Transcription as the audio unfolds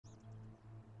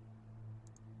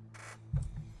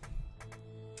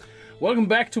Welcome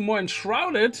back to more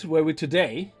Enshrouded, where we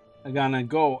today are gonna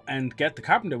go and get the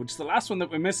Carpenter, which is the last one that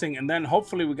we're missing, and then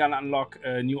hopefully we're gonna unlock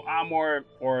new armor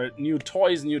or new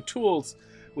toys, new tools.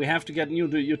 We have to get new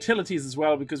utilities as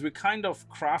well, because we're kind of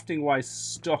crafting-wise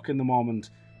stuck in the moment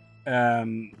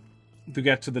to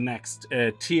get to the next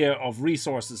tier of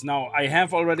resources. Now, I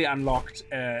have already unlocked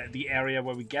the area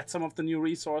where we get some of the new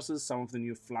resources, some of the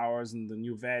new flowers and the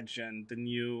new veg and the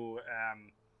new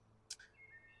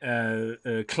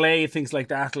clay, things like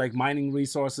that, like mining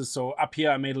resources. So up here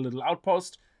I made a little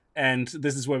outpost, and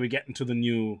this is where we get into the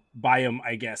new biome,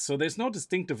 I guess. So there's no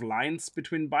distinctive lines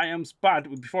between biomes, but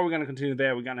before we're going to continue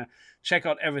there, we're going to check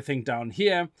out everything down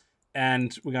here,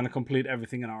 and we're going to complete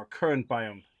everything in our current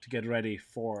biome to get ready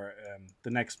for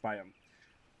the next biome.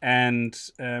 And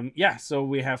yeah, so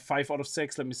we have 5 out of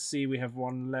 6. Let me see, we have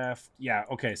 1 left. Yeah,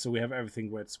 okay, so we have everything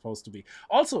where it's supposed to be.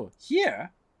 Also, here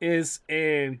is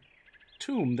a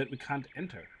tomb that we can't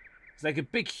enter. It's like a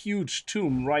big huge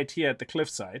tomb right here at the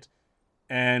cliffside,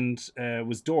 and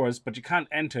with doors, but you can't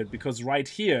enter it because right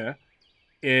here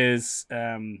is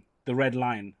the red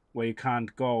line where you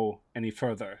can't go any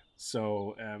further.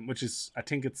 So which is, I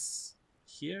think it's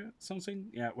here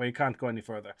something, yeah, where you can't go any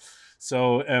further.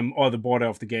 So or the border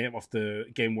of the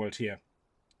game world here.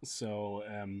 So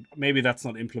maybe that's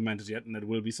not implemented yet, and it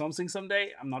will be something someday.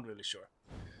 I'm not really sure.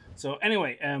 So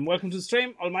anyway, welcome to the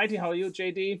stream. Almighty, how are you?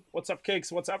 JD, what's up,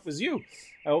 Kickz? What's up with you?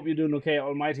 I hope you're doing okay.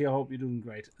 Almighty, I hope you're doing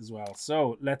great as well.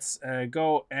 So let's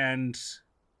go and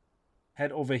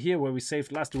head over here where we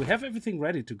saved last. Do we have everything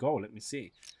ready to go? Let me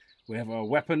see. We have our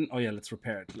weapon. Oh yeah, let's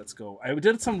repair it. Let's go. I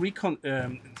did some recon.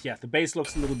 Yeah, the base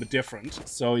looks a little bit different.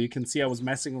 So you can see I was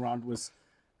messing around with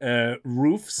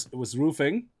roofs. It was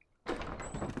roofing.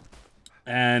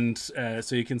 And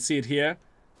so you can see it here.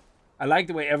 I like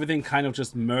the way everything kind of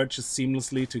just merges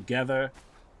seamlessly together,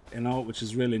 you know, which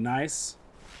is really nice.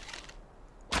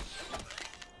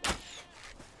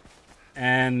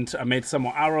 And I made some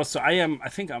more arrows, so I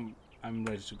think I'm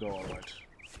ready to go. All right.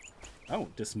 Oh,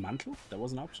 dismantle? That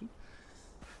was an option.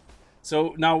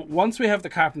 So now, once we have the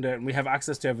Carpenter and we have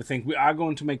access to everything, we are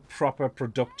going to make proper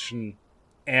production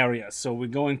areas. So we're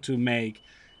going to make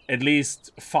at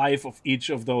least 5 of each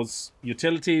of those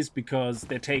utilities, because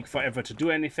they take forever to do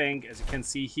anything. As you can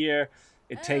see here,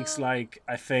 it takes like,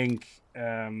 I think,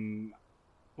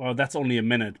 well, that's only a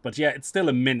minute, but yeah, it's still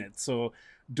a minute. So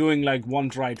doing like 1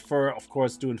 dried fur, of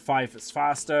course, doing 5 is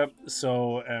faster.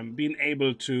 So being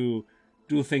able to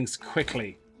do things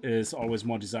quickly is always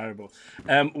more desirable.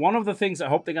 One of the things I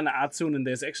hope they're gonna add soon, and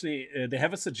there's actually, they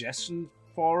have a suggestion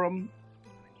forum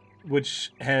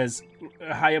which has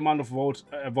a high amount of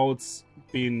votes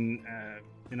being,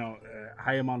 you know, a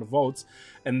high amount of votes,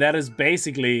 and that is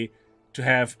basically to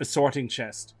have a sorting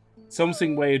chest,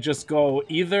 something where you just go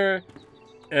either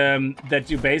that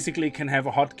you basically can have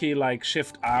a hotkey like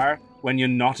Shift R when you're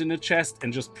not in a chest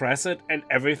and just press it, and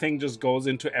everything just goes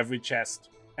into every chest,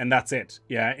 and that's it,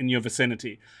 yeah, in your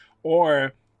vicinity.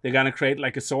 Or they're gonna create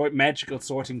like a magical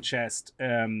sorting chest,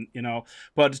 you know.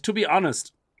 But to be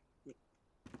honest,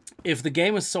 if the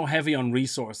game is so heavy on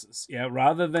resources, yeah,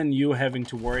 rather than you having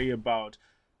to worry about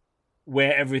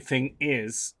where everything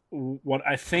is, what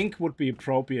I think would be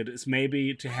appropriate is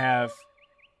maybe to have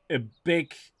a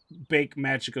big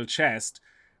magical chest,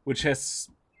 which has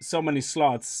so many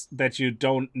slots that you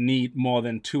don't need more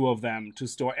than 2 of them to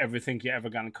store everything you're ever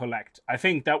gonna collect. I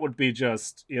think that would be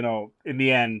just, you know, in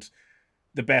the end,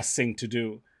 the best thing to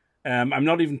do. I'm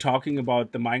not even talking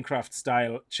about the Minecraft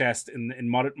style chest in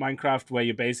modded Minecraft, where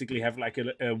you basically have like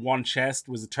a 1 chest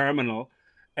with a terminal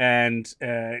and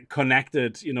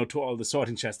connected, you know, to all the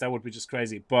sorting chests. That would be just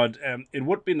crazy. But it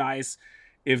would be nice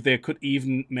if they could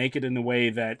even make it in a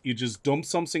way that you just dump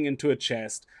something into a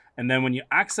chest, and then when you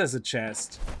access a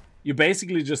chest, you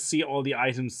basically just see all the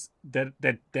items that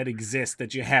exist,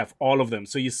 that you have, all of them.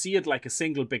 So you see it like a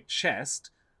single big chest,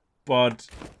 but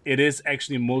it is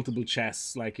actually multiple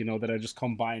chests, like, you know, that are just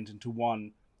combined into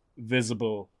one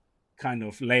visible kind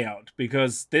of layout.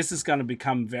 Because this is going to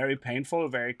become very painful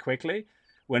very quickly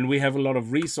when we have a lot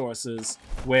of resources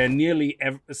where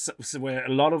where a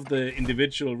lot of the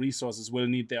individual resources will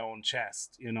need their own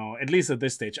chest, you know, at least at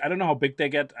this stage. I don't know how big they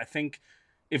get. I think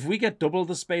if we get double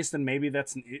the space, then maybe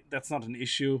that's not an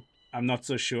issue. I'm not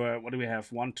so sure. What do we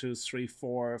have? 1, 2, 3,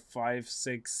 4, 5,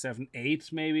 6, 7, 8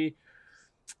 maybe.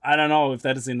 I don't know if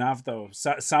that is enough, though.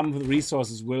 Some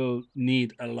resources will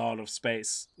need a lot of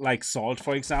space. Like salt,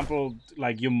 for example.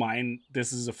 Like you mine,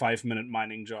 this is a 5-minute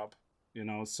mining job, you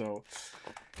know? So,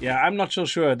 yeah, I'm not so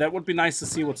sure. That would be nice to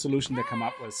see what solution they come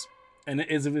up with. And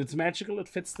if it's magical, it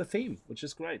fits the theme, which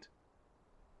is great.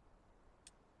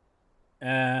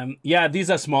 Yeah,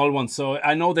 these are small ones, so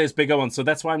I know there's bigger ones, so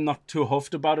that's why I'm not too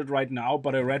huffed about it right now.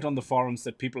 But I read on the forums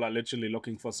that people are literally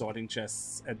looking for sorting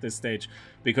chests at this stage,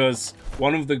 because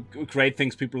one of the great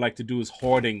things people like to do is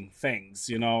hoarding things,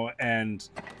 you know. And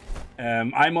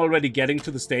I'm already getting to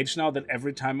the stage now that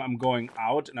every time I'm going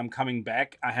out and I'm coming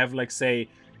back, I have, like, say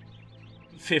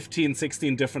 15,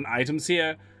 16 different items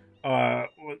here. Well,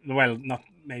 not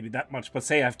maybe that much, but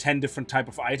say I have 10 different type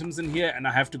of items in here, and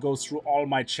I have to go through all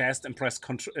my chest and press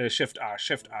Shift R,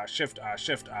 Shift R, Shift R,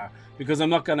 Shift R, because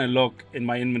I'm not gonna look in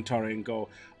my inventory and go,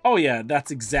 oh yeah, that's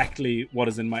exactly what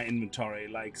is in my inventory.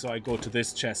 Like, so I go to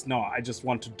this chest. No, I just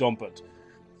want to dump it.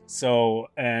 So,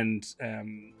 and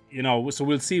you know, so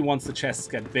we'll see once the chests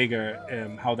get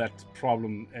bigger, how that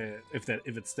problem, if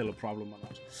it's still a problem or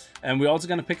not. And we're also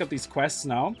gonna pick up these quests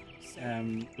now.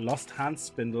 Lost hand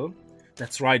spindle.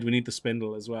 That's right, we need the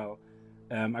spindle as well.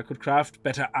 I could craft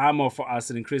better armor for us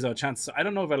and increase our chances. So I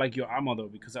don't know if I like your armor though,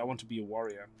 because I want to be a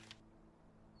warrior.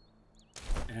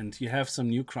 And you have some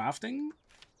new crafting.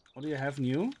 What do you have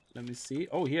new? Let me see.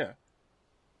 Oh, here.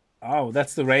 Oh,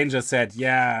 that's the ranger set.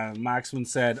 Yeah, Marksman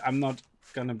said, I'm not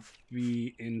gonna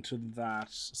be into that.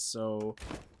 So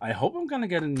I hope I'm gonna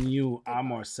get a new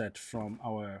armor set from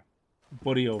our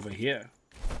buddy over here.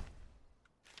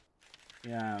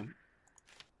 Yeah.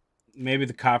 Maybe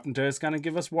the Carpenter is gonna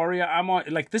give us warrior armor.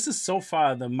 Like, this is so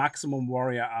far the maximum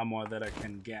warrior armor that I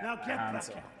can get.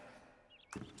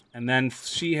 And then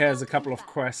she has a couple of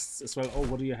quests as well. Oh,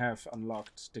 what do you have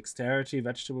unlocked? Dexterity,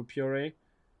 vegetable puree.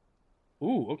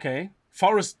 Ooh, okay.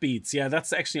 Forest beets. Yeah,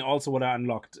 that's actually also what I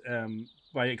unlocked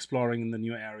by exploring in the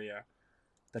new area.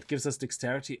 That gives us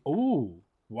dexterity. Ooh,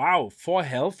 wow. 4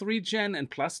 health regen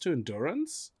and +2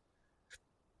 endurance?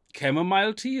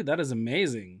 Chamomile tea? That is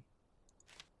amazing.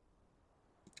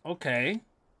 Okay.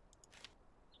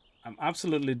 I'm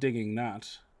absolutely digging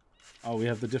that. Oh, we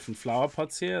have the different flower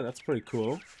pots here. That's pretty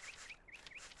cool.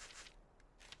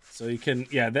 So you can...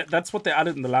 Yeah, that's what they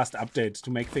added in the last update to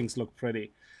make things look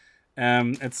pretty.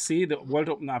 Let's see. The world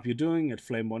opened up. You're doing it,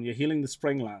 Flameborn. You're healing the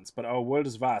Springlands, but our world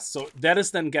is vast. So that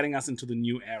is then getting us into the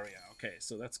new area. Okay,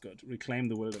 so that's good. Reclaim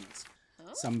the wilderness.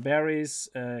 Some berries.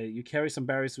 You carry some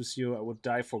berries with you. I would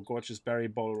die for a gorgeous berry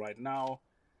bowl right now.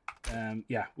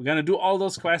 Yeah, we're gonna do all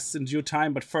those quests in due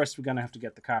time, but first we're gonna have to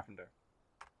get the Carpenter.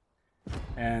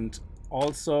 And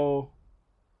also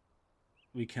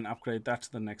we can upgrade that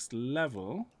to the next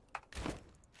level.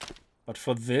 But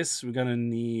for this we're gonna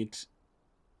need,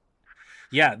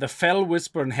 yeah, the Fell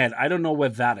Whispering Head. I don't know where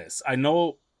that is. I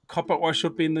know copper ore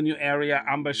should be in the new area,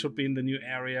 amber should be in the new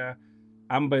area.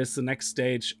 Amber is the next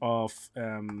stage of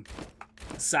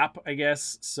sap, I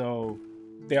guess, so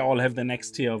they all have the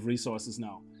next tier of resources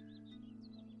now.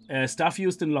 Stuff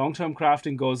used in long-term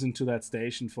crafting goes into that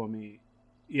station for me.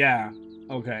 Yeah,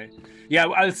 okay. Yeah,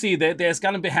 I'll see. There's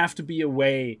gonna have to be a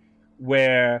way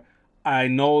where I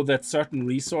know that certain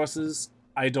resources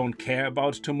I don't care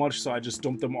about too much, so I just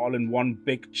dump them all in one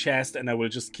big chest, and I will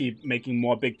just keep making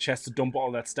more big chests to dump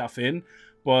all that stuff in.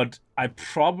 But I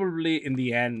probably, in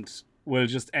the end, will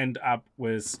just end up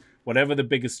with whatever the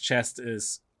biggest chest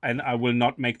is, and I will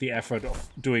not make the effort of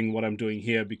doing what I'm doing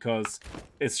here because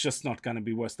it's just not going to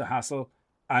be worth the hassle.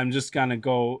 I'm just going to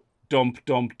go dump,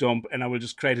 dump, dump, and I will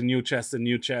just create a new chest, a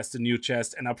new chest, a new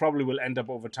chest, and I probably will end up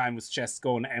over time with chests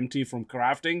going empty from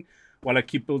crafting while I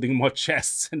keep building more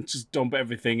chests and just dump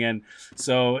everything in.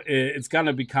 So it's going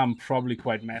to become probably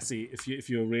quite messy if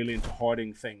you're really into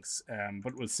hoarding things,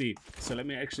 but we'll see. So let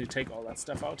me actually take all that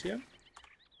stuff out here.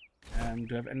 Do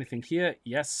you have anything here?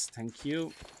 Yes, thank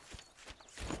you.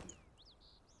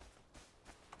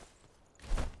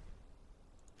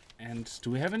 And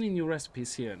do we have any new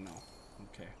recipes here? No.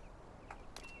 Okay.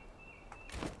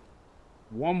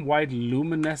 Warm white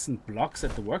luminescent blocks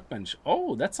at the workbench.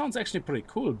 Oh, that sounds actually pretty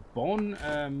cool. Bone,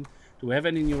 do we have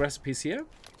any new recipes here?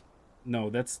 No,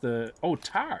 that's the... Oh,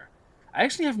 tar. I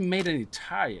actually haven't made any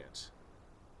tar yet.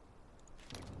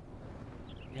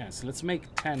 Yeah, so let's make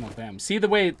 10 of them. See the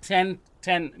way 10,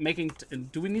 making...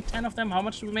 do we need 10 of them? How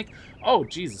much do we make? Oh,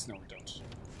 Jesus, no, we don't.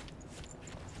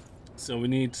 So we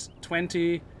need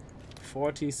 20,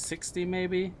 40, 60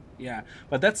 maybe? Yeah,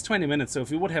 but that's 20 minutes, so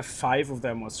if we would have 5 of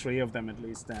them or 3 of them at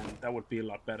least, then that would be a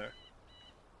lot better.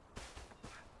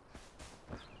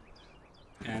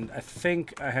 And I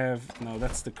think I have... No,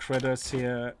 that's the critters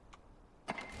here.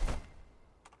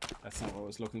 That's not what I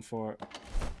was looking for.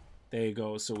 There you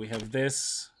go. So we have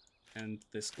this, and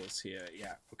this goes here.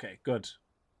 Yeah, okay, good.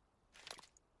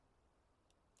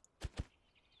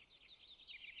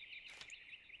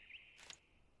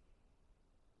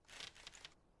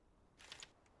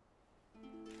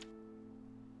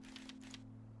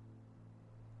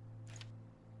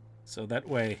 So that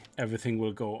way everything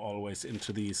will go always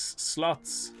into these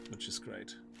slots, which is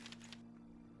great.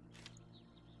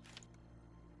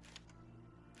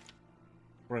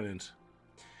 Brilliant.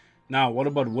 Now, what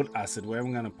about wood acid? Where am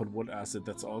I going to put wood acid?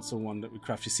 That's also one that we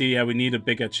craft. You see, yeah, we need a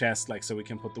bigger chest, like, so we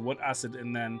can put the wood acid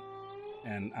in then.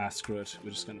 And screw it.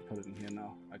 We're just going to put it in here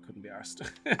now. I couldn't be arsed.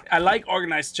 I like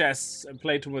organized chests. I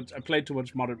played too much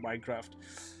modded Minecraft.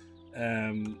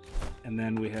 And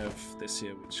then we have this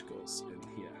here, which goes in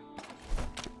here.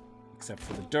 Except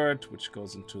for the dirt, which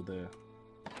goes into the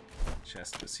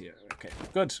chest this here. Okay,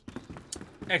 good.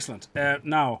 Excellent.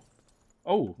 Now...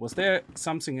 Oh, was there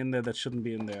something in there that shouldn't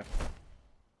be in there?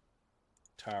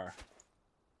 Tar.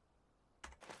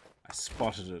 I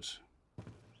spotted it.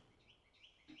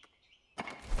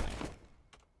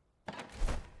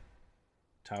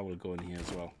 Tar will go in here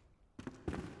as well.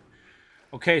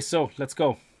 Okay, so let's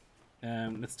go.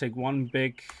 Let's take one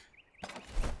big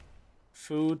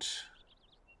food.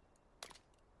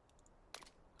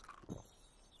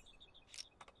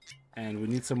 And we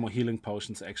need some more healing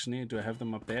potions, actually. Do I have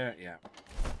them up there? Yeah.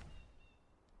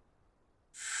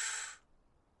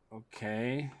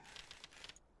 Okay.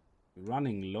 We're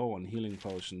running low on healing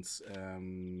potions.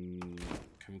 Can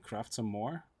we craft some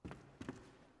more?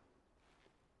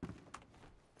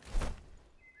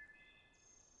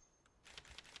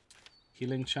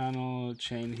 Healing channel,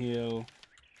 chain heal.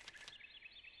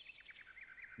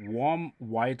 Warm,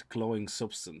 white, glowing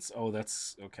substance. Oh,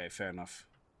 that's... Okay, fair enough.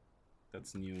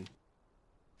 That's new.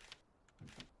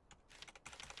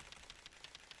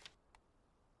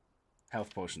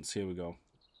 Health potions, here we go.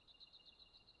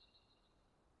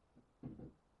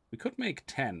 We could make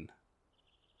 10.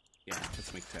 Yeah,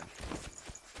 let's make 10.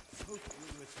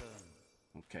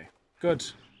 Okay, good.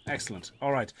 Excellent.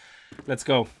 All right, let's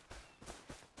go.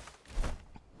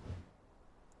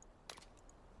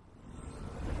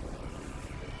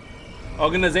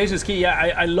 Organization is key.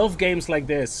 Yeah, I love games like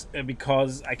this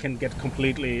because I can get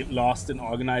completely lost in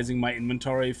organizing my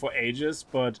inventory for ages,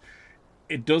 but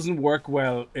it doesn't work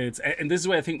well. And this is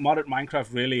where I think modded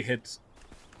Minecraft really hit,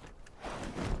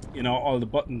 you know, all the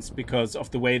buttons because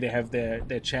of the way they have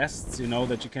their chests, you know,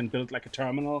 that you can build like a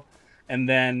terminal. And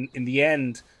then in the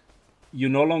end, you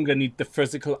no longer need the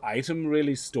physical item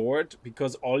really stored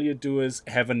because all you do is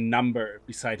have a number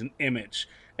beside an image.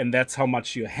 And that's how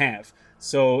much you have.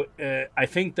 So I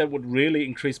think that would really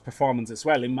increase performance as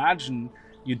well. Imagine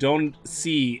you don't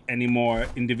see any more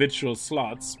individual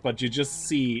slots, but you just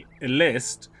see a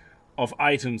list of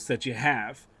items that you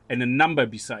have and a number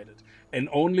beside it. And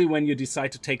only when you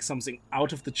decide to take something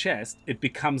out of the chest, it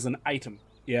becomes an item.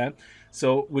 Yeah.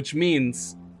 So which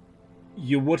means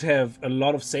you would have a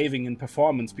lot of saving in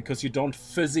performance because you don't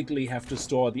physically have to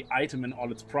store the item and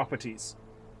all its properties.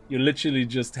 You literally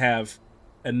just have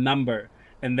a number,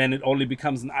 and then it only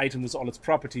becomes an item with all its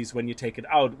properties when you take it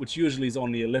out, which usually is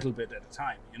only a little bit at a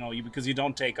time, you know, because you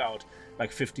don't take out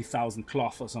like 50,000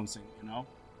 cloth or something, you know.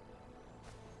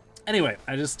 Anyway,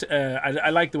 I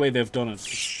like the way they've done it.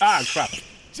 Ah, crap.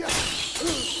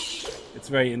 It's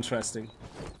very interesting.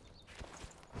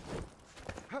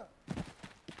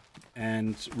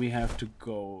 And we have to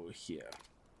go here.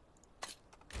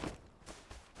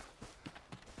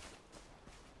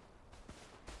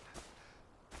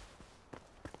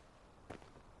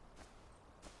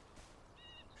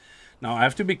 Now I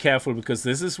have to be careful because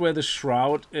this is where the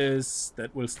shroud is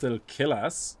that will still kill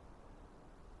us.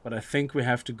 But I think we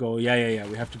have to go. Yeah.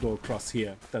 We have to go across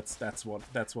here. That's what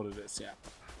it is. Yeah.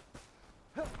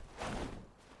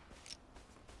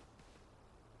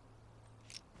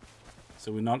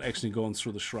 So we're not actually going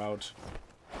through the shroud.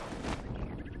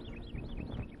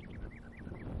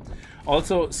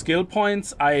 Also, skill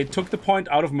points. I took the point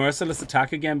out of merciless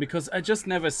attack again because I just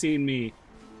never seen me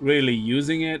really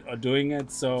using it or doing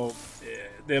it. So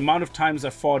the amount of times I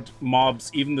fought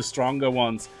mobs, even the stronger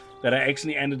ones, that I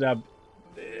actually ended up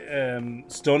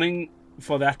stunning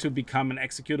for that to become an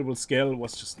executable skill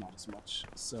was just not as much.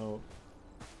 So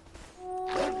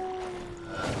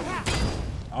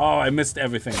oh, I missed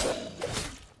everything.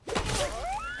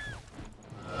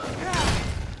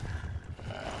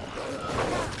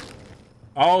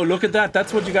 Oh, look at that.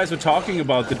 That's what you guys were talking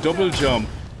about, the double jump.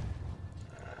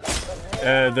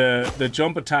 The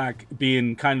jump attack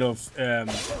being kind of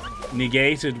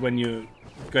negated when you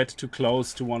get too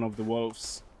close to one of the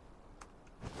wolves.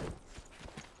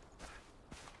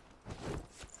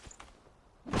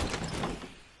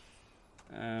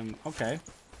 Okay.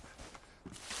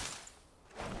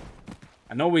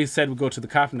 I know we said we go to the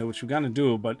Carpenter, which we're gonna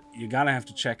do, but you're gonna have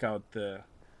to check out the...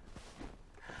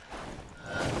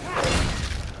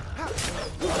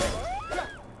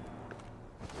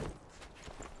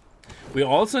 We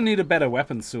also need a better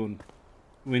weapon soon.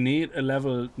 We need a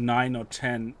level 9 or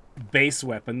 10 base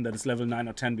weapon that is level 9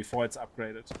 or 10 before it's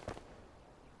upgraded.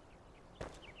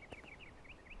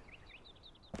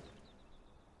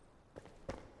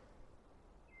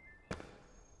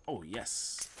 Oh,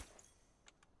 yes.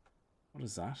 What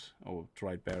is that? Oh,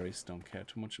 dried berries. Don't care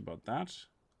too much about that.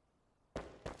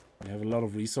 We have a lot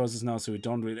of resources now, so we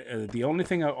don't really... the only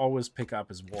thing I always pick up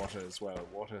is water as well.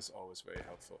 Water is always very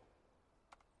helpful.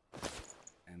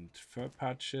 And fur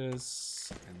patches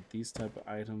and these type of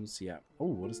items. Yeah. Oh,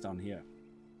 what is down here?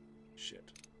 Shit.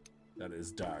 That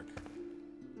is dark.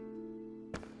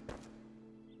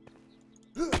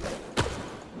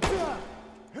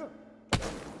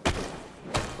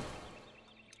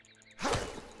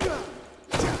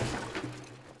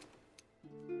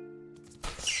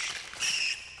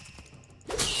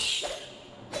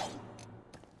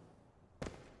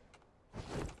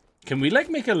 Can we like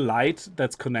make a light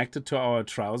that's connected to our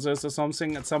trousers or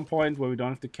something at some point where we don't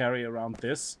have to carry around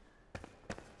this?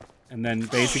 And then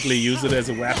basically use it as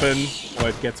a weapon or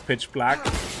it gets pitch black?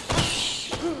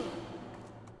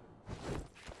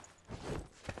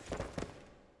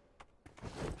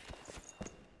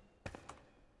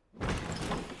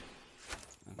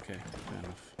 Okay, fair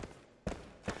enough.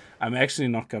 I'm actually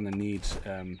not gonna need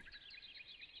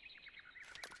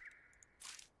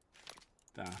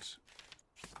that.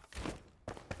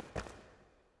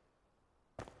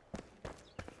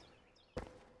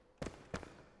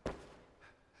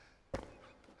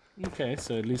 Okay,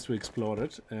 so at least we explored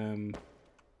it. Is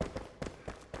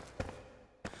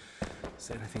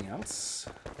there anything else?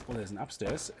 Well, there's an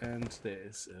upstairs, and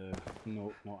there's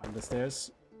no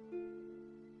understairs.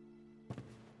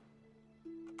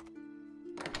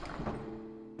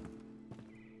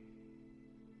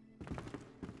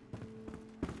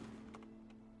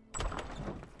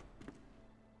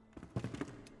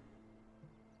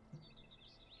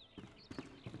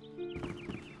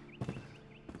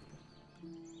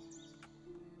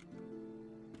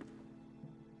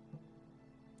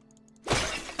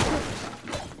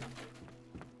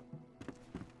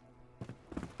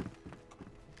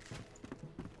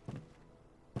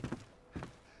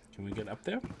 Can we get up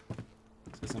there?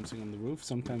 Is there something on the roof?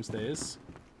 Sometimes there is.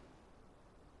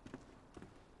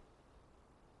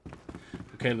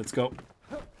 Okay, let's go.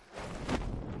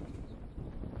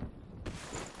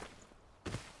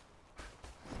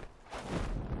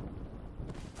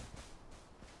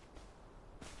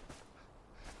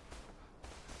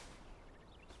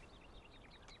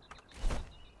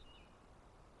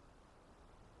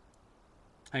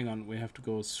 Hang on, we have to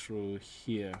go through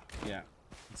here. Yeah,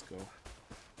 let's go.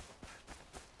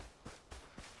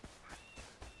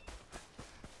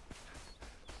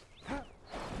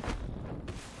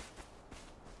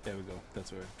 There we go.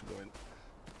 That's where we have to go in.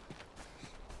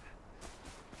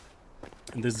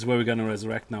 And this is where we're gonna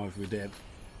resurrect now if we're dead.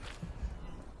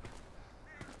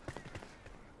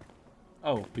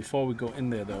 Oh, before we go in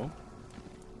there though.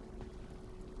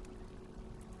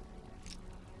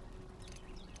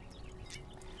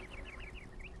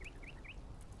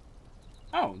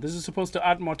 Oh, this is supposed to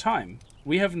add more time.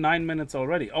 We have 9 minutes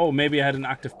already. Oh, maybe I had an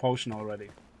active potion already.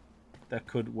 That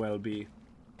could well be.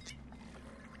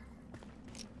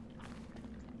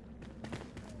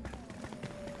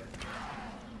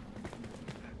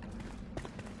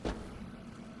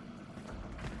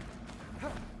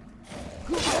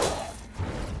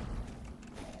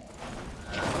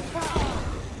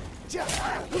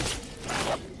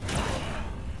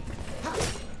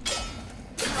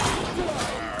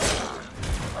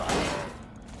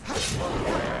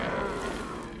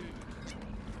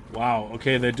 Wow,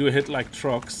 okay, they do hit like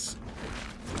trucks.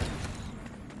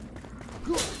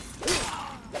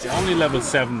 They're only level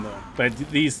 7 though, but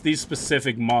these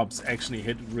specific mobs actually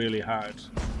hit really hard.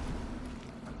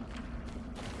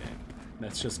 Okay,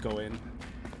 let's just go in.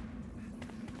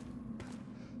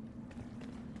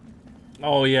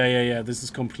 Oh yeah, this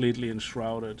is completely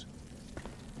enshrouded.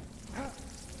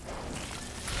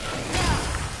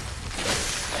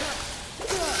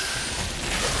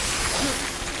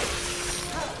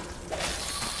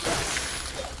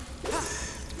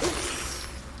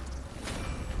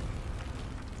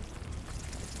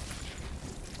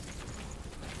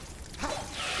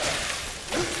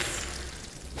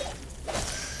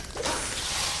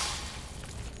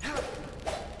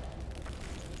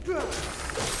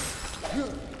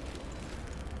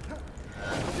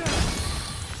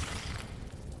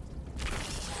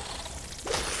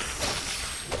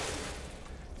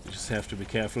 Have to be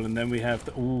careful, and then we have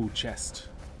the chest.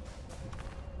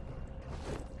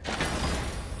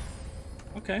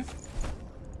 Okay.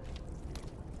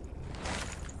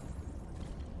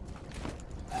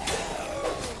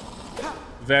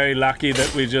 Very lucky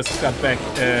that we just got back,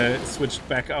 switched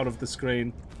back out of the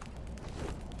screen.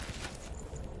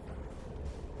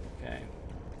 Okay.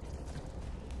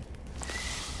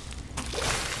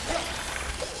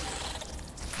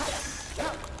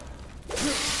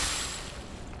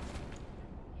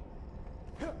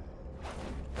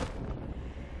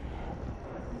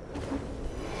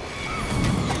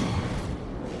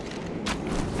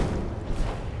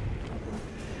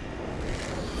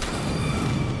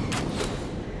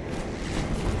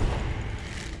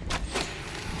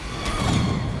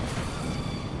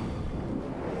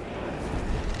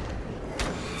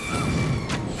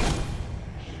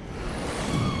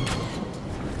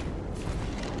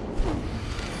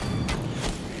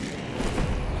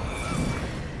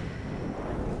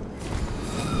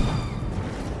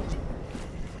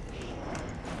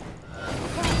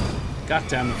 God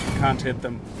damn it, we can't hit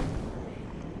them.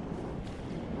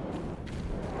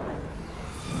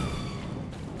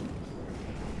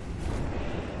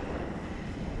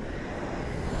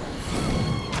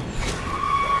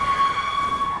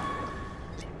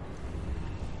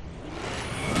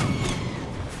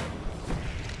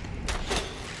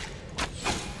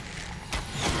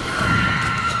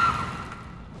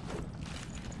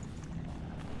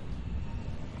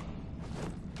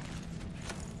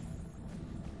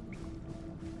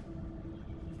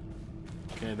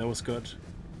 That was good.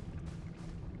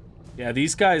 Yeah,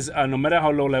 these guys, no matter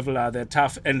how low level are, they're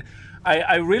tough. And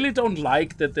I really don't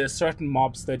like that there's certain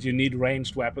mobs that you need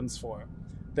ranged weapons for.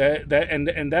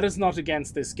 And that is not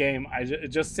against this game. I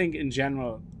just think in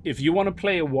general, if you want to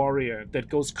play a warrior that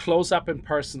goes close up and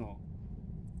personal,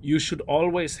 you should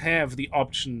always have the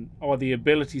option or the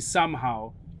ability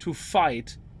somehow to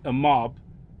fight a mob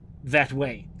that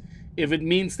way. If it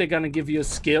means they're going to give you a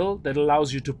skill that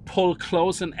allows you to pull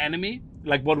close an enemy,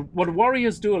 like what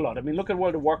warriors do a lot. I mean, look at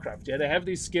World of Warcraft. Yeah, they have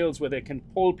these skills where they can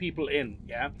pull people in.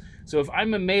 Yeah, so if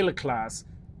I'm a melee class,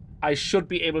 I should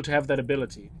be able to have that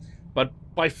ability. But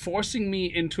by forcing me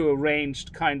into a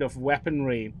ranged kind of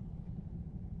weaponry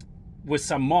with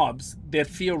some mobs that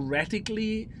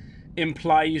theoretically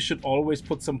imply you should always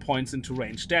put some points into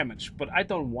range damage, but I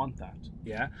don't want that.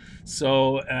 Yeah,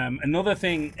 so another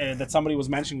thing that somebody was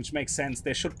mentioning, which makes sense,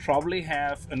 they should probably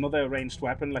have another ranged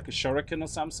weapon like a shuriken or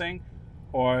something,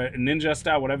 or a ninja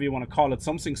star, whatever you want to call it,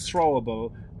 something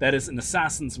throwable that is an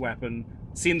assassin's weapon,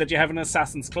 seeing that you have an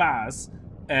assassin's class,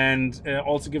 and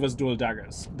also give us dual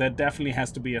daggers. That definitely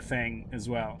has to be a thing as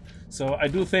well. So I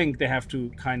do think they have to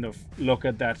kind of look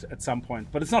at that at some point,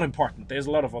 but it's not important. There's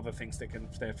a lot of other things they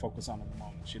focus on at the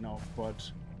moment, you know,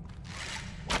 but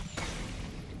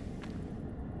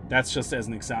that's just as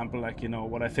an example, like, you know,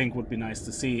 what I think would be nice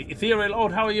to see. Ethereal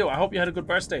Ode, how are you? I hope you had a good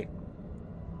birthday.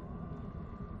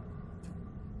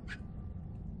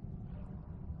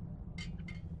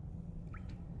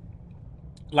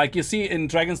 Like you see in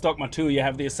Dragon's Dogma 2, you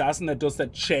have the assassin that does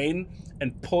that chain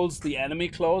and pulls the enemy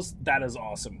close. That is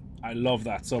awesome. I love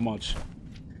that so much.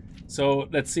 So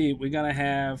let's see, we're gonna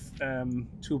have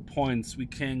 2 points. We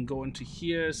can go into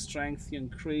here, strength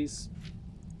increase.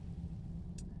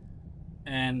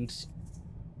 And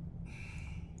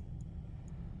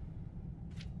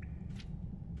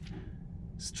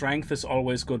strength is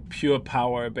always good, pure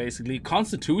power basically.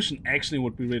 Constitution actually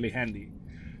would be really handy.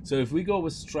 So if we go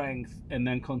with strength and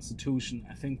then constitution,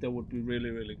 I think that would be really,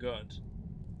 really good.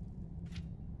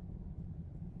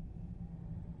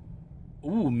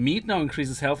 Ooh, meat now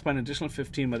increases health by an additional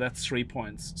 15, but that's 3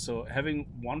 points. So having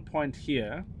 1 point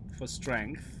here for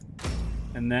strength,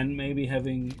 and then maybe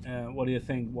having, what do you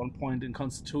think, 1 point in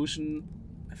constitution?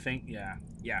 I think, yeah,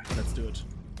 let's do it.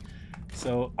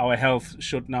 So our health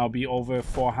should now be over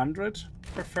 400,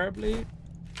 preferably.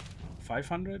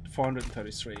 500?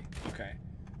 433, okay.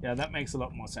 Yeah, that makes a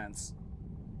lot more sense.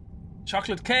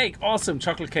 Chocolate cake! Awesome!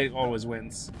 Chocolate cake always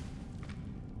wins.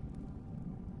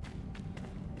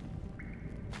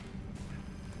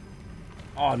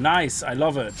 Oh, nice! I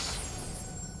love it.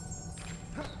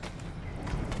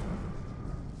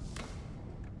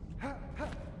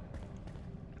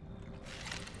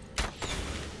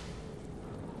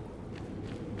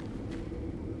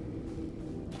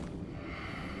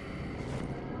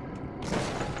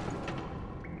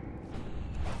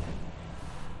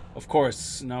 Of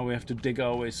course, now we have to dig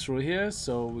our way through here,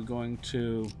 so we're going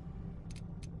to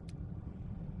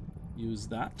use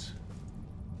that.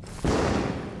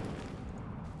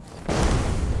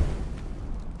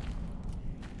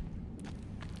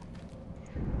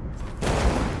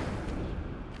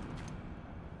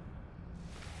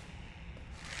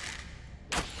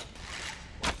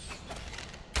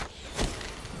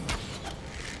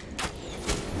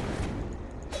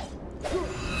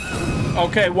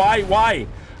 Okay, why?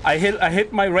 I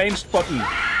hit my ranged button.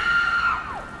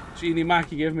 Genie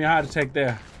Mackie gave me a heart attack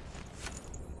there.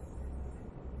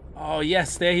 Oh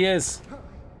yes, there he is.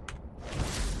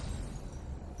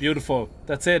 Beautiful.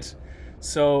 That's it.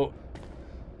 So,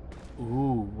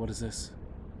 ooh, what is this?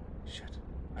 Shit,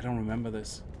 I don't remember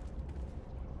this.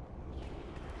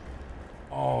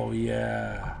 Oh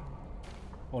yeah.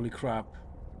 Holy crap.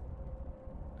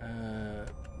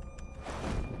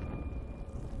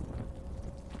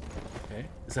 Okay.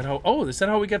 Is that how? Oh, is that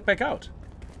how we get back out?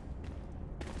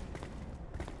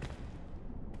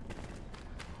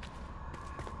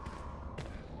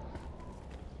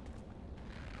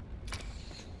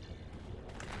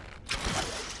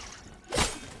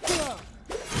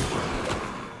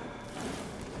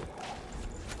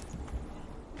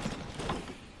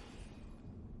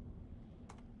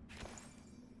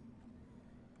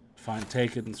 Fine,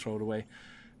 take it and throw it away.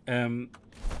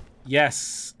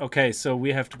 Yes. Okay, so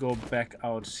we have to go back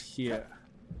out here.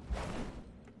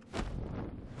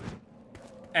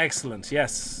 Excellent.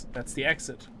 Yes, that's the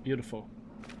exit. Beautiful.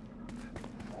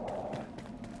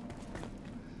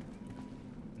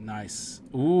 Nice.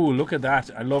 Ooh, look at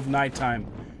that. I love nighttime.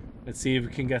 Let's see if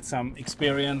we can get some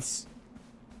experience.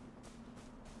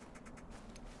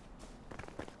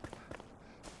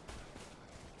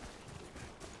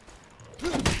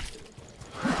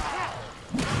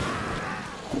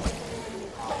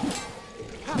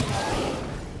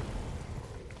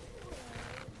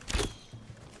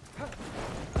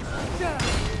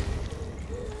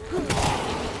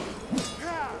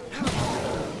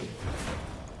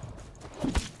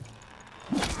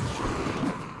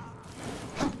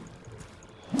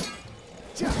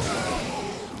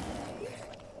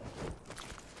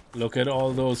 Look at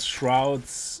all those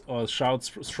shrouds or shroud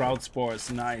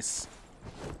spores. Nice.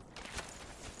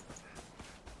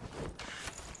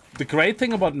 The great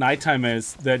thing about nighttime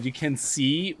is that you can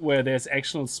see where there's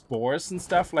actual spores and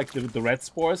stuff, like the red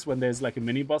spores when there's like a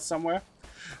mini boss somewhere.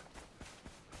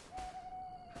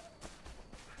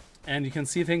 And you can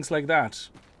see things like that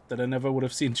I never would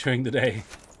have seen during the day.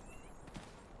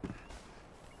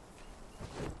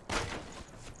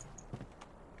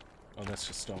 Oh, that's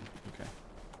just stone. Okay.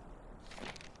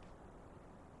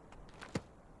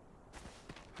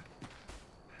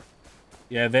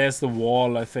 Yeah, there's the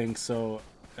wall, I think, so...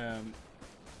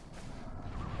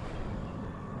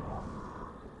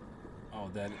 Oh,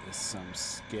 that is some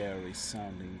scary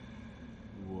sounding...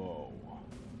 Whoa.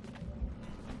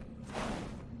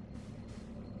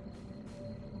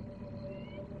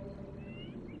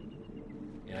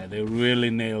 Yeah, they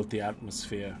really nailed the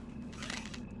atmosphere.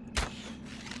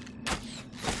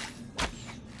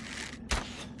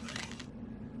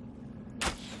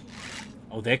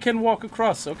 Oh, they can walk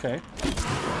across, okay.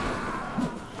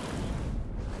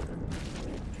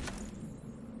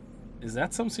 Is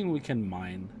that something we can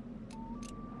mine?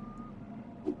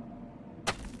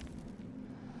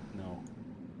 No.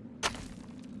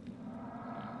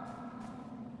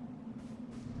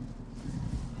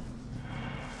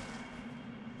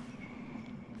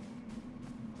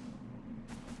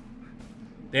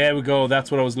 There we go,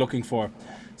 that's what I was looking for.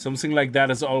 Something like that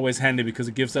is always handy because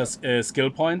it gives us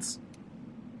skill points.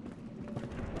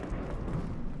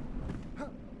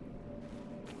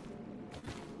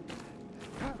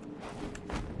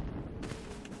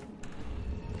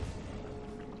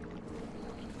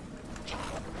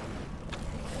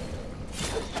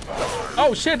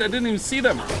 Oh shit, I didn't even see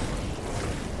them.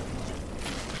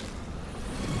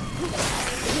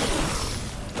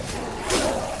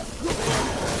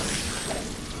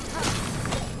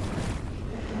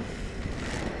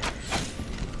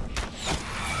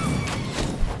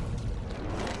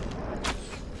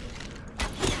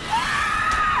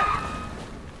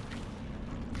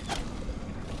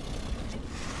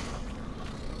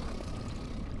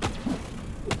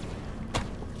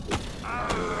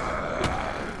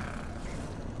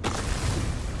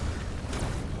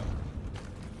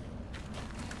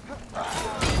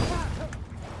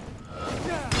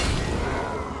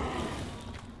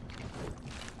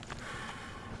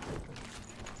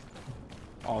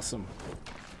 Awesome.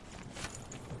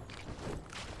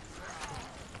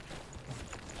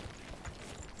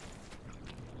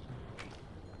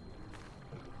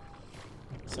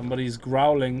 Somebody's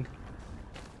growling.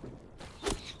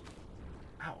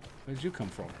 Ow, where'd you come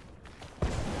from?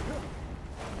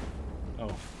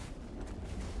 Oh.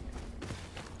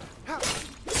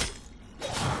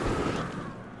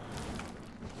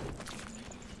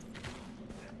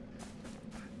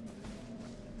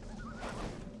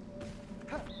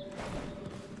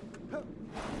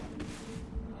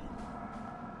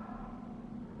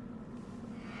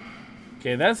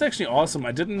 Okay, that's actually awesome.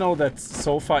 I didn't know that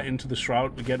so far into the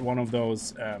Shroud we get one of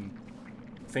those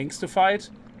things to fight.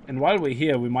 And while we're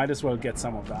here, we might as well get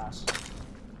some of that.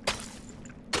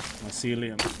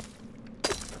 Mycelium.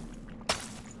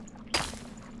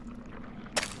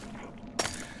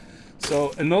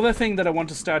 So another thing that I want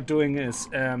to start doing is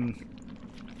I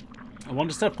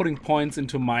want to start putting points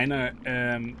into miner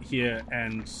here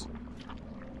and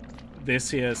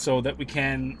this here, so that we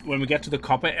can, when we get to the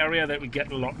copper area, that we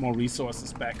get a lot more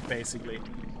resources back, basically.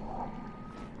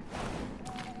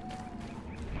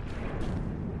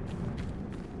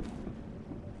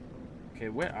 Okay,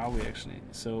 where are we actually?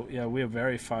 So yeah, we are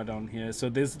very far down here. So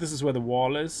this is where the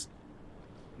wall is,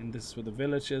 and this is where the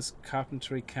village is.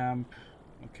 Carpentry camp.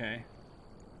 Okay.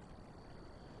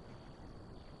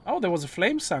 Oh, there was a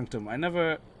flame sanctum. I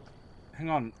never...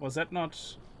 Hang on, was that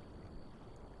not...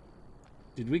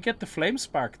 Did we get the flame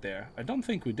spark there? I don't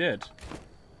think we did.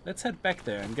 Let's head back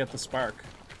there and get the spark.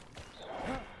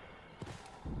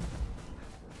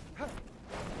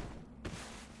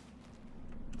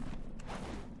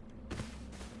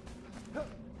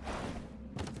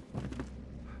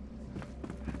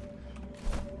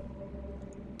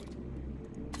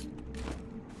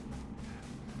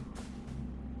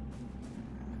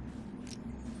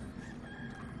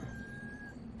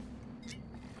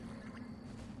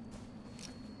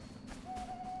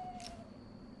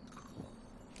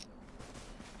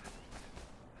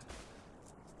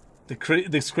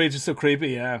 The screech is so creepy,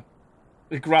 yeah.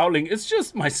 The growling, it's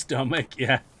just my stomach,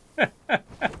 yeah.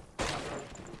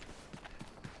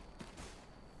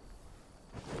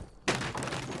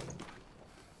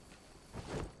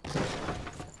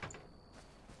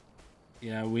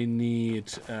 Yeah, we need...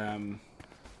 There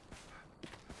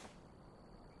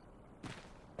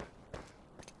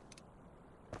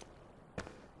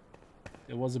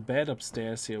was a bed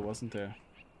upstairs here, wasn't there?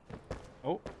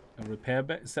 Oh. A repair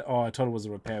bench? Is that? Oh, I thought it was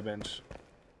a repair bench.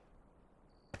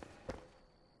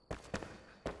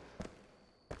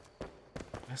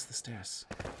 Where's the stairs?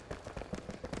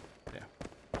 There.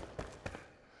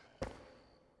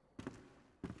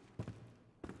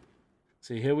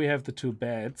 So here we have the 2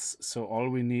 beds. So all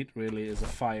we need really is a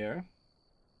fire.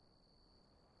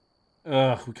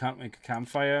 Ugh, we can't make a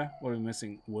campfire. What are we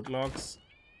missing? Wood logs?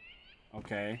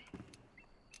 Okay.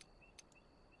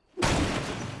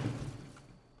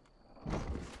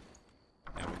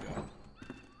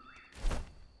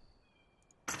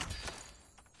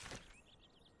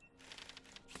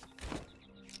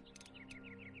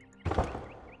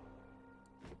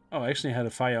 Oh, I actually had a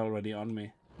fire already on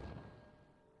me.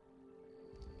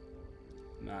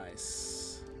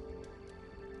 Nice.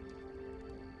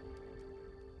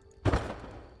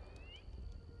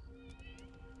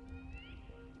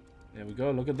 There we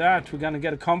go, look at that. We're gonna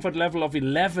get a comfort level of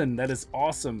 11. That is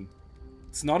awesome.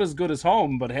 It's not as good as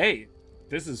home, but hey,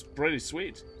 this is pretty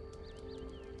sweet.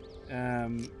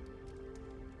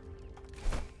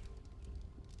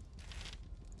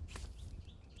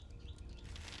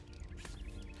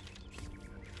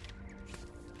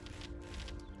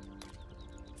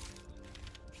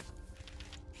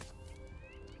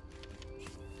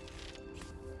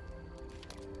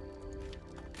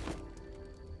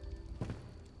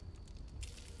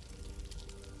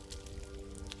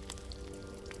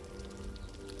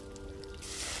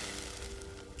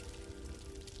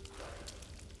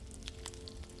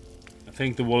 I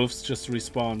think the wolves just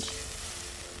respawned.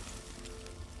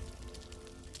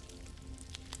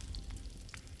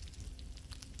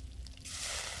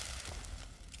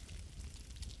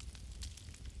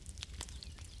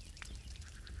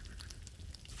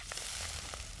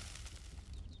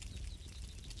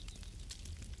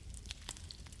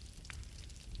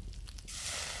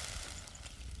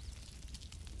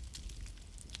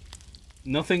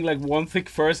 Nothing like one thick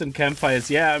furs and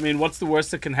campfires. Yeah, I mean, what's the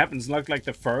worst that can happen? It's not like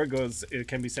the fur goes, it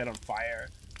can be set on fire.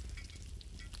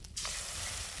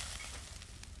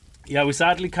 Yeah, we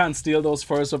sadly can't steal those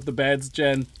furs off the beds,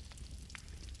 Jen.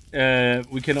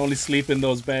 We can only sleep in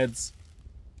those beds.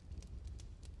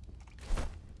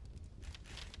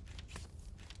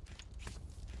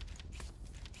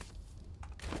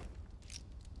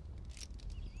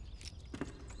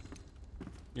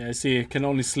 Yeah, I see. I can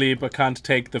only sleep. I can't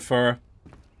take the fur.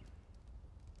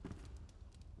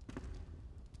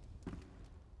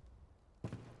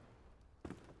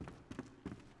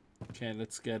 Okay,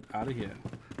 let's get out of here.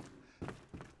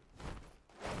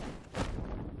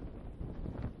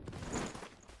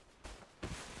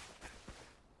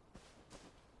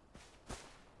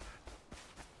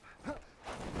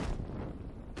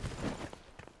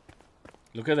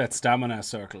 Look at that stamina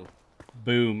circle.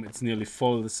 Boom, it's nearly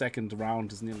full. The second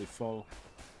round is nearly full.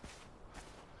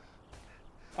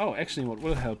 Oh, actually, what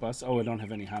will help us? Oh, I don't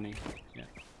have any honey. Yeah.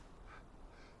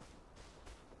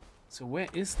 So where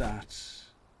is that?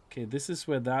 Okay, this is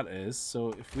where that is.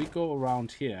 So if we go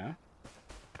around here...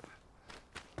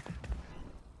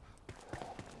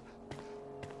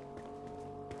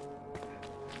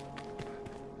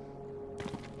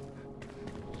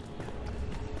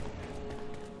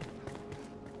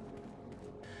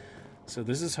 So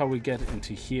this is how we get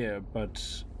into here,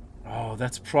 but... Oh,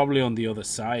 that's probably on the other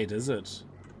side, is it?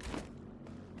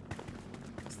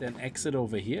 Is there an exit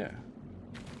over here?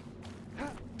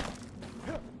 Let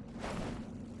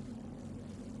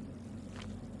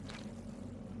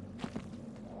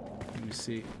me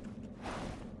see.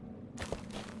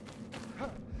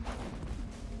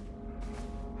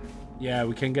 Yeah,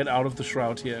 we can get out of the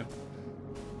shroud here.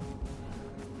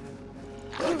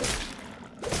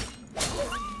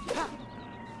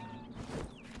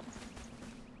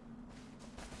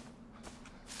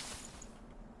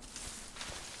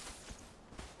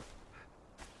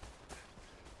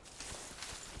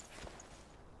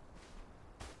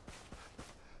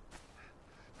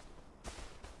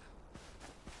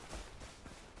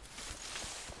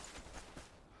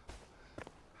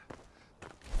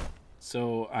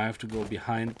 So I have to go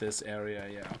behind this area.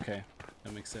 Yeah, okay.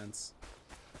 That makes sense.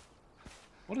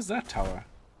 What is that tower?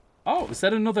 Oh, is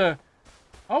that another...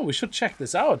 Oh, we should check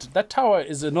this out. That tower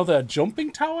is another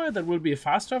jumping tower that will be a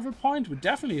fast travel point. We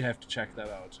definitely have to check that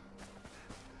out.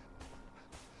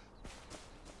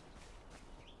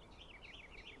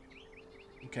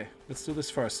 Okay, let's do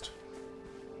this first.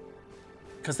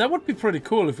 Because that would be pretty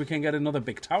cool if we can get another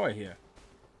big tower here.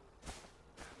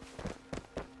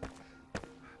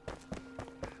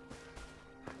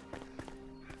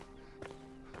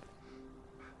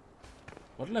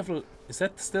 What level... Is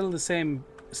that still the same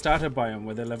starter biome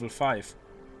where they're level 5?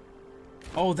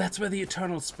 Oh, that's where the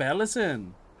eternal spell is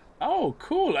in. Oh,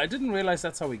 cool. I didn't realize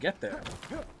that's how we get there.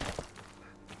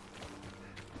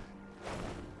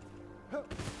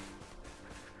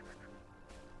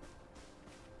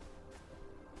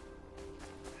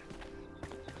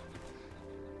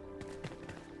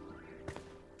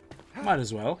 Might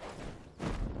as well.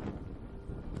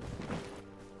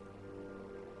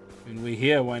 When we're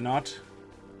here, why not?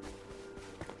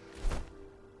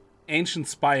 Ancient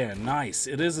spire. Nice.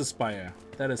 It is a spire.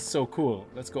 That is so cool.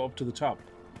 Let's go up to the top.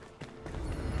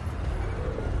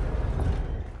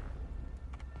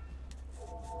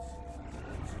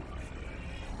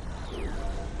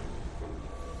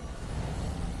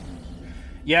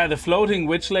 Yeah, the floating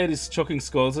witch ladies chucking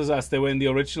skulls at us. They were in the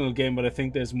original game, but I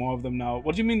think there's more of them now.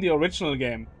 What do you mean the original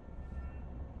game?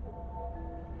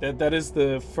 That is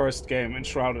the first game,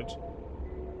 Enshrouded.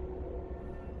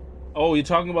 Oh, you're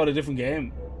talking about a different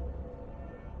game.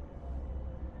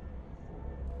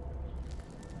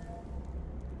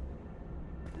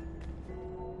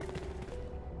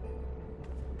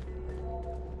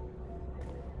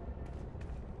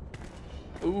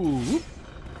 Ooh.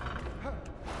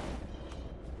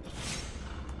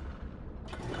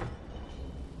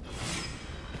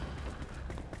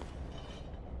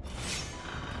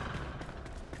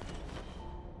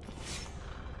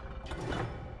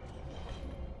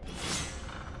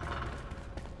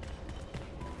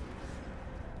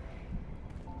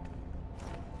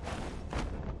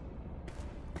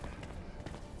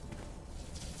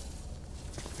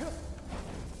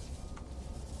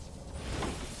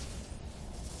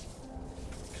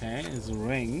 Okay, is a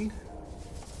ring.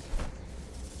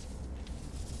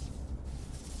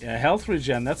 Yeah, health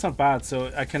regen, that's not bad.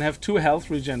 So I can have 2 health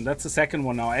regen. That's the second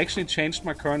one now. I actually changed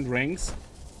my current rings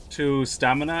to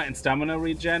stamina and stamina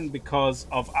regen because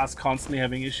of us constantly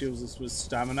having issues with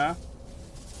stamina.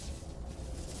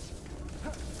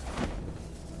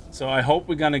 So I hope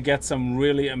we're gonna get some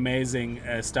really amazing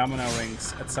stamina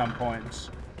rings at some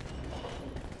point.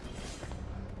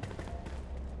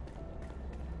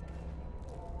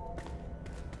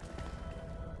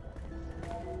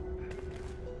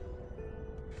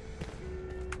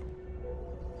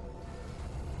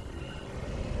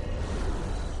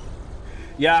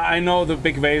 Yeah, I know the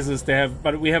big vases they have,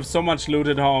 but we have so much loot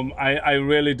at home. I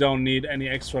really don't need any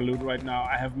extra loot right now.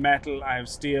 I have metal, I have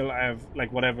steel, I have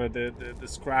like whatever, the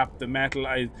scrap, the metal,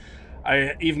 I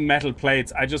even metal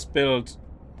plates. I just built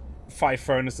 5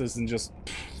 furnaces and just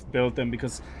build them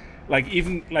because like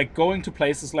even like going to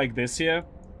places like this here,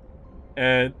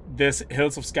 there's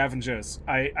hills of scavengers.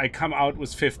 I come out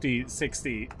with 50,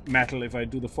 60 metal if I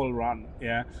do the full run,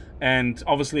 yeah. And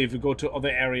obviously if you go to other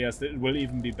areas, it will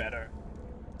even be better.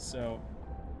 So,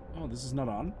 oh, this is not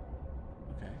on.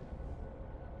 Okay.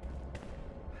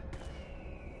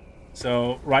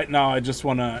 So right now I just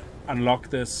want to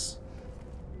unlock this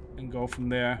and go from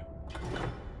there.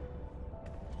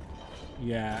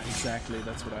 Yeah, exactly.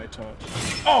 That's what I thought.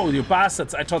 Oh, you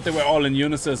bastards! I thought they were all in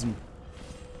unison.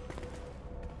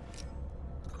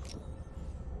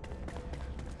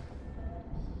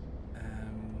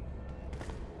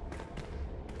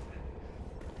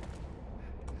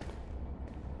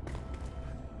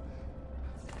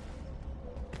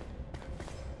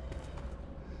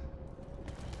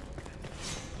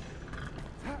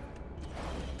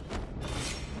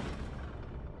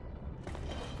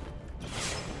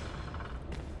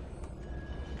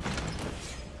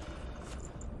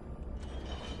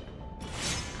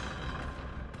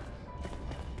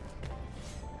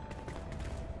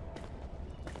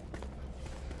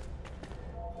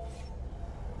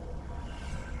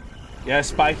 Yeah,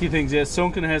 spiky things. Yeah,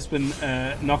 Sunken has been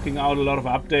knocking out a lot of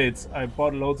updates. I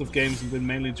bought loads of games and been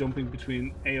mainly jumping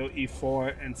between AoE 4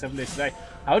 and 7 Days to Die.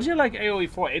 How do you like AoE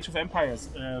 4? Age of Empires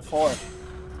 4?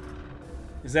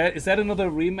 Is that another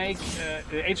remake?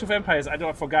 Age of Empires,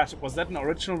 I forgot. Was that an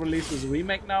original release with a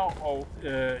remake now? Or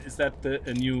is that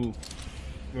a new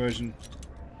version?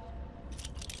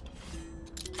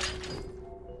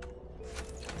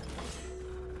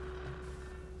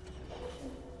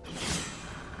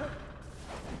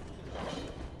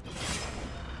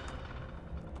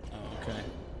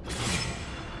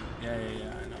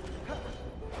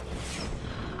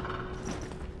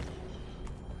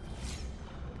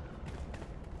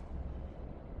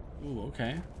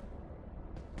 Okay.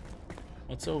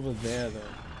 What's over there, though?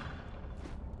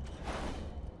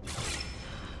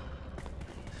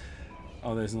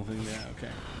 Oh, there's nothing there.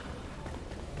 Okay.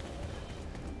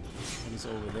 What is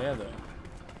over there, though?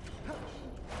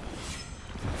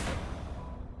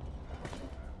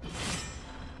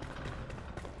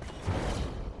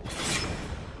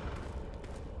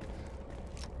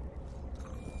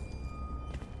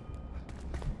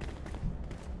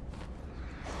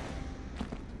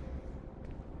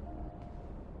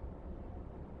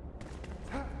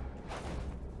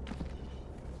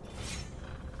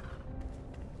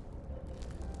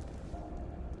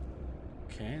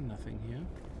 Okay, nothing here.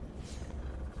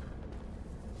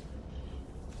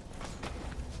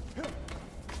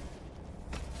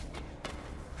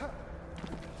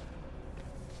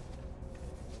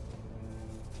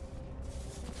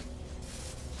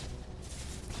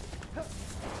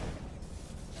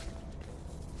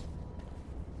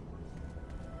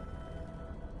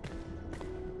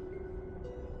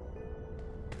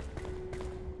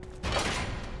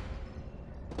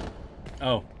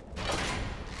 Oh.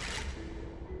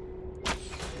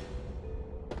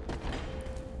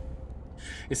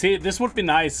 You see, this would be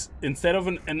nice, instead of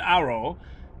an arrow,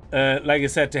 like I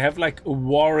said, to have like a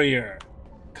warrior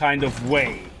kind of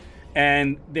way.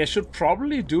 And they should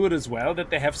probably do it as well, that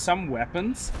they have some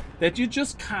weapons that you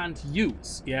just can't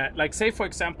use. Yeah, like say for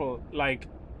example, like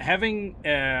having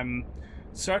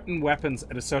certain weapons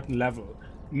at a certain level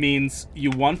means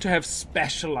you want to have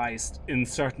specialized in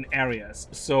certain areas.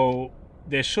 So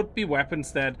there should be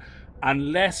weapons that,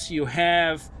 unless you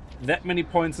have that many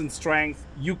points in strength,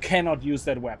 you cannot use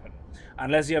that weapon.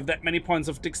 Unless you have that many points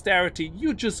of dexterity,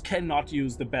 you just cannot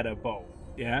use the better bow.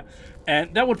 Yeah,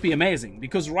 and that would be amazing,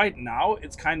 because right now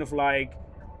it's kind of like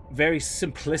very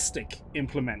simplistic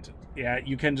implemented. Yeah,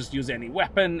 you can just use any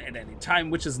weapon at any time,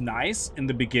 which is nice in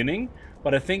the beginning,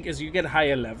 but I think as you get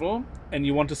higher level and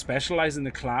you want to specialize in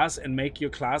the class and make your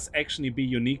class actually be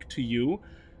unique to you,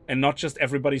 and not just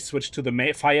everybody switch to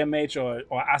the fire mage or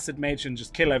acid mage and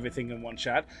just kill everything in one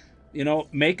shot, you know,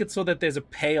 make it so that there's a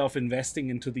payoff investing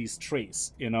into these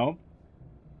trees, you know,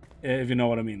 if you know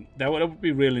what I mean. That would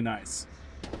be really nice.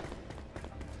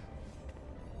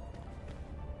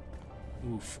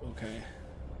 Oof, okay.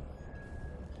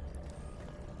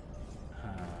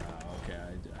 Okay,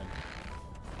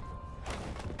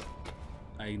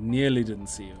 I nearly didn't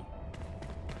see you.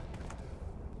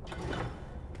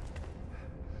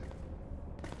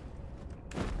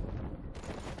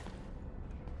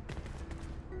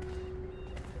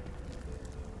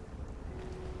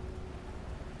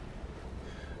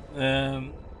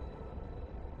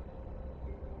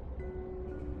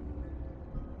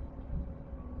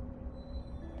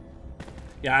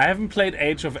 Yeah, I haven't played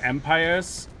Age of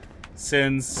Empires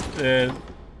since...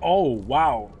 oh,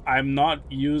 wow. I'm not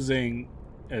using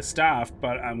a staff,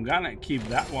 but I'm gonna keep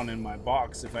that one in my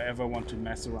box if I ever want to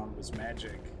mess around with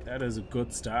magic. That is a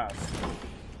good staff.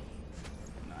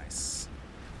 Nice.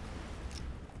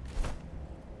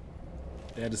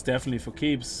 That is definitely for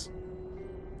keeps.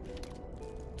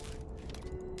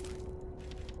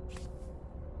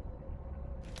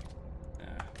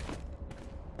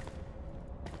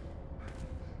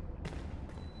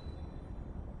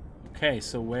 Okay,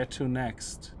 so where to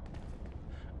next?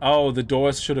 Oh, the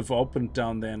doors should have opened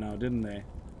down there now, didn't they?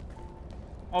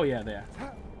 Oh yeah, there.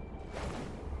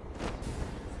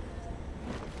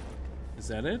 Is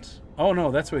that it? Oh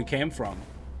no, that's where we came from.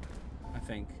 I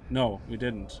think. No, we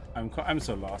didn't. I'm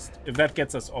so lost. If that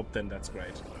gets us up, then that's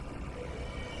great.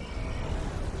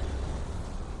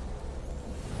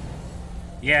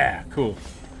 Yeah, cool.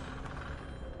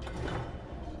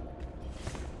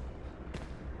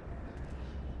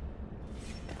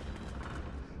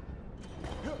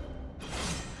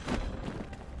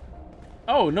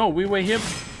 Oh no, we were here.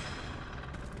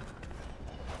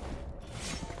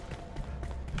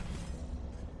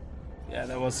 Yeah,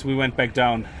 that was. We went back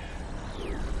down.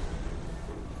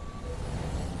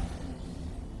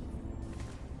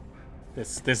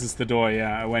 This is the door.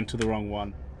 Yeah, I went to the wrong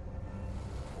one.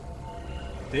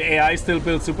 The AI still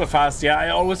builds super fast. Yeah, I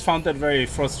always found that very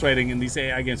frustrating in these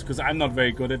AI games because I'm not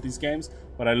very good at these games,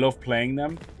 but I love playing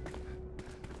them.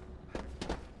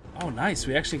 Oh, nice.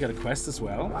 We actually got a quest as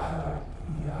well.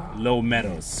 Low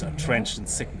meadows are drenched in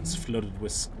sickness, flooded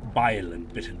with bile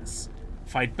and bitterness.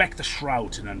 Fight back the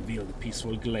shroud and unveil the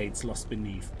peaceful glades lost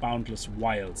beneath. Boundless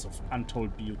wilds of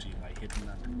untold beauty lie hidden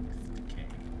underneath decay.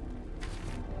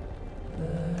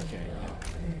 Okay.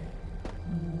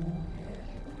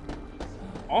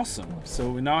 Awesome. So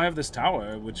we now have this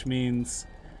tower, which means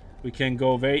we can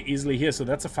go very easily here. So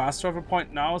that's a fast travel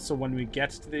point now. So when we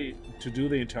get to do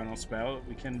the eternal spell,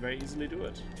 we can very easily do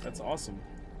it. That's awesome.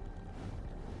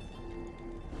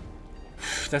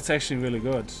 That's actually really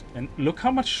good. And look how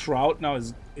much shroud now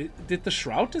is. Did the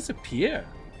shroud disappear?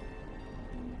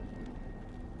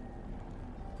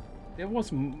 There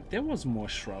was more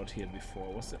shroud here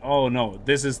before. Was it? Oh no,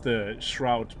 this is the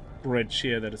shroud bridge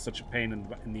here that is such a pain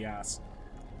in the ass.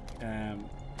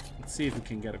 Let's see if we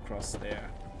can get across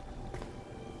there.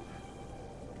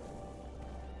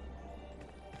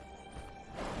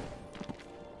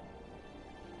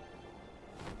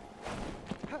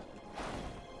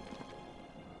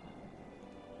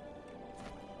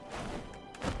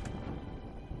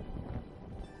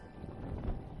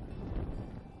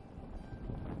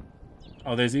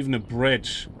 Oh, there's even a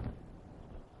bridge.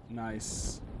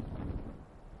 Nice.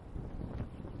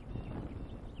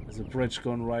 There's a bridge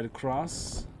going right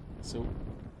across. So,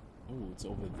 oh, it's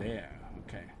over there.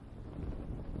 Okay.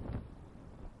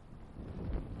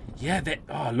 Yeah,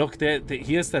 oh, look,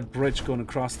 here's that bridge going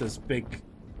across this big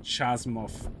chasm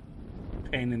of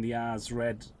pain in the ass,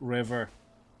 red river.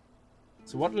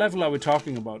 So what level are we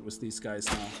talking about with these guys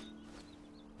now?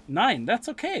 9, that's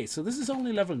okay. So this is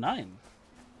only level 9.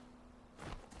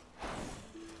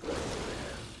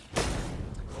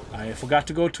 I forgot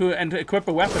to go to and equip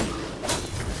a weapon.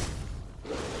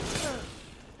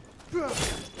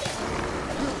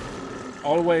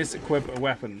 Always equip a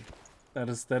weapon. That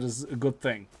is a good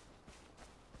thing.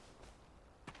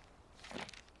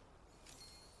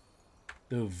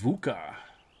 The VUCA.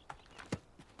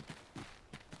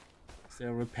 Is there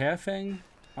a repair thing?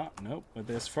 Oh, nope, but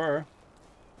there's fur.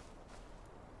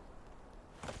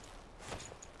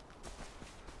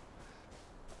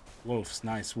 Wolves,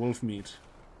 nice, wolf meat.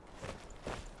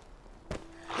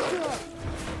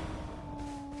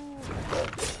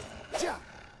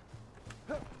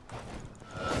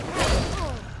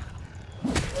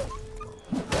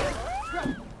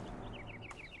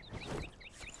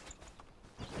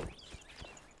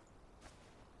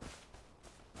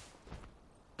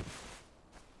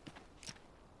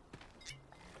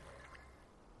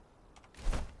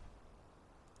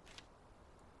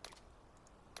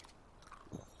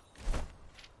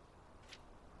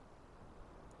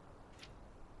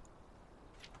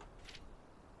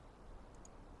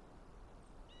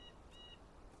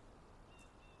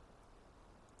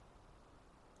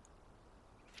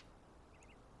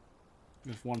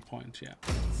 With 1 point, yeah.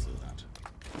 Let's do that.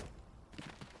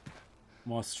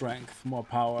 More strength, more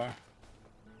power.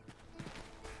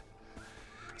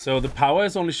 So the power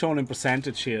is only shown in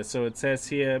percentage here. So it says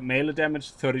here melee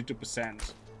damage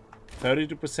 32%.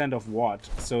 32% of what?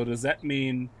 So does that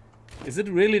mean... Is it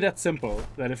really that simple?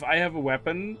 That if I have a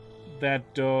weapon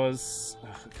that does...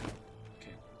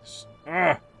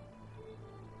 Okay.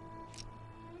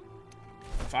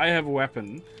 If I have a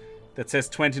weapon that says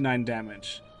 29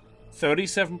 damage...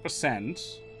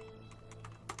 37%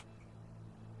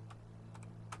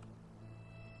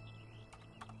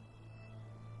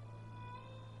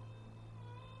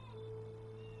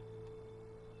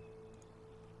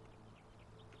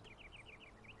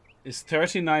 is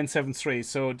 3973.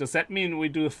 So does that mean we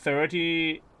do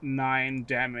 39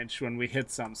 damage when we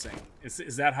hit something?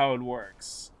 Is that how it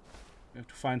works? We have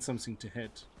to find something to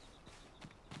hit.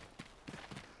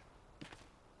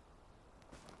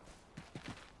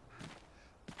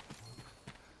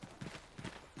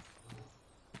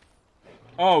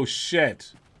 Oh,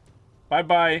 shit.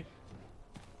 Bye-bye.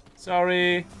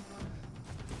 Sorry.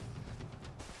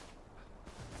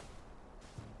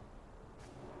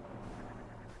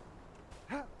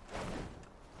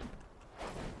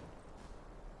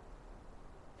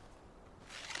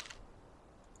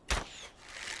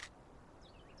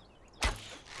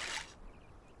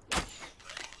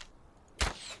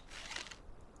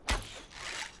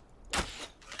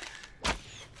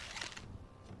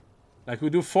 Like, we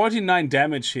do 49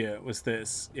 damage here with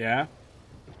this, yeah?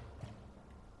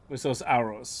 With those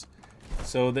arrows.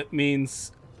 So that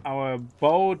means our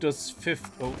bow does 50...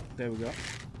 Oh, there we go.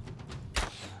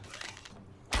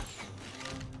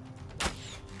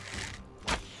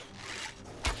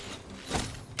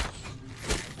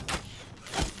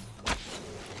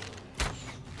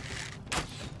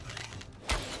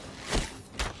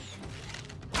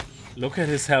 Look at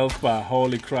his health bar,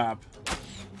 holy crap.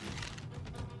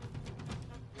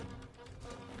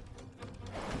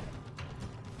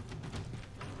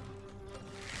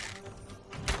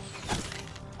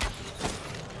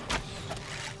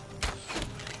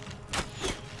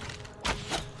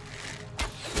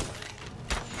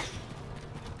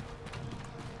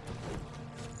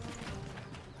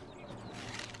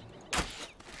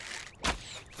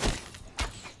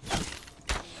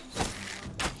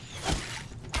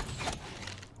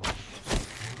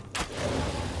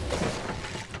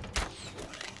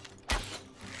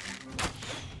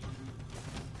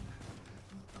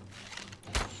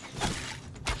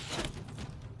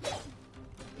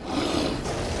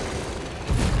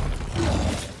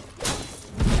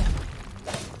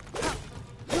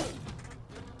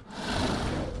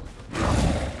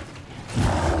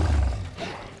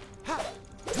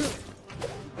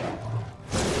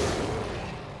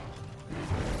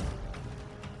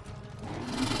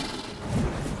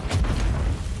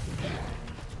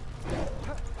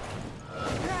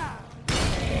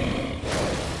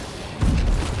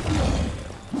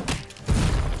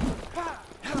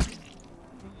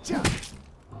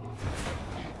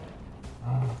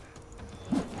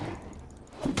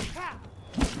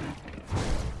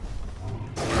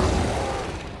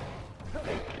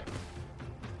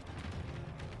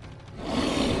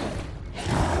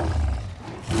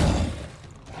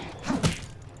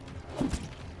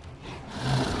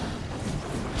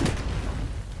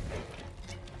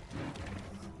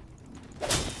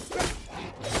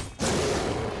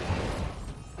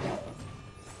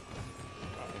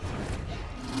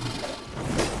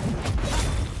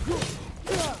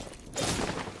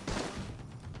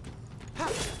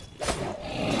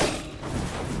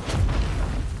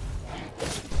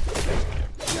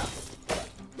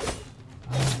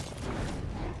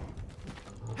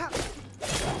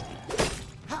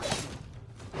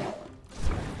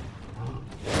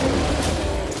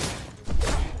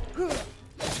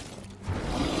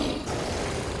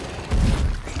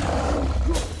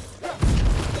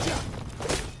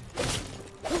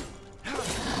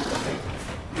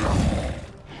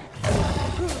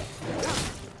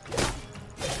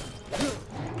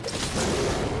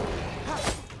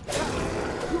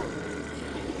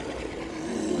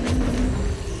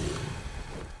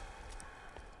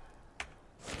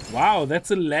 Wow, that's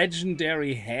a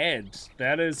legendary head.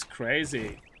 That is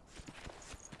crazy.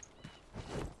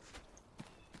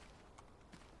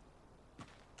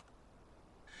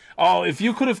 Oh, if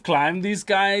you could have climbed these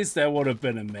guys, that would have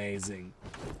been amazing.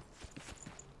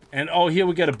 And oh, here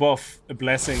we get a buff, a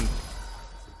blessing.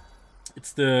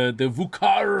 It's the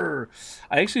Vukar.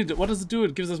 I actually, what does it do?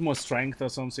 It gives us more strength or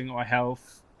something, or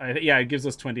health. Yeah, it gives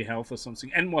us 20 health or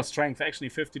something, and more strength. Actually,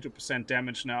 52%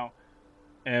 damage now.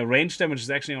 Range damage is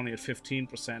actually only at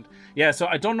 15%. Yeah, so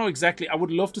I don't know exactly. I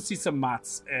would love to see some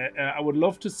maths. I would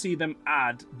love to see them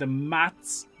add the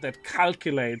maths that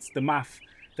calculates, the math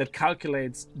that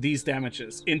calculates these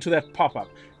damages into that pop-up.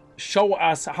 Show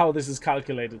us how this is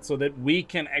calculated so that we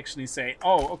can actually say,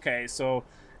 oh, okay, so,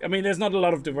 I mean, there's not a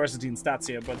lot of diversity in stats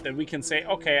here, but that we can say,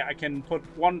 okay, I can put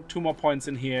 1-2 more points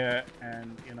in here,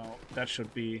 and, you know, that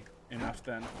should be enough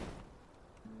then.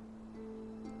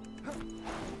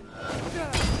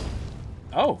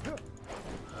 Oh.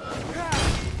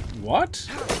 What?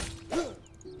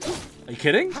 Are you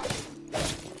kidding?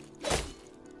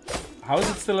 How is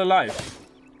it still alive?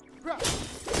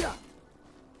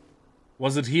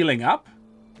 Was it healing up?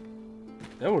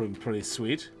 That would have been pretty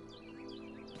sweet.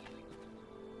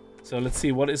 So let's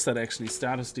see, what is that actually?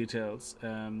 Status details.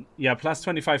 Yeah, plus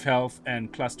 25 health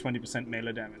and plus 20%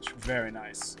 melee damage. Very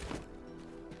nice.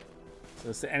 So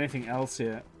is there anything else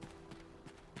here?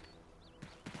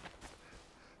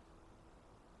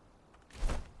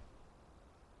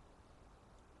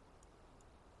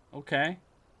 Okay.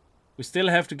 We still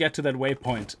have to get to that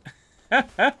waypoint.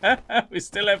 We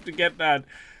still have to get that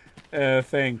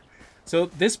thing. So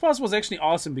this boss was actually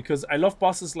awesome because I love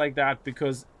bosses like that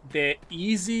because they're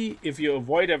easy if you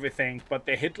avoid everything, but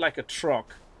they hit like a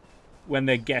truck when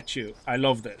they get you. I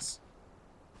love this.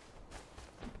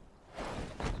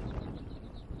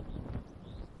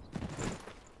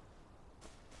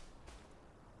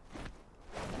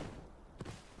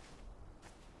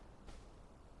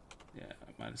 Yeah,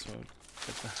 I might as well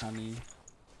get the honey.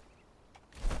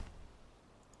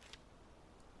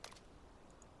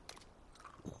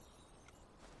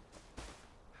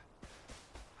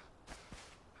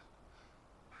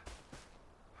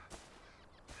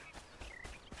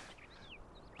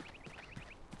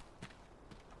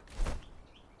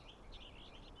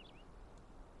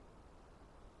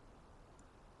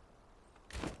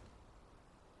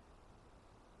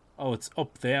 Oh, it's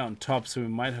up there on top, so we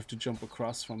might have to jump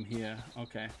across from here.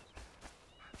 Okay.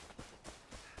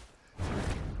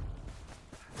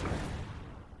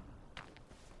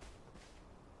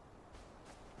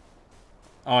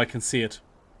 Oh, I can see it.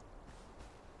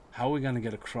 How are we gonna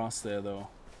get across there, though?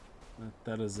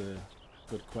 That is a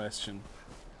good question.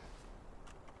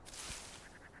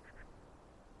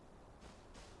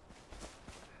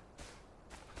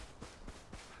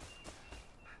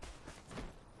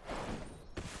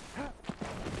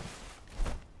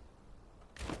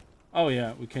 Oh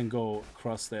yeah, we can go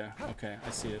across there. Okay,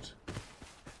 I see it.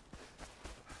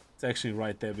 It's actually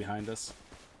right there behind us.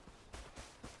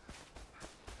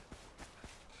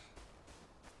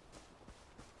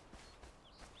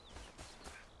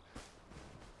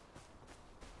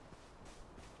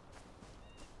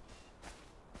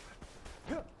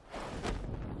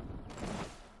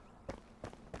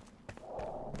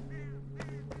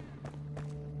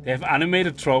 They have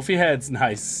animated trophy heads.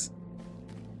 Nice.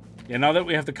 Yeah, now that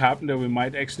we have the Carpenter, we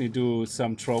might actually do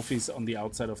some trophies on the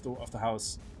outside of the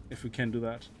house, if we can do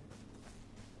that.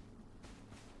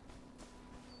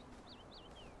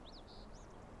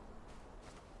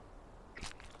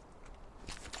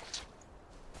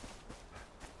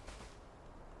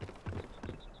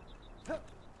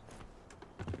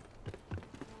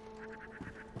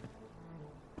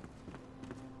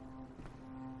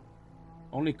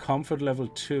 Only comfort level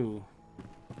 2.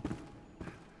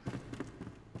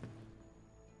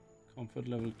 Comfort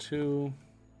level 2.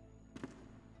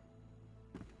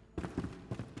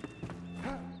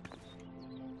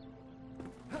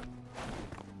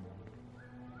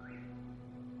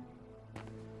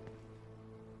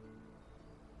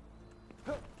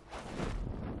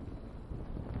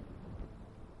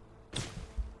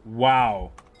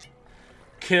 Wow.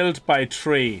 Killed by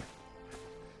tree.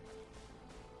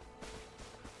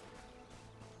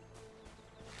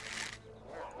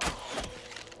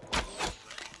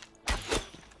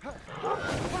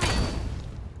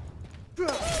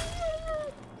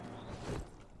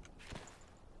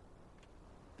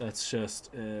 That's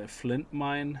just a flint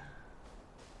mine.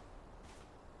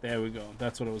 There we go.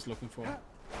 That's what I was looking for.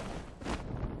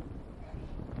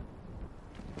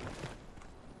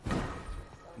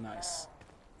 Nice.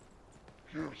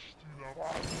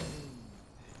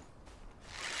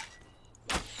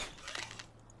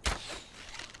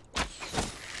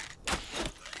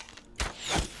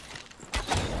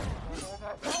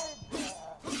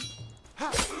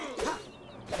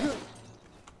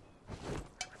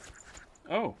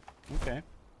 Oh, okay.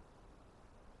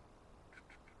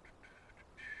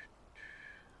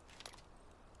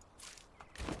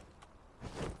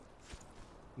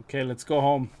 Okay, let's go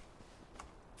home.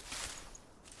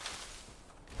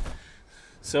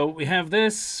 So we have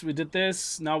this, we did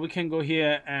this, now we can go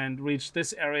here and reach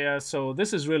this area. So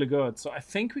this is really good. So I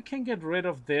think we can get rid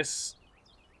of this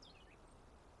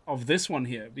one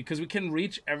here because we can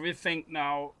reach everything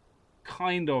now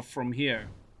kind of from here.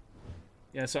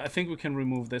 Yeah, so I think we can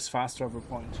remove this fast travel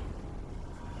point.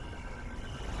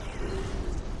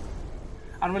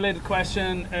 Unrelated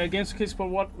question, Games for Kickz, but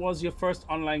what was your first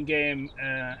online game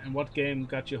and what game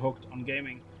got you hooked on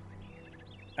gaming?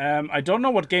 I don't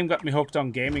know what game got me hooked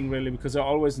on gaming really, because I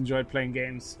always enjoyed playing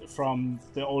games from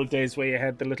the old days where you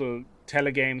had the little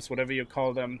telegames, whatever you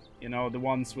call them, you know, the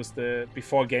ones with the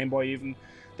before Game Boy even,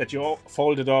 that you all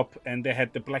folded up and they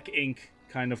had the black ink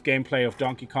kind of gameplay of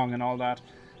Donkey Kong and all that.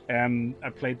 I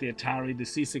played the Atari, the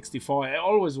C64. I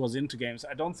always was into games.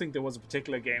 I don't think there was a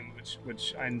particular game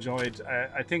which I enjoyed.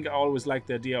 I think I always liked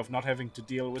the idea of not having to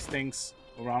deal with things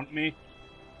around me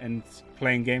and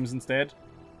playing games instead.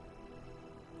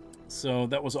 So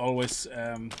that was always,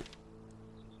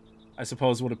 I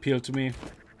suppose, what appealed to me.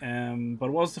 But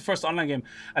what was the first online game?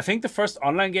 I think the first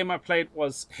online game I played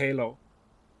was Halo.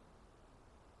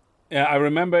 Yeah, I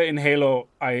remember in Halo,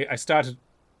 I started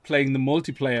playing the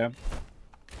multiplayer,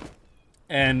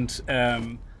 and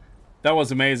that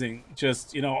was amazing.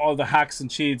 Just, you know, all the hacks and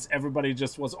cheats. Everybody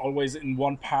just was always in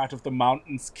one part of the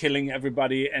mountains, killing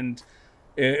everybody, and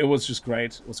it was just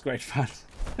great. It was great fun.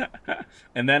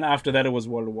 And then after that, it was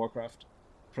World of Warcraft,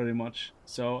 pretty much.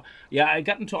 So yeah, I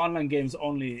got into online games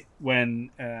only when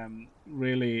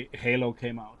really Halo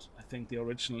came out. I think the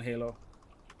original Halo,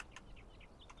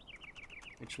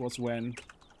 which was when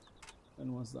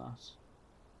was that?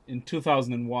 In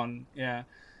 2001, yeah.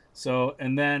 So,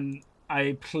 and then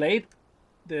I played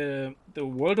the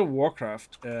World of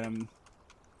Warcraft.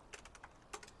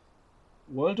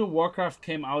 World of Warcraft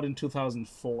came out in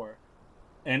 2004,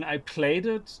 and I played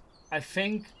it, I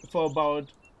think, for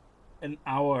about an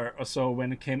hour or so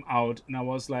when it came out, and I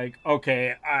was like,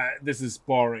 okay, this is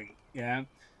boring, yeah.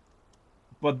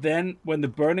 But then when the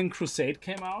Burning Crusade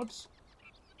came out,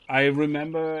 I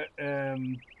remember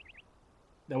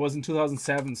that was in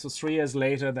 2007, so 3 years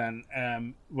later then,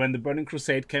 when the Burning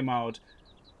Crusade came out,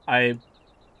 I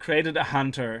created a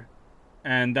hunter,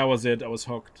 and that was it. I was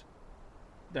hooked.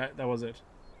 That was it.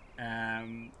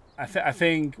 I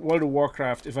think World of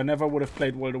Warcraft, if I never would have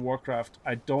played World of Warcraft,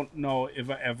 I don't know if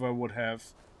I ever would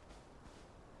have.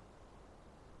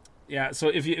 Yeah, so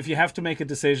if you have to make a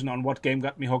decision on what game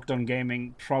got me hooked on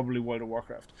gaming, probably World of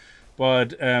Warcraft.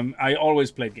 But I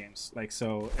always played games, like,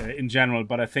 so in general.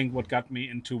 But I think what got me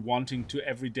into wanting to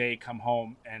every day come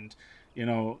home and, you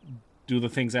know, do the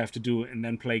things I have to do and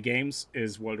then play games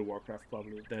is World of Warcraft.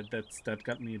 Probably that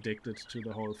got me addicted to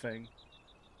the whole thing.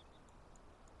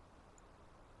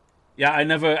 Yeah, I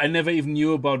never even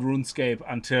knew about RuneScape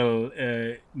until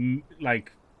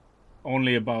like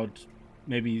only about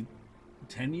maybe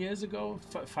 10 years ago,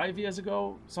 5 years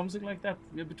ago, something like that.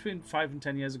 Yeah, between 5 and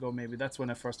 10 years ago, maybe. That's when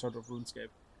I first heard of RuneScape.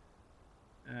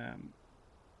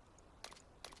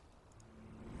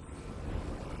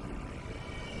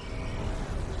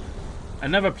 I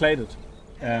never played it.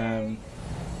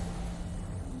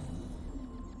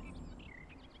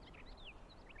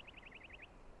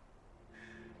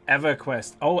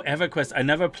 EverQuest. Oh, EverQuest. I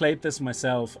never played this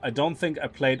myself. I don't think I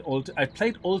played I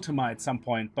played Ultima at some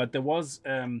point, but there was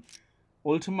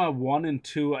Ultima 1 and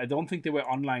 2. I don't think they were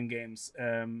online games.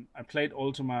 I played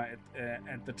Ultima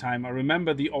at the time. I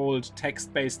remember the old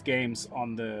text-based games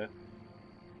on the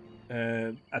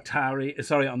Atari,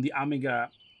 sorry, on the Amiga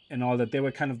and all that. They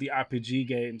were kind of the RPG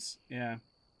games. Yeah.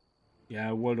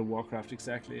 Yeah, World of Warcraft,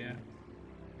 exactly, yeah.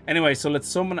 Anyway, so let's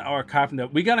summon our Carpenter.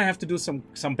 We're gonna have to do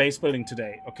some base building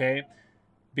today, okay?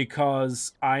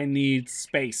 Because I need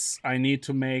space. I need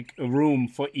to make a room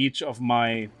for each of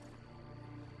my...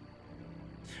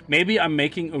 Maybe I'm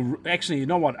making a... Actually, you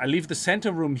know what? I leave the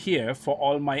center room here for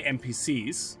all my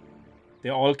NPCs. They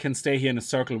all can stay here in a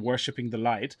circle worshipping the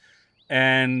light.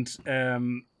 And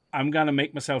I'm gonna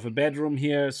make myself a bedroom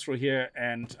here, through here,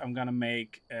 and I'm gonna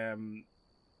make...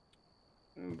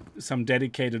 some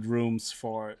dedicated rooms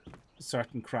for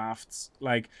certain crafts.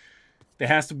 Like, there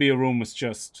has to be a room with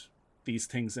just these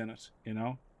things in it, you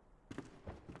know?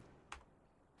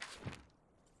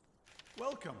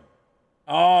 Welcome.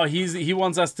 Oh, he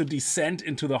wants us to descend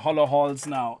into the hollow halls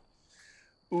now.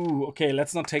 Ooh, okay,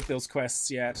 let's not take those quests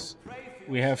yet.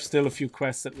 We have still a few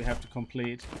quests that we have to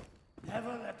complete.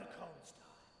 Never let the cold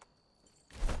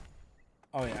start.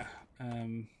 Oh yeah.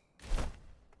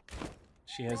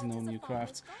 She has no new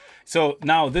crafts. So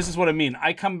now this is what I mean.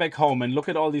 I come back home and look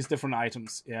at all these different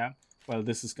items. Yeah. Well,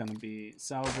 this is gonna be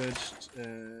salvaged.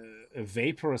 A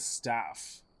vaporous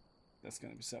staff. That's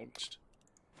gonna be salvaged.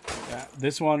 Yeah.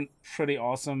 This one pretty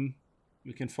awesome.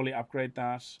 We can fully upgrade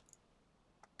that.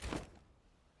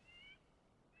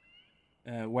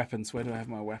 Weapons. Where do I have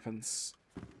my weapons?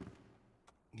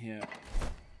 Here.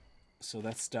 So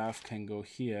that staff can go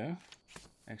here,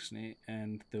 actually,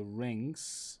 and the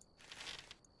rings.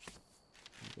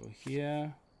 Go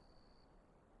here.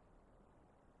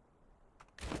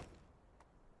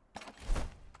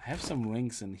 I have some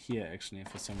rings in here actually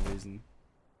for some reason.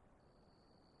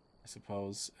 I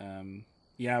suppose.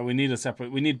 Yeah, we need a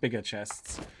separate. We need bigger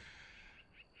chests.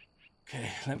 Okay,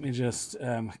 let me just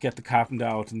get the Carpenter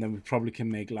out, and then we probably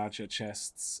can make larger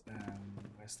chests.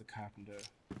 Where's the Carpenter?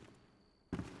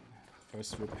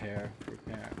 First, repair.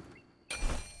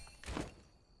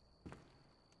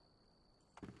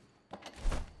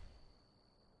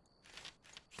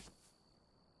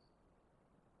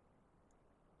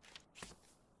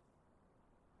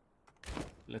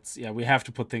 Yeah, we have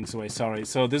to put things away, sorry.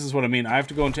 So this is what I mean. I have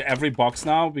to go into every box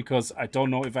now because I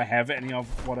don't know if I have any of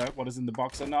what is in the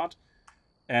box or not.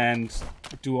 And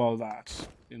do all that,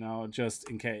 you know, just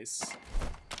in case.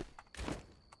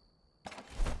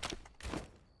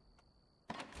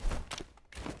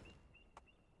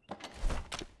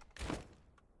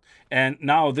 And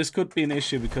now this could be an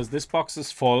issue because this box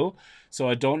is full. So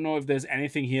I don't know if there's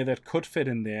anything here that could fit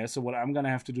in there. So what I'm going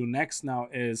to have to do next now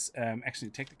is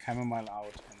actually take the chamomile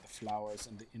out and the flowers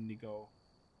and the indigo.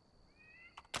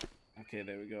 Okay,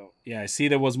 there we go. Yeah, I see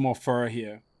there was more fur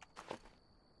here.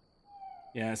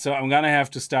 Yeah, so I'm going to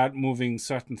have to start moving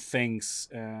certain things.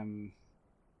 Man,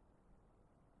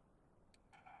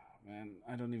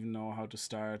 I don't even know how to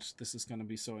start. This is going to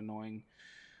be so annoying.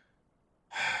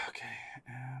 Okay.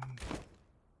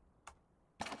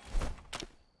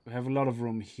 We have a lot of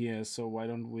room here, so why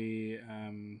don't we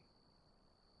put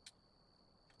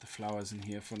the flowers in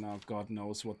here for now? God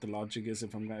knows what the logic is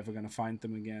if I'm ever going to find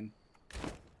them again.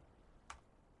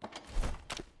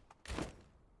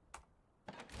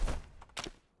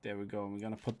 There we go. We're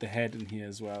going to put the head in here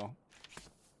as well.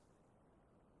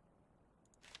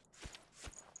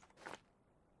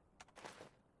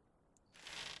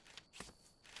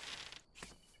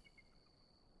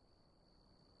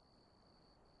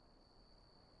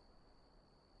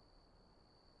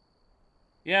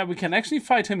 Yeah, we can actually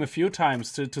fight him a few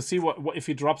times to see what if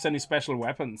he drops any special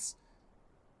weapons.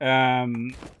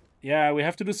 Yeah, we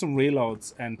have to do some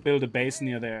reloads and build a base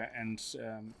near there. And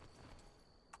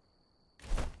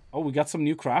oh, we got some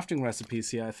new crafting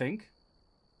recipes here, I think.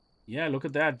 Yeah, look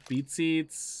at that. Beet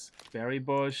seeds, berry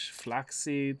bush, flax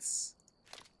seeds.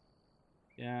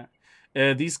 Yeah.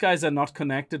 These guys are not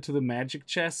connected to the magic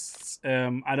chests.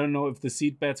 I don't know if the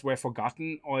seed beds were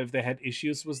forgotten or if they had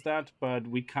issues with that, but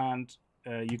we can't...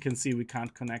 you can see we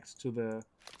can't connect to the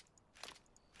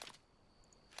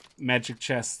magic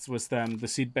chests with them. The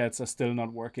seed beds are still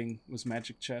not working with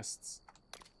magic chests.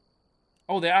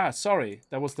 Oh, they are. Sorry.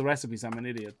 That was the recipes. I'm an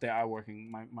idiot. They are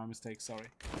working. My mistake. Sorry.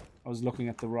 I was looking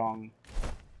at the wrong...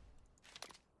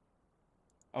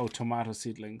 Oh, tomato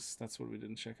seedlings. That's what we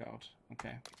didn't check out.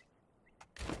 Okay.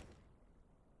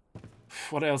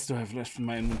 What else do I have left in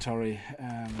my inventory?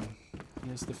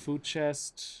 Here's the food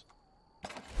chest.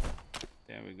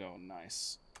 There we go.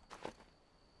 Nice.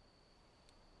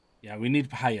 Yeah, we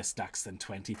need higher stacks than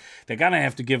 20. They're gonna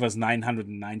have to give us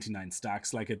 999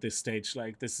 stacks, like at this stage.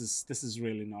 Like this is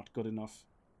really not good enough.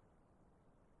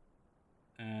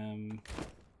 And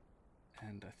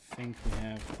I think we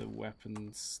have the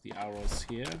weapons, the arrows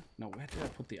here. No, where did I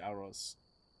put the arrows?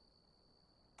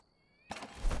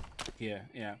 Here,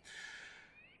 yeah.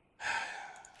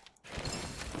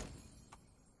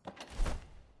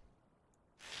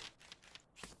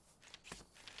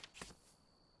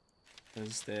 This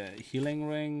is the healing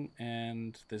ring,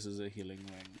 and this is a healing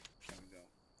ring. There we go.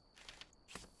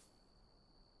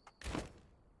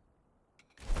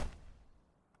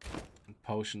 And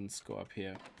potions go up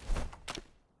here.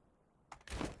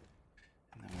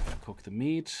 And then we have to cook the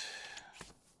meat.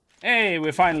 Hey,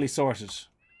 we're finally sorted.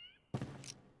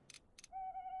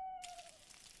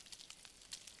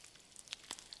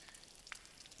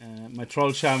 My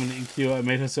troll shaman in Q, I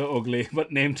made her so ugly,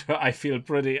 but named her I Feel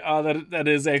Pretty. Oh, that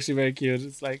is actually very cute.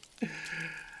 It's like,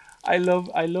 I love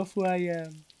who I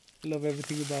am. I love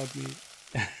everything about me.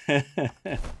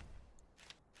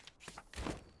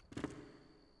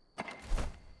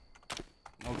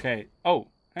 Okay. Oh,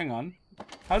 hang on.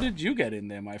 How did you get in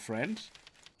there, my friend?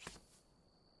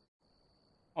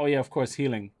 Oh yeah, of course,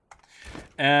 healing.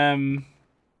 It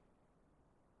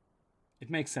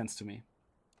makes sense to me.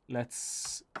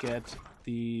 Let's get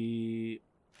the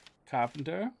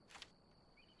Carpenter.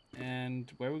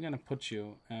 And where are we going to put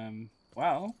you?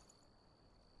 Well,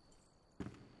 I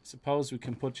suppose we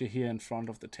can put you here in front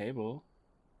of the table.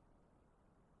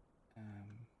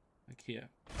 Like here.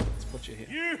 Let's put you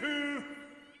here.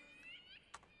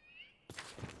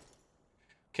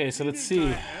 Okay, so let's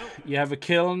see. You have a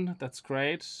kiln. That's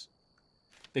great.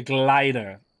 The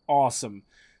glider. Awesome.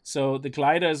 So the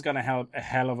glider is going to help a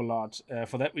hell of a lot.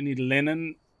 For that we need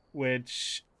linen,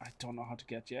 which I don't know how to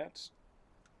get yet.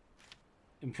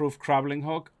 Improved crabbling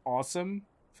hook. Awesome.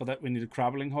 For that we need a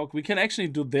crabbling hook. We can actually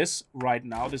do this right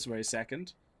now, this very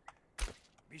second.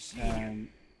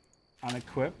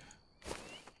 Unequip.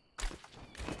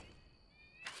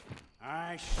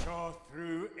 I saw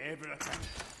through everything.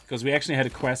 Because we actually had a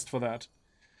quest for that.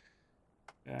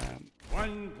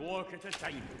 One block at a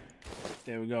time.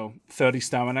 There we go. 30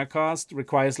 stamina cost.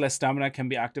 Requires less stamina. Can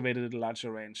be activated at a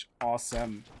larger range.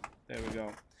 Awesome. There we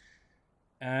go.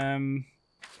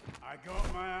 I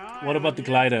got my eye What about on the you.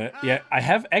 glider? Yeah, I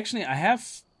have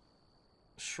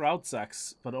shroud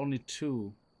sacks, but only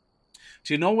 2.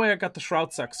 Do you know where I got the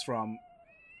shroud sacks from?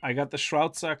 I got the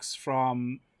shroud sacks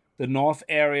from the north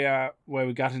area where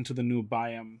we got into the new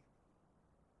biome.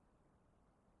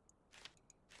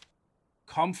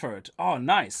 Comfort. Oh,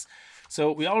 nice.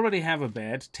 So we already have a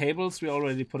bed. Tables, we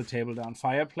already put a table down.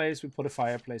 Fireplace, we put a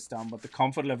fireplace down, but the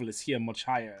comfort level is here much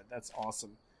higher. That's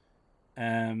awesome.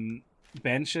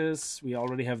 Benches, we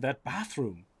already have that.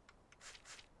 Bathroom.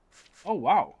 Oh,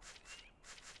 wow.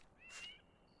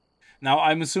 Now,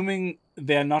 I'm assuming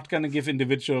they're not going to give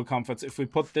individual comforts. If we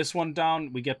put this one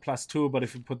down, we get +2, but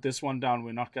if we put this one down,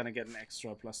 we're not going to get an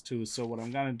extra +2. So what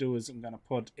I'm going to do is I'm going to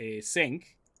put a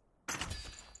sink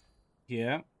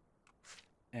here.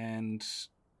 And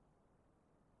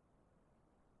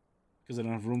because I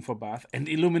don't have room for bath. And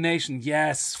illumination.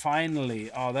 Yes,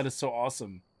 finally. Oh, that is so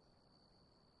awesome.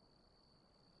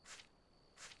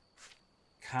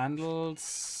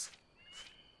 Candles.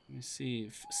 Let me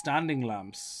see. Standing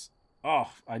lamps.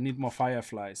 Oh, I need more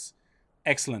fireflies.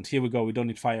 Excellent. Here we go. We don't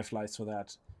need fireflies for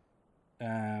that.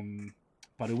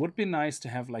 But it would be nice to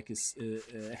have like a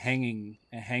hanging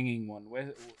one.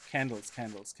 Where candles.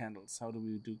 How do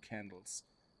we do candles?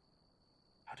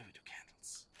 How do we do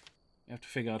candles? We have to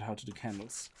figure out how to do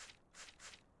candles.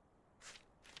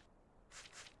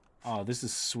 Oh, this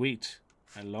is sweet.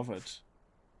 I love it.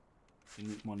 We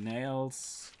need more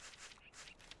nails.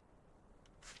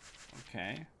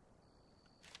 Okay.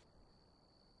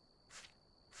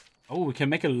 Oh, we can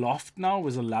make a loft now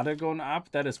with a ladder going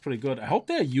up. That is pretty good. I hope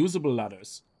they're usable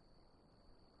ladders.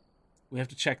 We have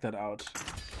to check that out.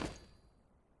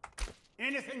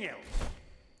 Anything else?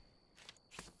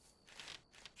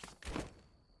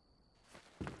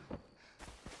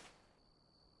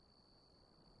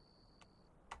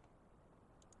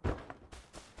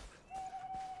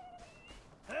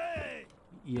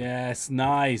 Yes,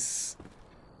 nice.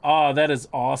 Oh, that is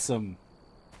awesome.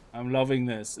 I'm loving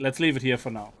this. Let's leave it here for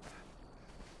now.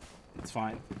 It's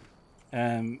fine.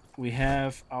 We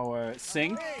have our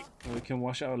sink. Where we can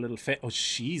wash our little face. Oh,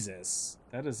 Jesus.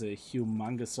 That is a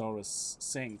humongosaurus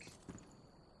sink.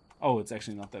 Oh, it's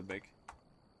actually not that big.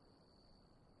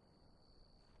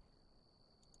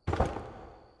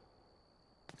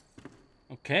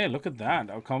 Okay, look at that.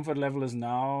 Our comfort level is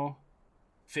now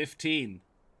 15.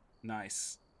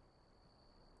 Nice.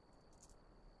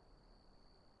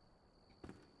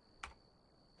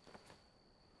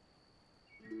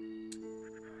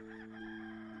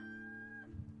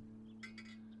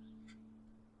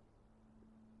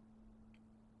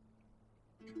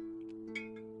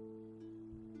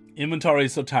 Inventory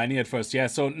is so tiny at first. Yeah,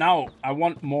 so now I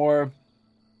want more.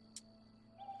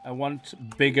 I want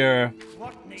bigger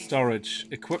storage.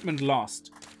 Equipment lost.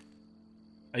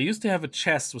 I used to have a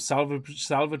chest with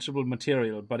salvageable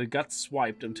material, but it got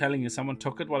swiped. I'm telling you, someone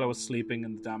took it while I was sleeping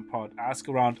in the damn pod. Ask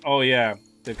around. Oh yeah,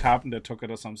 the carpenter took it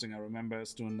or something. I remember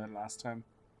us doing that last time.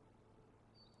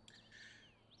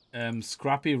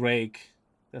 Scrappy rake.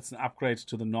 That's an upgrade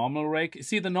to the normal rake. You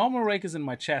see, the normal rake is in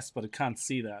my chest, but it can't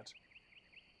see that.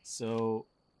 So,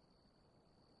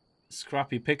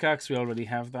 scrappy pickaxe, we already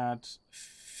have that.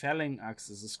 Felling axe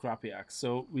is a scrappy axe.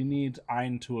 So we need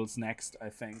iron tools next, I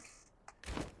think.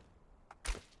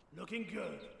 Looking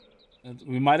good. And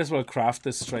we might as well craft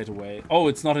this straight away. Oh,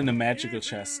 it's not in a magical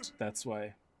chest. That's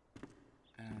why.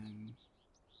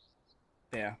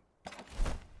 There.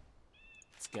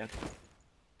 Let's get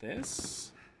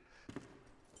this.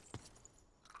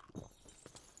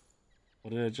 What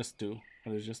did I just do?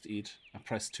 What did I just eat? I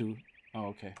pressed 2. Oh,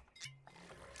 okay.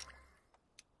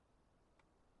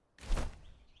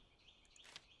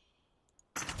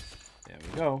 There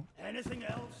we go. Anything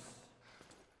else?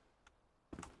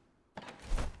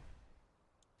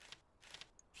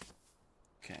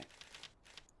 Okay.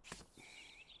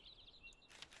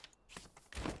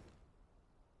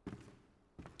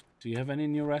 Do you have any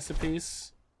new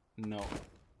recipes? No.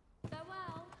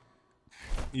 Farewell.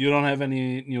 You don't have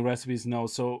any new recipes? No.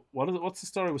 So what's the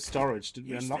story with storage? Did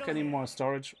we unlock any more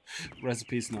storage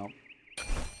recipes now?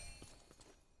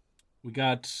 We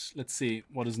got, let's see,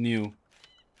 what is new?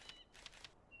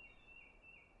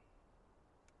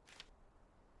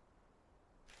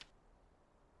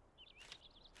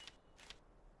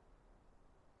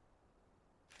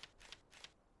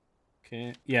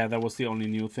 Okay, yeah, that was the only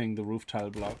new thing, the roof tile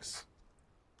blocks.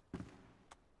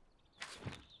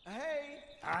 Hey!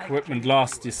 Equipment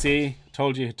lost, you see?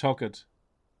 Told you he took it.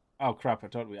 Oh crap, I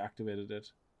thought we activated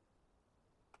it.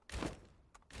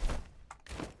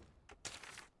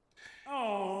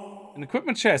 Oh. An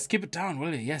equipment chest, keep it down,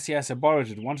 will you? Yes, yes, I borrowed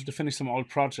it. Wanted to finish some old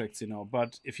projects, you know.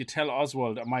 But if you tell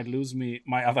Oswald, I might lose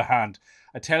my other hand.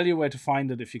 I tell you where to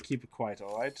find it if you keep it quiet,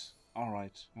 alright?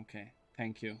 Alright, okay.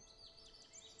 Thank you.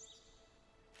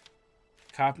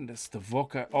 Carpenter's the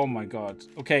Voxel. Oh my god.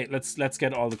 Okay, let's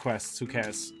get all the quests. Who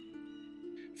cares?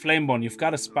 Flameborn, you've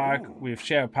got a spark. We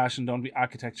share a passion, don't we?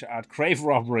 Architecture, art, grave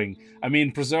robbering. I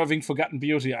mean, preserving forgotten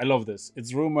beauty. I love this.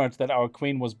 It's rumored that our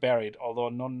queen was buried, although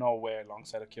none know where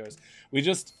alongside a curious. We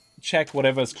just check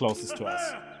whatever is closest to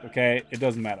us. Okay? It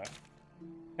doesn't matter.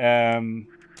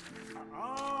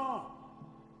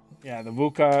 Yeah, the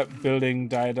VUCA building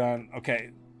died down.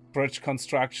 Okay. Bridge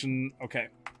construction. Okay.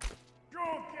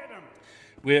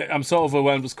 I'm so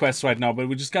overwhelmed with quests right now, but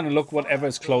we're just gonna look whatever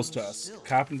is close to us.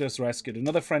 Carpenter's rescued.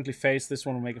 Another friendly face. This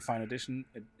one will make a fine addition.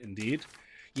 Indeed.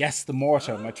 Yes, the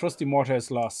mortar. My trusty mortar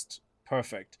is lost.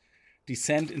 Perfect.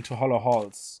 Descent into hollow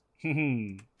halls.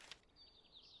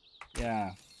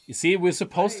 Yeah. You see, we're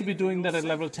supposed to be doing that at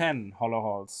level 10, hollow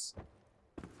halls.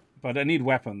 But I need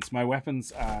weapons. My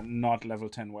weapons are not level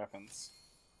 10 weapons.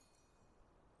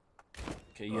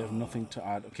 Okay, you have nothing to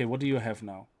add. Okay, what do you have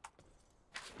now?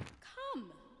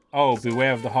 Oh,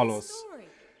 beware of the hollows.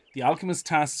 The alchemist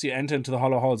tasks you enter into the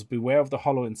hollow halls. Beware of the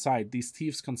hollow inside. These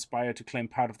thieves conspire to claim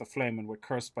part of the flame and were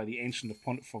cursed by the ancient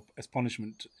as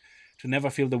punishment to never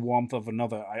feel the warmth of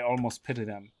another. I almost pity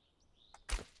them.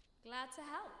 Glad to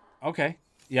help. Okay.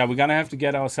 Yeah, we're gonna have to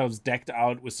get ourselves decked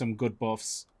out with some good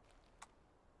buffs.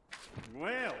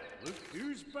 Well, look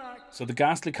who's back. So the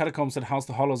ghastly catacombs that house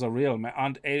the hollows are real. My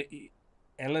aunt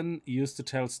Ellen used to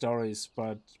tell stories,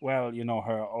 but, well, you know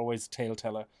her, always tale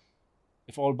teller.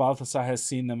 If all Balthasar has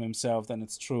seen them himself, then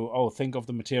it's true. Oh, think of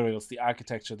the materials, the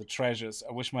architecture, the treasures.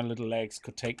 I wish my little legs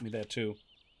could take me there too.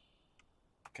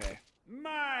 Okay.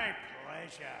 My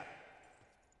pleasure.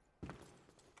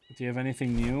 Do you have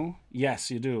anything new?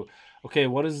 Yes, you do. Okay,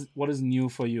 what is new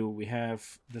for you? We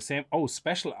have the same... Oh,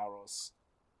 special arrows.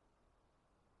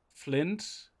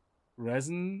 Flint,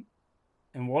 resin,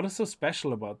 and what is so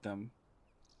special about them?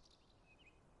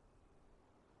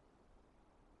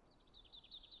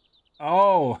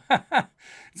 Oh,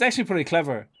 it's actually pretty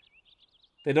clever.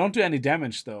 They don't do any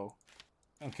damage though.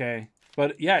 Okay,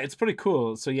 but yeah, it's pretty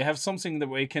cool. So you have something that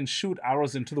where you can shoot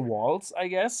arrows into the walls, I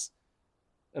guess,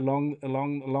 along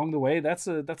the way. That's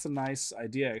a nice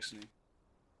idea actually.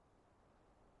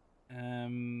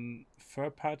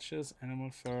 Fur patches, animal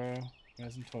fur,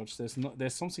 resin torch.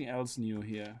 There's something else new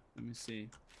here. Let me see.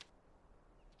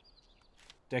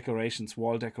 Decorations,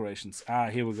 wall decorations. Ah,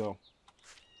 here we go.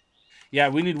 Yeah,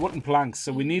 we need wooden planks,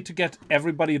 so we need to get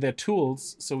everybody their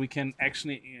tools so we can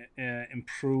actually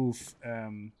improve.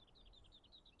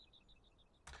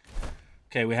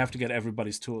 Okay, we have to get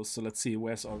everybody's tools, so let's see,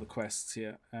 where's all the quests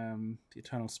here? The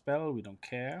Eternal Spell, we don't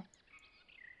care.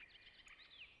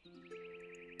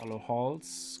 Hollow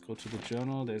Halls, go to the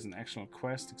journal, there's an actual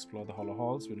quest, explore the Hollow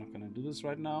Halls. We're not going to do this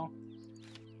right now.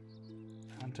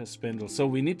 Hunter Spindle, so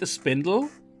we need the spindle.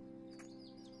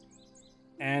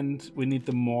 And we need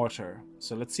the mortar.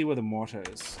 So let's see where the mortar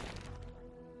is.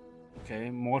 Okay,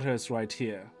 mortar is right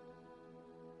here.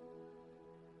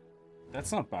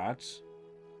 That's not bad.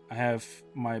 I have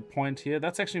my point here.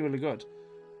 That's actually really good.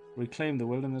 Reclaim the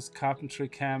wilderness, carpentry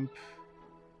camp.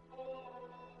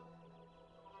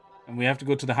 And we have to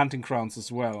go to the hunting grounds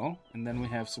as well. And then we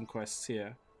have some quests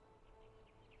here.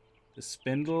 The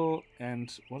spindle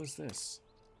and... what is this?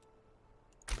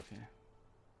 Okay.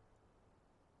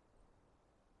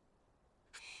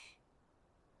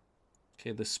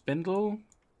 Okay, the spindle,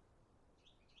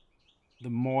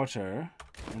 the mortar,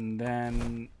 and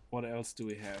then what else do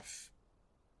we have?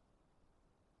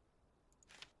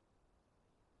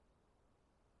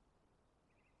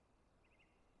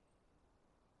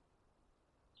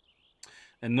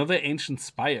 Another ancient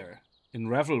spire in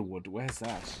Revelwood. Where's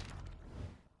that?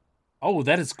 Oh,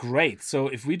 that is great. So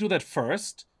if we do that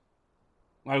first,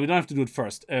 well, we don't have to do it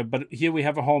first, but here we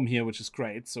have a home here, which is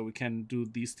great. So we can do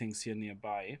these things here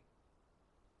nearby.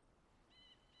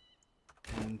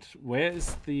 And where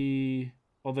is the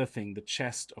other thing? The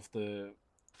chest of the...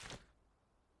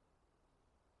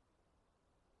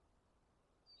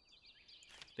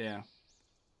 There.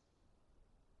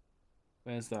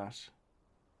 Where's that?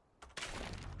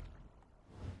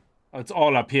 Oh, it's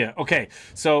all up here. Okay,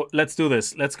 so let's do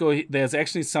this. Let's go. There's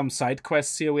actually some side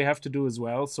quests here we have to do as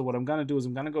well. So what I'm going to do is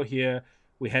I'm going to go here.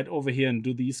 We head over here and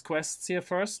do these quests here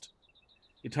first.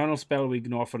 Eternal Spell we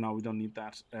ignore for now. We don't need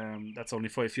that. That's only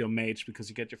for if you're a mage because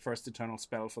you get your first Eternal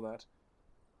Spell for that.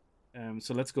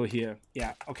 So let's go here.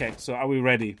 Yeah, okay. So are we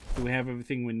ready? Do we have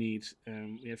everything we need?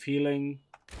 We have healing.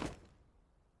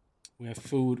 We have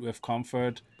food. We have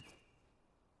comfort.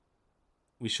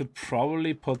 We should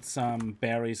probably put some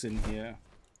berries in here.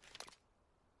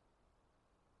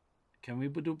 Can we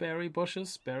do berry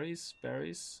bushes? Berries?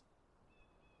 Berries?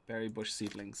 Berry bush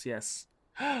seedlings. Yes.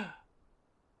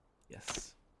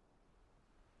 Yes.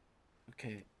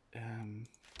 Okay.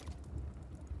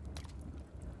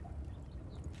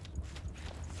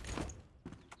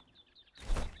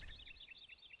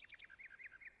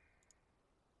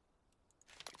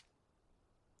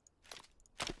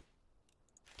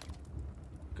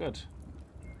 Good.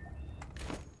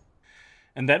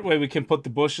 And that way we can put the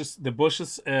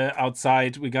bushes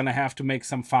outside. We're gonna have to make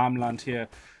some farmland here.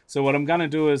 So what I'm gonna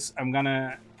do is I'm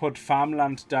gonna put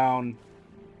farmland down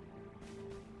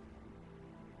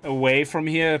away from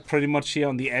here, pretty much here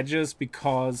on the edges,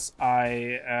 because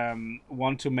I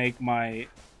want to make my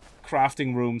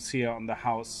crafting rooms here on the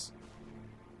house.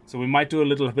 So we might do a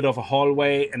little bit of a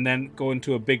hallway and then go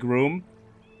into a big room.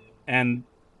 And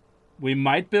we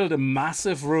might build a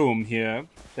massive room here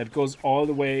that goes all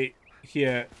the way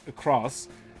here across,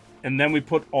 and then we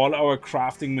put all our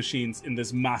crafting machines in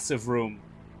this massive room.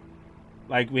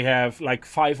 Like we have like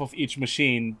 5 of each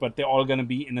machine, but they're all gonna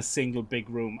be in a single big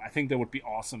room. I think that would be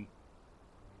awesome.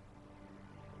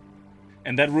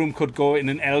 And that room could go in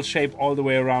an L shape all the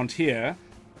way around here,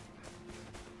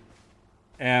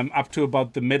 up to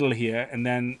about the middle here, and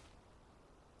then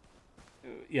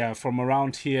yeah, from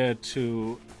around here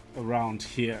to around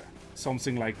here,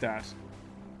 something like that.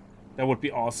 That would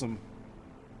be awesome.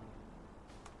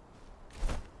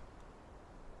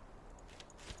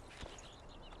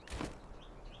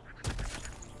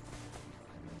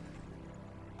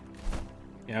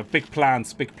 Yeah, big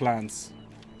plans, big plans.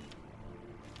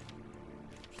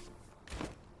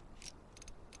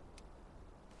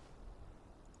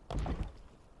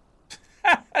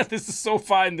 This is so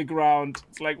far in the ground.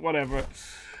 It's like, whatever.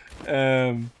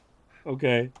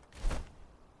 Okay.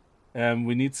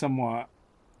 We need some more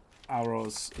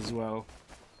arrows as well.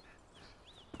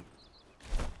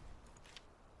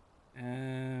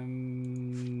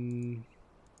 11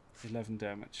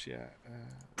 damage, yeah.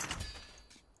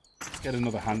 Let's get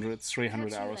another 100.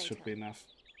 300 arrows should be enough.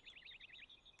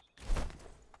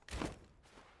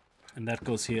 And that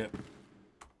goes here.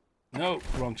 No,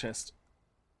 wrong chest.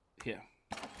 Here.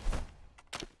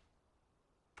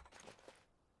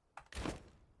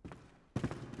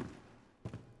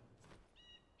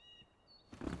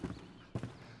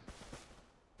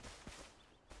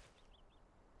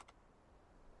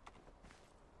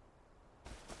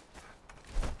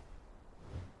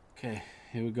 Okay,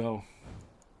 here we go.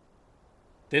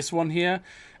 This one here,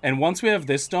 and once we have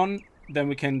this done, then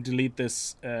we can delete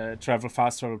this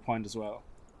fast travel point as well,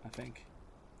 I think.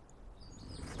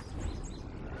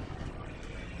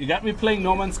 You got me playing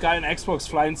No Man's Sky on Xbox.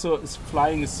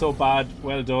 Flying is so bad.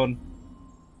 Well done.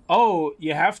 Oh,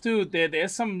 you have to.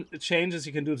 There's some changes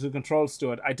you can do to the controls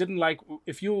to it. I didn't like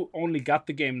if you only got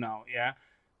the game now. Yeah,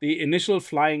 the initial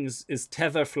flying is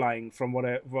tether flying from what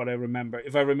I remember,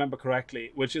 if I remember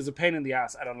correctly, which is a pain in the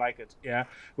ass. I don't like it. Yeah,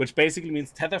 which basically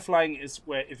means tether flying is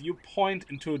where if you point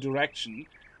into a direction,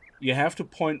 you have to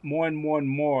point more and more and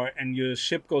more, and your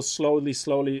ship goes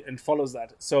slowly and follows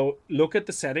that. So look at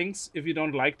the settings if you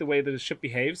don't like the way that the ship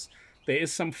behaves. There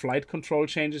is some flight control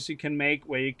changes you can make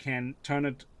where you can turn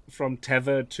it from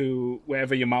tether to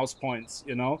wherever your mouse points,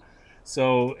 you know?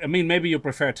 So, I mean, maybe you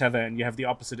prefer tether and you have the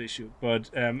opposite issue, but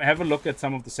have a look at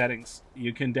some of the settings.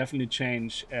 You can definitely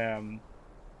change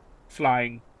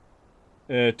flying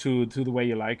to the way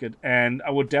you like it. And I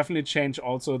would definitely change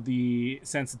also the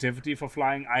sensitivity for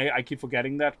flying. I keep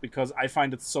forgetting that because I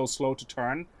find it so slow to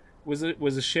turn with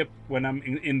a ship when I'm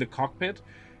in the cockpit.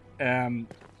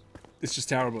 It's just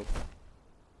terrible.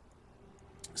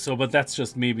 So, but that's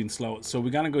just me being slow. So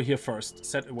we're gonna go here first.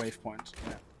 Set a waypoint.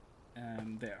 Yeah.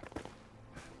 There.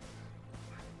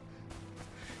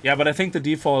 Yeah, but I think the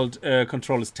default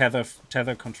control is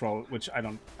tether control, which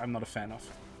I'm not a fan of.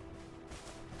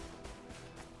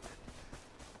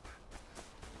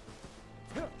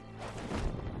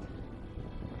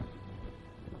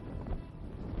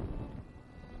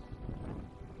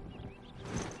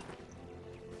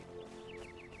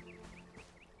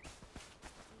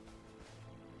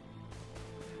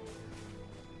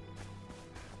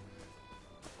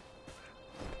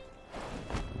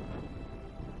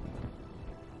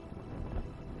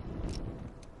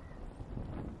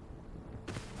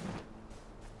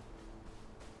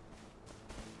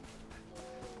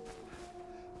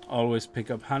 Always pick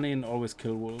up honey and always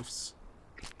kill wolves.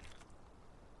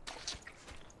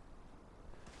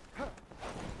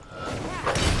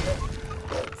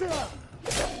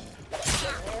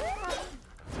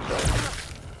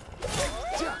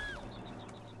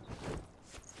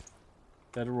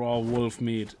 That raw wolf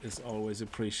meat is always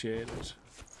appreciated.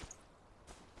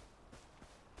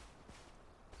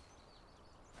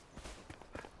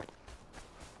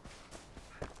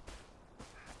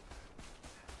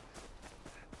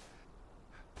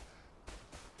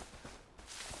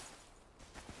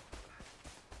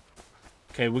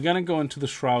 Okay, we're gonna go into the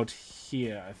shroud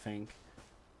here, I think.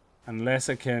 Unless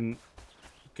I can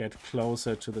get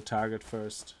closer to the target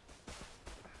first.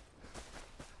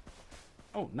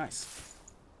 Oh, nice.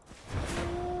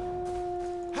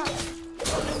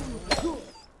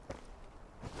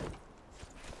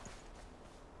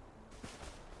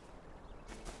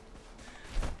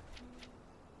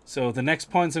 So the next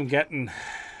points I'm getting,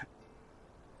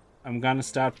 I'm gonna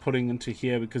start putting into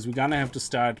here because we're gonna have to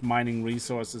start mining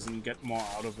resources and get more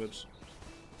out of it.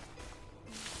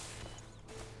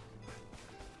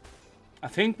 I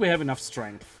think we have enough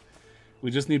strength. We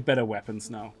just need better weapons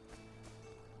now.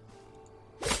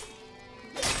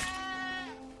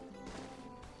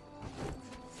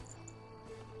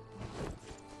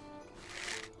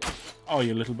 Oh,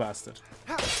 you little bastard.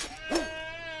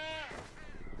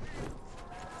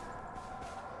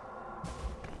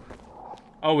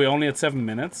 Oh, we're only at 7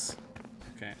 minutes.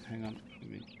 Okay, hang on. Let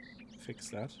me fix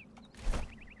that.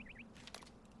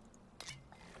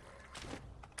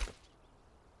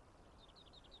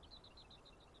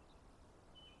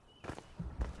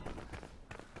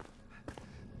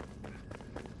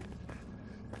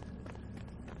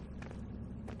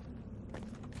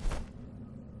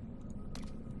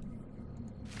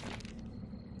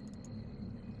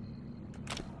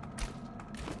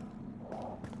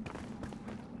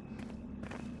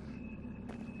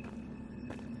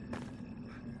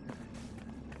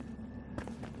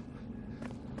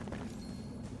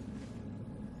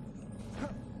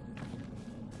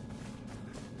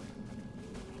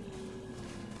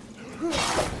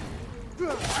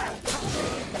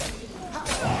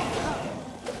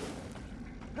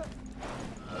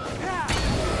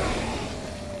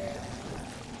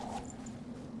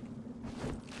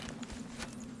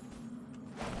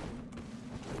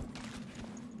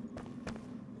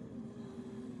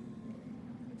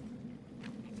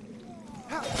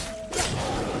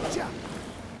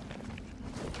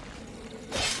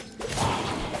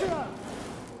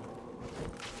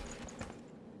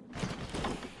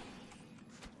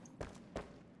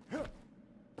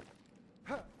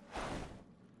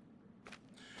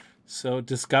 So,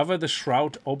 discover the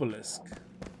Shroud Obelisk.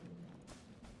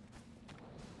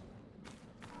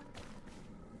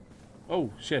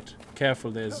 Oh, shit.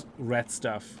 Careful, there's red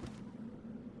stuff.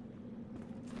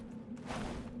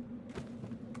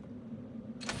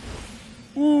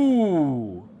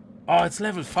 Ooh! Oh, it's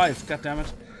level 5. God damn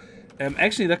it.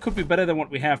 Actually, that could be better than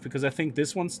what we have, because I think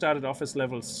this one started off as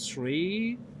level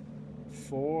 3.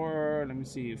 4... Let me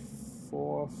see...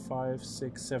 4, 5,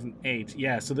 6, 7, 8.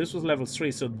 Yeah, so this was level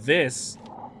 3. So this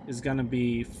is gonna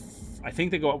be... I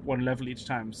think they go up 1 level each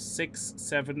time. 6,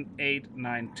 7, 8,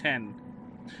 9, 10.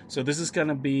 So this is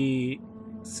gonna be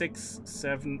 6,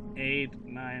 7, 8,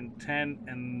 9, 10,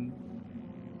 and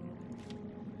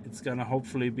it's gonna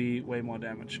hopefully be way more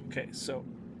damage. Okay, so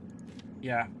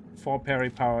yeah, 4 parry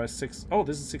power, 6... Oh,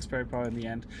 this is 6 parry power in the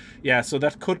end. Yeah, so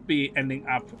that could be ending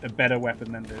up a better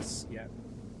weapon than this. Yeah.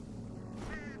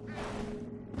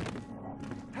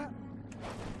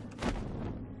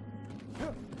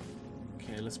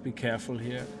 Let's be careful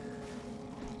here.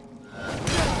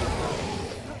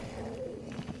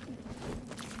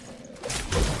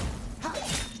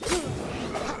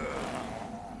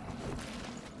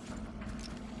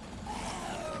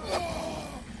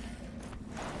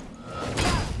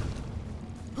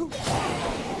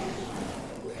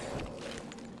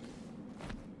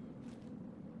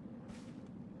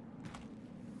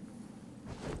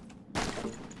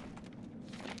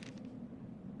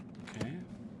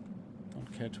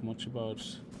 Too much about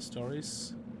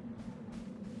stories.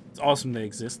 It's awesome they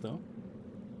exist, though.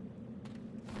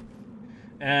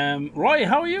 Roy,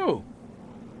 how are you?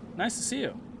 Nice to see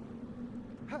you.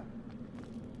 How do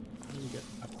we get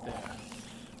up there?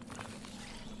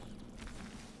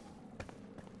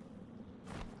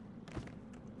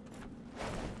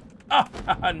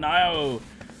 Ah, no!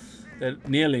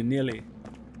 Nearly.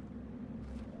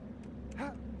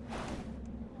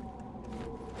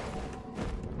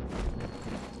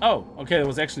 Oh, okay, there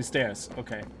was actually stairs.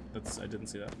 Okay, I didn't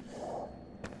see that.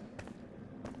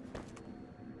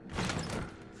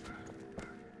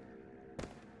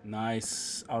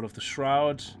 Nice, out of the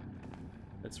shroud.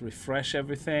 Let's refresh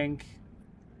everything.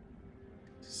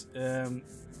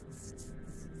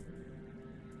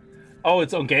 Oh,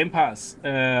 it's on Game Pass.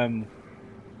 Oh,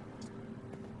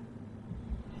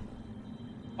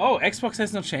 Xbox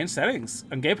has not changed settings.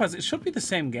 On Game Pass, it should be the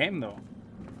same game, though.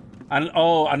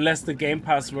 Oh, unless the Game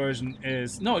Pass version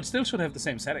is... No, it still should have the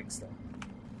same settings, though.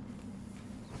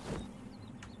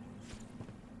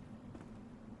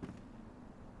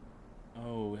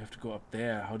 Oh, we have to go up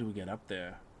there. How do we get up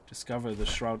there? Discover the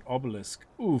Shroud Obelisk.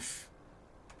 Oof.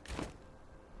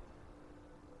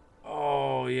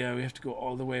 Oh, yeah, we have to go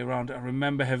all the way around. I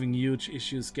remember having huge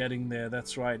issues getting there.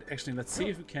 That's right. Actually, let's see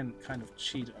if we can kind of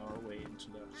cheat our way into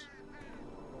that.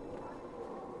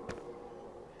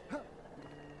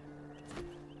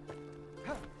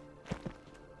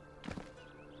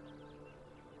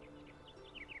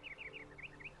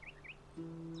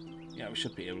 we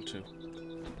should be able to.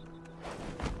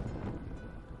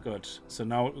 Good. So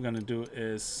now what we're gonna do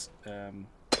is hang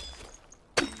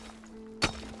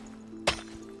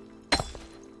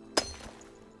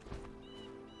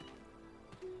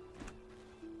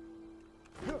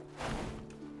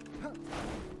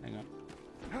on.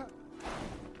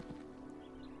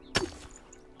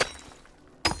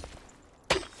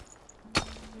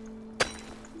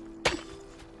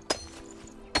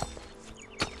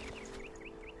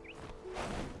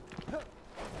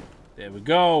 There we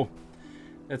go.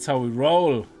 That's how we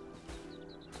roll.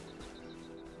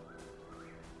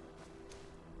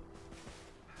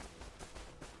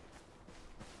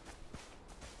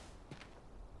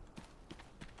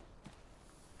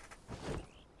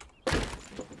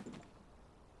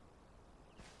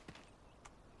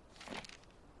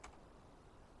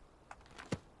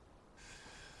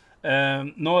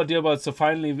 No idea about, so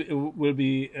finally it will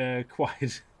be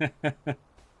quiet.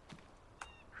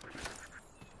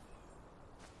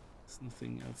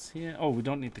 Nothing else here. Oh, we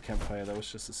don't need the campfire. That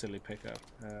was just a silly pickup.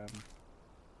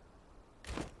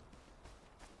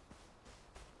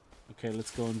 Okay,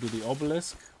 let's go and do the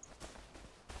obelisk.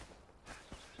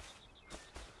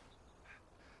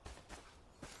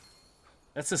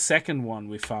 That's the second one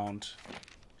we found.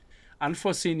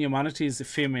 Unforeseen humanity is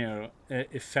ephemeral.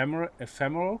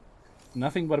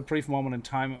 Nothing but a brief moment in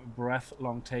time, a breath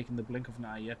long taken, the blink of an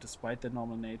eye, yet despite their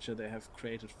normal nature they have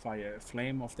created fire, a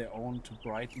flame of their own to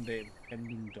brighten the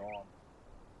impending dawn.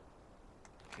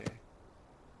 Okay.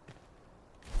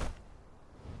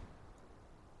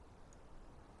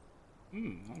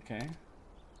 Okay.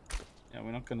 Yeah,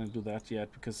 we're not gonna do that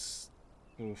yet because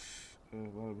well,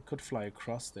 we could fly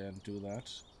across there and do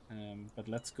that. But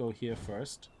let's go here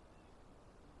first.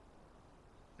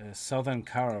 Southern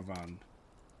Caravan.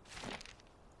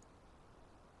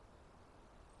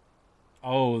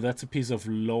 Oh, that's a piece of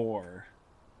lore.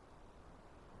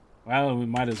 Well, we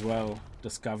might as well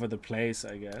discover the place,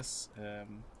 I guess.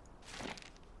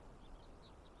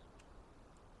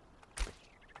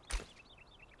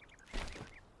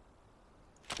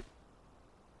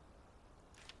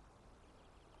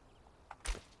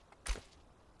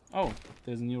 Oh,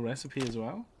 there's a new recipe as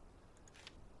well.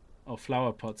 Oh,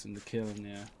 flower pots in the kiln,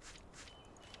 yeah.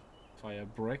 Fire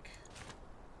brick.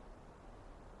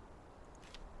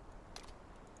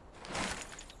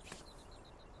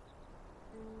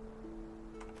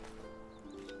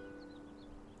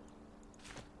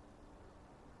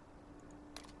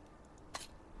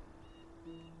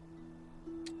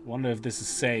 Wonder if this is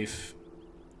safe.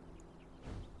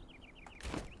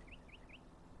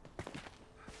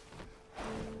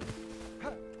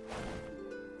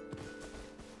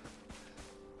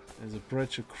 There's a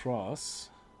bridge across.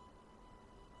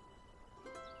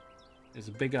 There's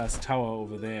a big ass tower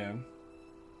over there.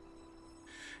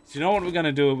 So you know what we're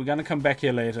gonna do? We're gonna come back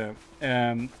here later.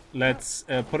 Let's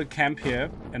put a camp here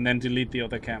and then delete the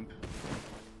other camp.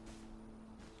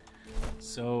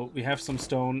 So we have some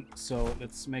stone, so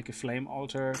let's make a flame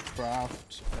altar,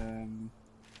 craft,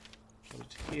 put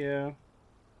it here.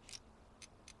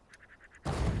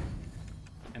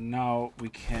 And now we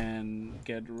can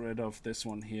get rid of this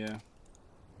one here.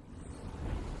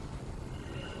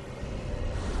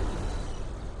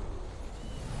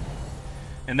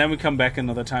 And then we come back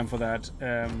another time for that.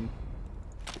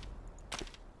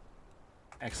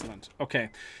 Excellent. Okay,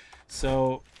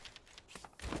 so...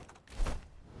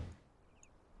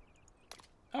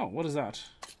 Oh, what is that?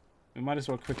 We might as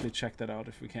well quickly check that out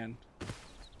if we can.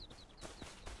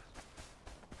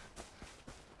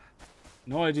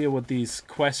 No idea what these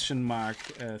question mark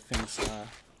things are.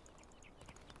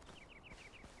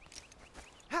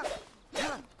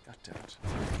 God damn it.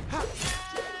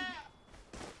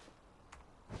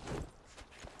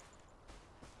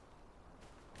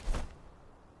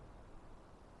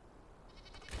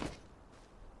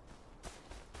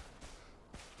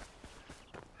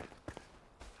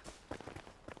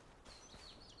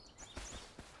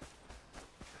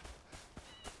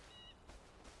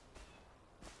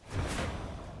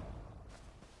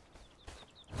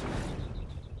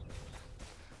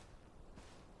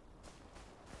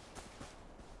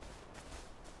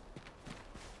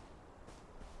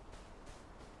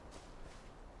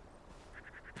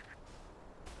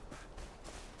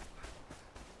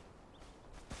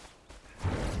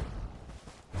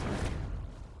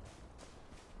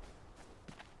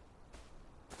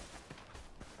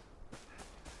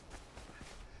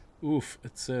 Oof,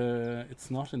 it's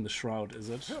not in the shroud, is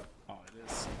it? Oh, it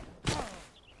is.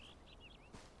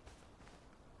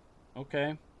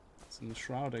 Okay, it's in the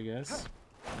shroud, I guess.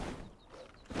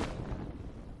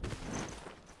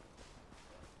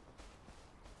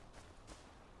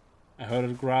 I heard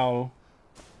it growl.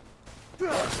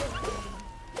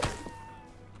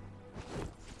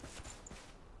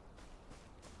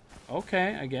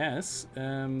 Okay, I guess.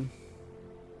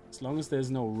 As long as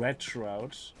there's no red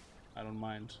shroud, I don't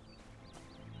mind.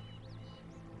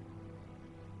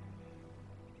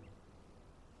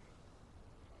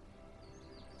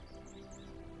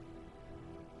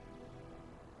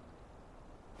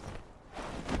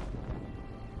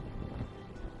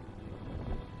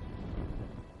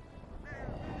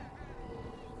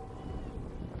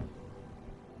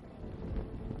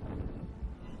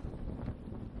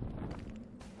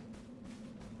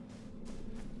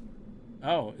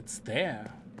 Oh, it's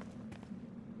there.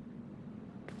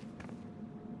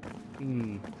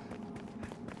 Hmm.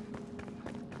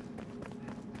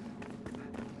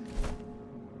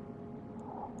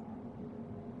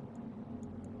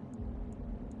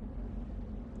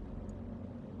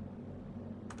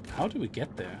 How do we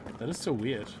get there? That is so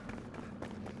weird.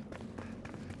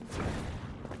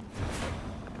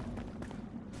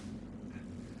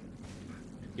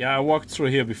 Yeah, I walked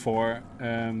through here before.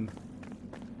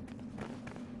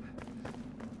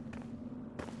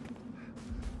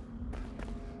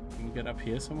 Get up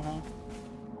here somehow.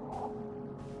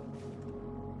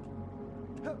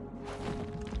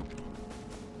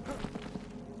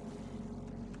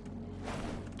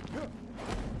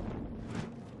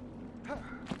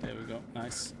 There we go.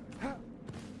 Nice.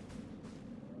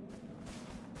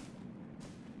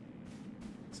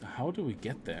 So how do we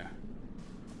get there?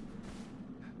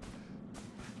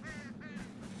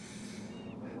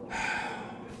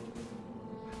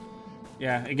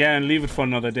 Yeah, again, leave it for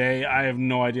another day. I have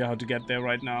no idea how to get there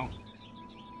right now.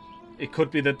 It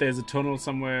could be that there's a tunnel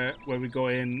somewhere where we go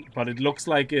in, but it looks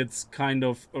like it's kind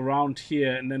of around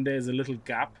here, and then there's a little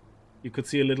gap. You could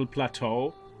see a little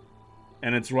plateau,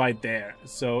 and it's right there.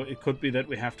 So it could be that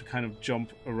we have to kind of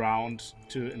jump around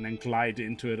to and then glide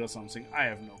into it or something. I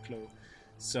have no clue.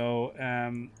 So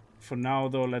for now,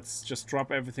 though, let's just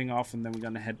drop everything off, and then we're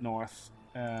gonna head north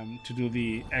to do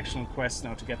the actual quest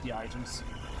now to get the items.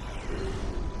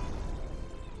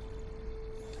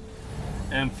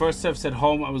 First I've said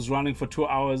home. I was running for 2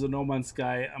 hours in No Man's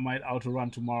Sky. I might auto-run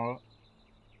tomorrow.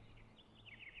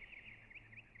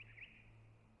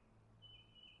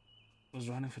 I was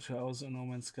running for 2 hours in No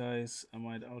Man's Skies. I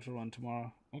might auto-run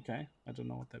tomorrow. Okay, I don't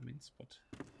know what that means, but...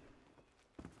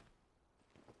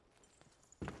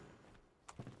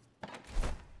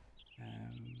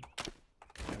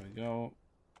 there we go.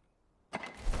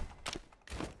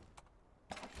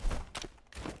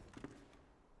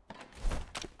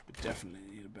 Definitely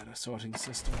need a better sorting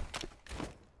system.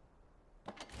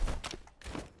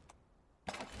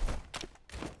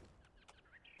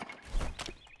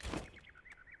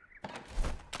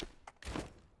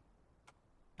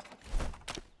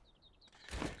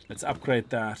 Let's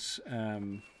upgrade that.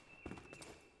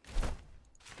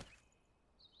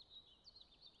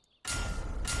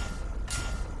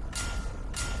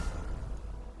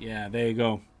 Yeah, there you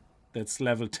go. That's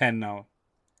level 10 now.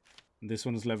 This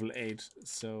one is level 8,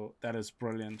 so that is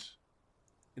brilliant.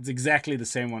 It's exactly the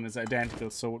same one, it's identical,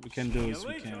 so what we can do is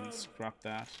we can scrap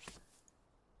that.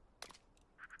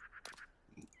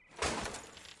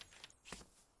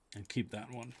 And keep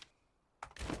that one.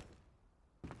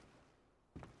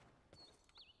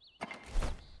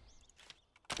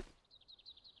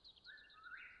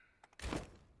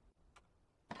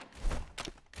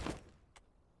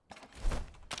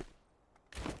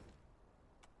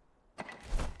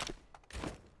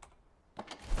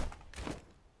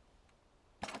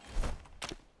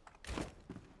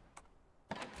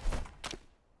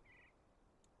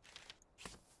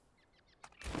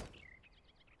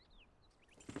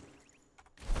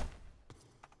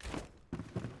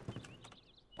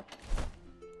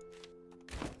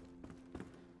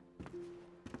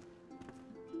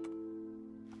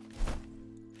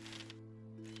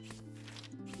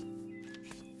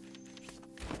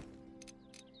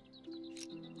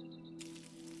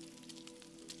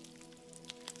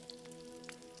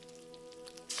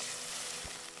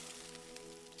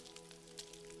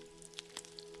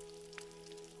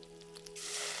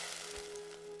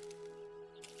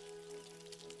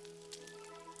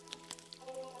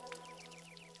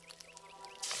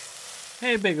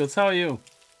 Hey Biggles, how are you?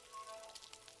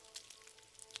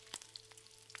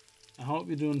 I hope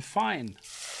you're doing fine.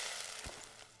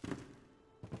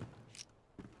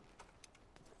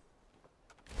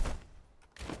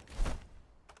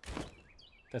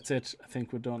 That's it. I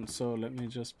think we're done. So let me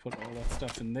just put all that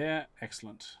stuff in there.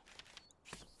 Excellent.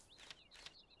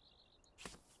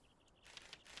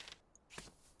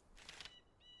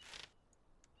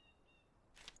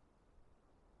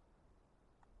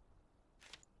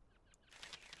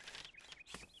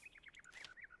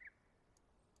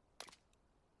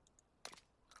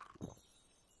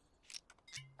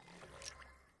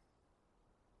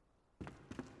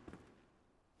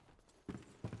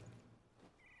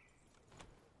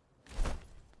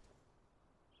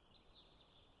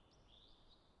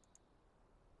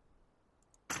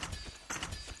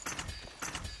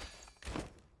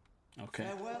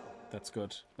 Okay, that's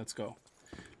good. Let's go.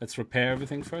 Let's repair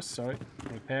everything first. Sorry,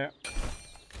 repair.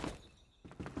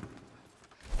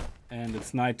 And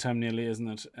it's nighttime nearly, isn't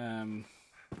it?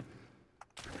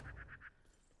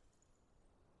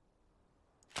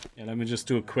 Yeah, let me just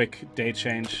do a quick day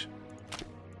change.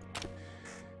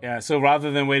 Yeah, so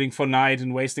rather than waiting for night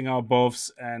and wasting our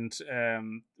buffs and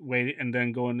wait and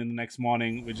then going in the next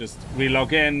morning, we just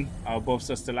relog in. Our buffs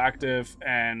are still active,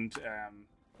 and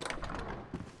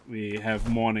we have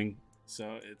morning,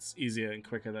 so it's easier and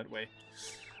quicker that way.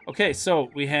 Okay, so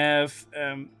we have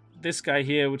this guy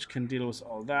here, which can deal with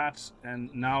all that,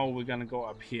 and now we're gonna go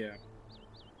up here.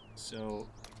 So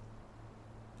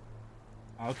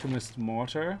Alchemist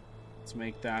Mortar. Let's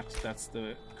make that. That's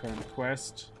the current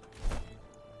quest.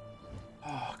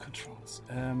 Oh, controls.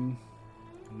 And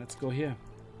let's go here.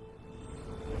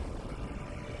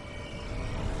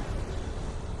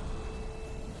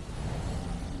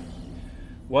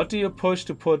 What do you push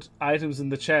to put items in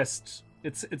the chest?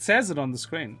 It says it on the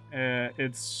screen.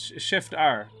 It's Shift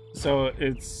R. So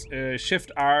it's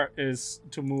Shift R is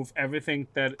to move everything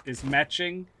that is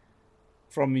matching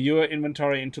from your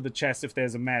inventory into the chest if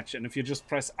there's a match. And if you just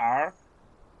press R,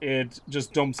 it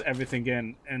just dumps everything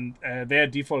in. And they're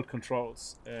default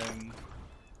controls.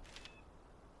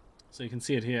 So you can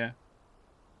see it here.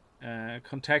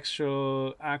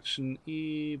 Contextual action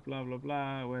E, blah blah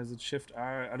blah. Where is it? Shift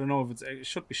R. I don't know if it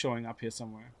should be showing up here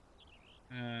somewhere.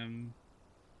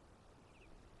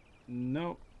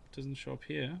 No, it doesn't show up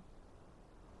here.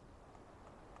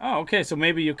 Oh, okay. So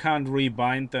maybe you can't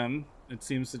rebind them. It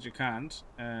seems that you can't.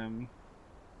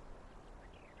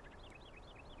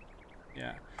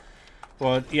 Yeah.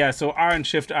 But yeah. So R and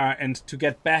Shift R, and to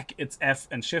get back, it's F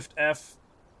and Shift F,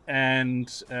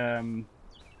 and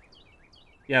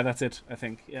yeah, that's it, I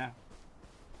think. Yeah.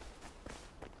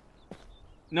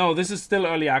 No, this is still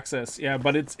early access. Yeah,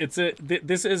 but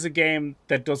this is a game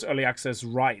that does early access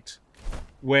right,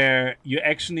 where you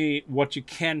actually what you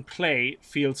can play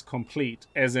feels complete.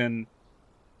 As in,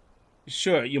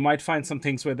 sure, you might find some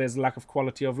things where there's a lack of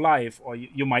quality of life, or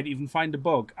you might even find a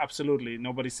bug. Absolutely,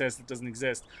 nobody says it doesn't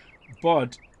exist,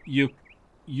 but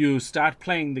you start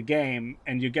playing the game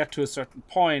and you get to a certain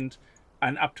point,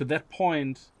 and up to that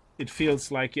point, it feels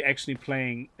like you're actually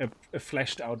playing a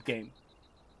fleshed out game.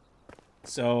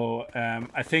 So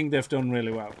I think they've done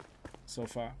really well so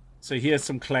far. So here's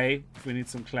some clay, if we need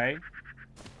some clay.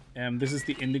 This is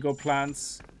the indigo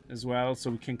plants as well,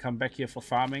 so we can come back here for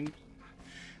farming.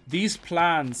 These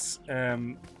plants,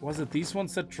 was it these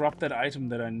ones that drop that item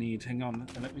that I need? Hang on,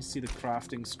 let me see the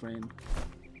crafting screen.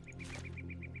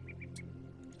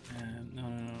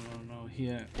 No,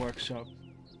 here, workshop.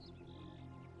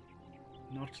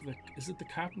 Not the... Is it the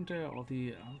Carpenter or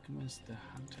the Alchemist? The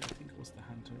Hunter? I think it was the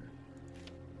Hunter.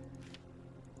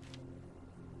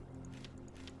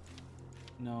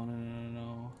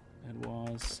 No. It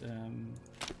was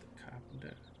the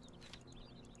Carpenter.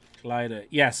 Glider.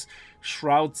 Yes.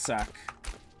 Shroud Sack.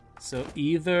 So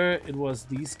either it was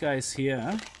these guys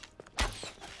here.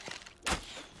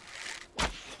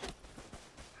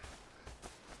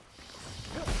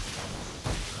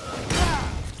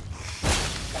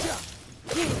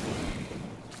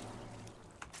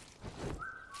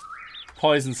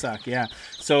 Poison sack, yeah.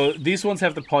 So these ones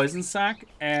have the poison sack,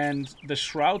 and the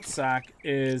shroud sack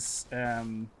is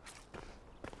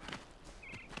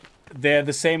they're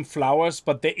the same flowers,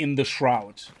 but they're in the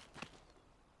shroud.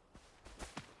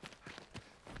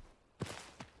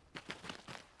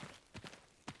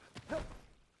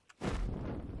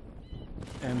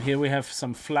 And here we have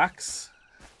some flax.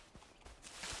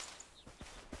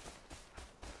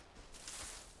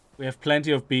 We have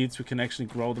plenty of beads. We can actually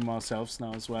grow them ourselves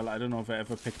now as well. I don't know if I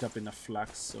ever picked up enough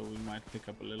flax, so we might pick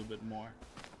up a little bit more.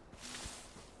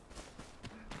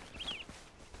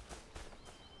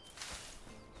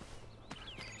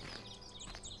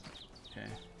 Okay.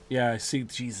 Yeah, I see.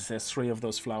 Jesus, there's 3 of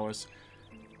those flowers.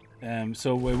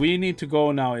 So where we need to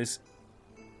go now is...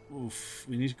 Oof,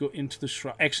 we need to go into the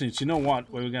shrine. Actually, do you know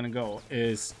what? Where we're gonna go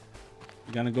is...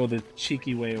 We're gonna go the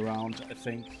cheeky way around, I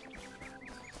think.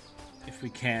 If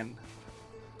we can.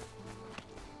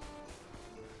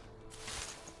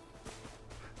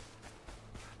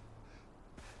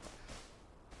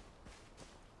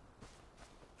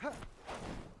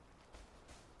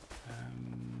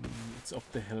 It's up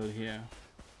the hill here.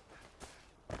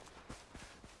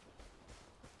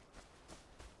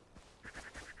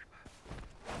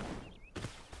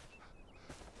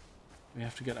 We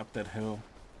have to get up that hill.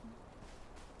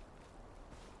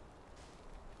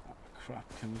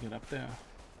 Crap, can we get up there?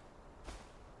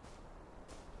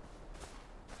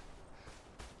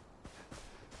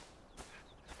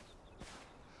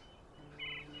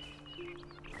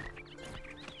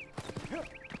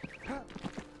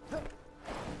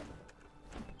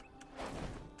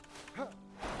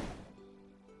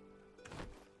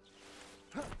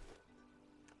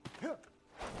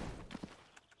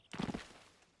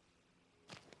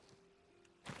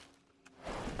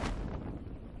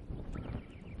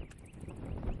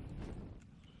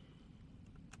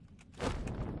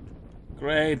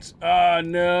 Great. Oh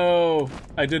no!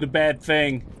 I did a bad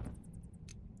thing.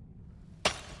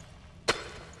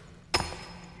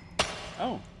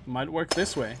 Oh, might work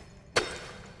this way.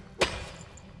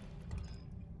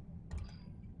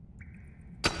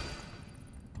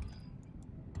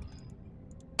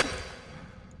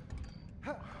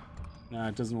 No,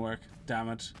 it doesn't work. Damn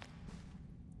it.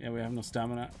 Yeah, we have no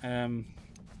stamina.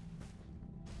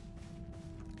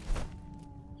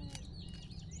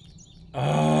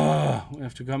 Oh, we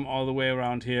have to come all the way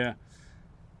around here.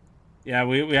 Yeah,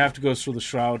 we have to go through the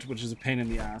shroud, which is a pain in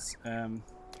the ass.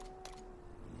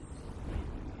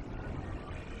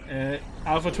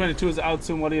 Alpha 22 is out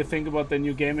soon. What do you think about the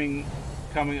new gaming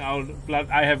coming out? Blood.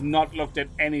 I have not looked at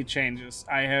any changes.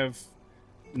 I have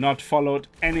not followed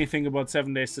anything about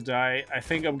 7 Days to Die. I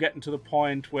think I'm getting to the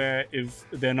point where if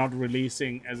they're not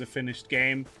releasing as a finished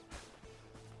game,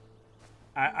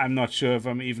 I'm not sure if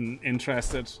I'm even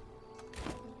interested.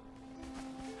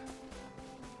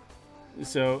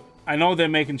 So I know they're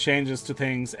making changes to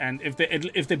things, and if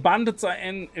the bandits are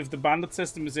in, if the bandit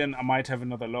system is in, I might have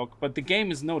another look. But the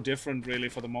game is no different really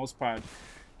for the most part.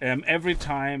 Every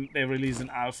time they release an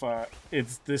alpha,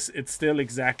 it's still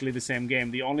exactly the same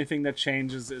game. The only thing that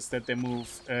changes is that they move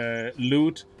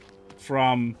loot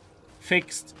from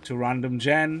fixed to random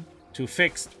gen to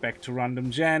fixed back to random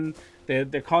gen.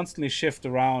 They constantly shift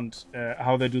around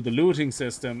how they do the looting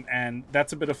system, and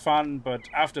that's a bit of fun. But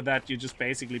after that, you're just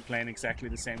basically playing exactly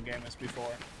the same game as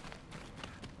before.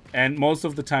 And most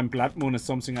of the time, Blood Moon is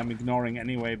something I'm ignoring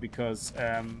anyway, because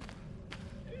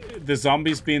the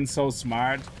zombies being so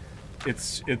smart,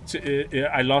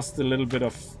 I lost a little bit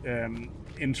of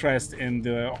interest in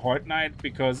the Horde Knight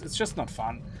because it's just not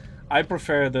fun. I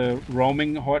prefer the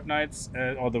roaming Horde Knights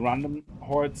or the random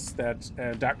hordes that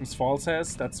Darkness Falls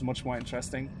has. That's much more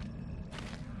interesting.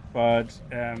 But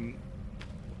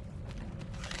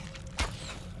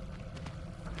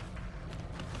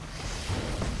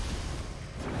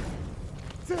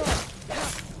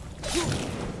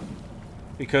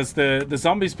because the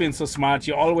zombies being so smart,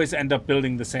 you always end up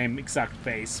building the same exact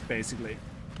base, basically.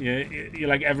 You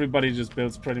like everybody just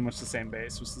builds pretty much the same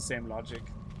base with the same logic.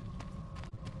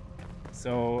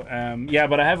 So yeah,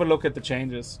 but I have a look at the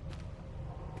changes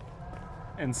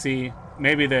and see,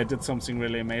 maybe they did something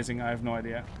really amazing. I have no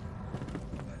idea,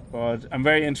 but I'm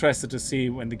very interested to see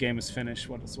when the game is finished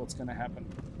what's gonna happen.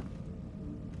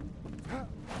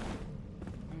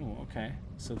 Oh, okay.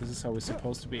 So this is how we're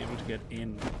supposed to be able to get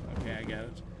in. Okay, I get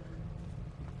it.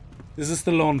 This is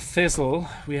the Lone Thistle.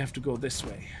 We have to go this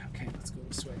way. Okay, let's go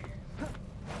this way.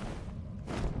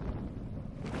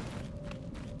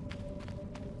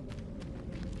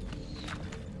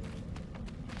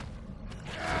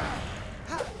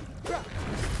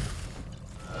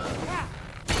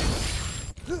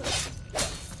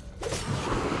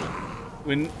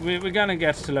 We're gonna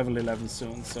get to level 11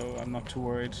 soon, so I'm not too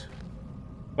worried.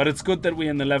 But it's good that we're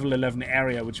in the level 11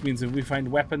 area, which means if we find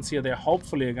weapons here, they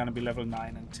hopefully are gonna be level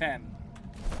 9 and 10.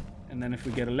 And then if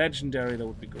we get a legendary, that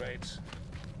would be great.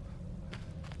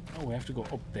 Oh, we have to go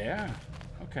up there?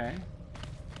 Okay.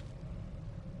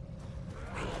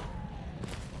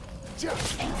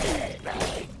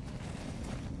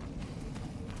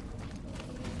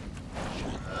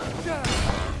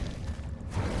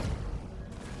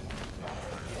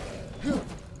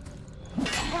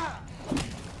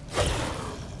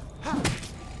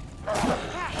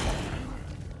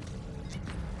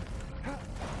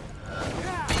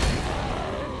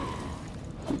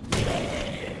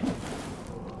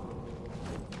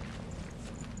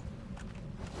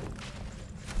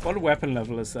 What weapon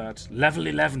level is that? Level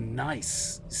 11,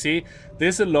 nice. See,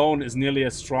 this alone is nearly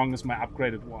as strong as my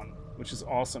upgraded one, which is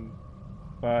awesome.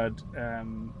 But, let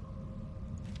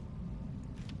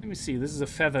me see, this is a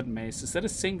feathered mace. Is that a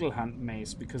single hand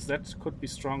mace? Because that could be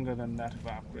stronger than that if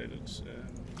I upgraded.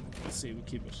 Let's see, we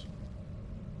keep it.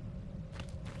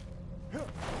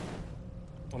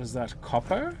 What is that?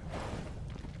 Copper?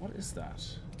 What is that?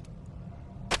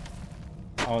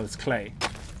 Oh, it's clay.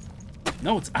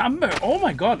 No, it's amber. Oh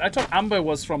my god, I thought amber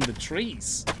was from the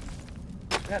trees.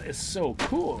 That is so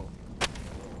cool.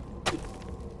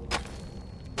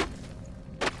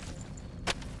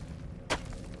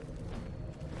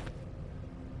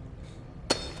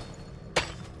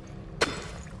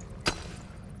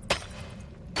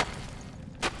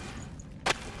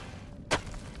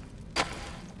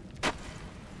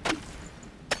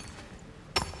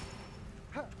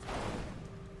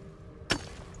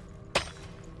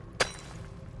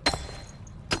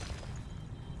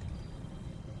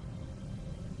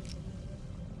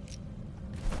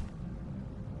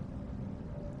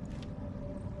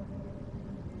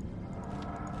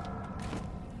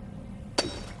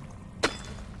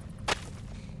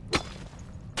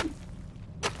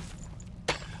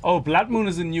 Oh, Blood Moon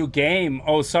is a new game.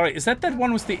 Oh, sorry. Is that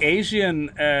one with the Asian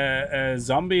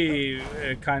zombie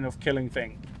kind of killing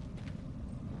thing?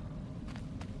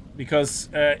 Because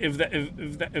if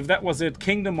that was it,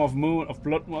 Kingdom of Moon of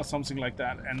Blood Moon or something like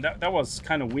that, and that was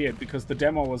kind of weird because the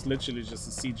demo was literally just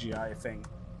a CGI thing.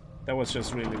 That was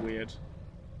just really weird.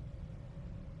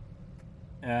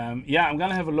 Yeah, I'm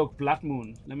gonna have a look. Blood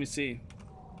Moon. Let me see.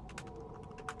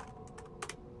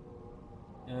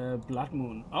 Blood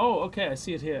Moon. Oh, okay, I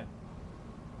see it here.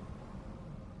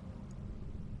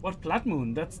 What Blood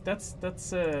Moon? That's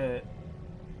a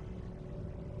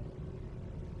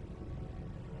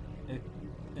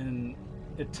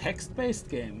text-based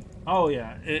game. Oh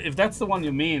yeah, if that's the one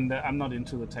you mean, I'm not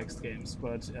into the text games,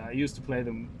 but I used to play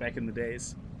them back in the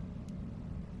days.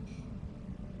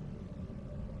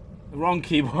 The wrong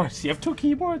keyboard. You have two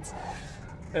keyboards?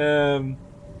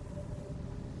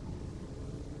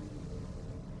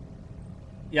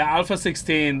 Yeah, Alpha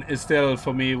 16 is still,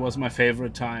 for me, was my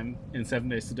favorite time in 7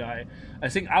 Days to Die. I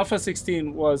think Alpha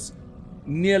 16 was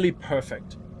nearly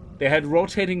perfect. They had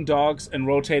rotating dogs and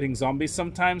rotating zombies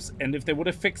sometimes, and if they would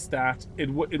have fixed that, it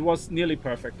was nearly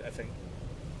perfect, I think.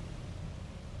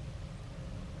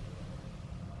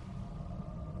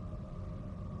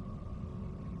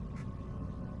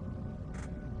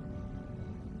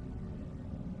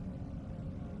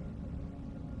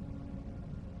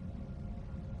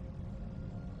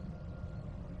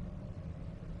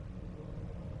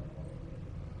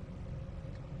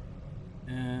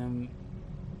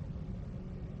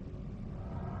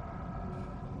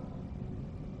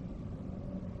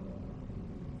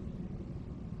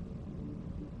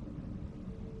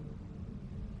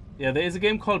 Yeah, there is a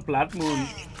game called Blood Moon.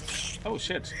 Oh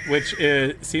shit! Which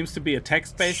seems to be a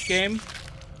text-based game,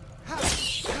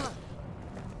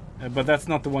 but that's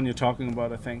not the one you're talking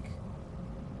about, I think.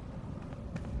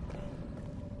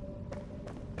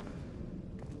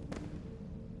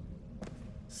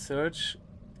 Search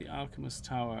the Alchemist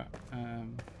Tower.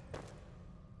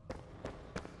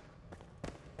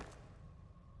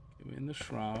 We're in the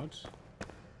Shroud.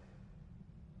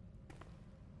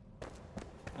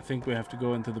 I think we have to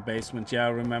go into the basement. Yeah, I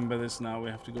remember this now.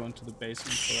 We have to go into the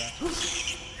basement for that.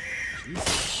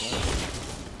 Jesus Christ.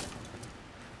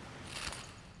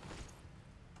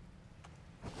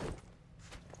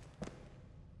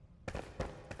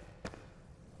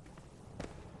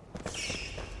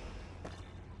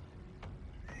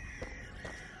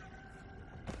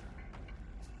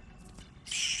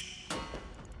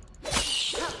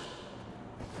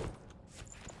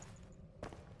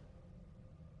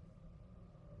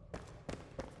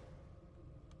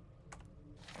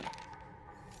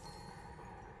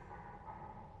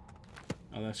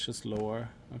 That's just lower.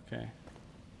 Okay.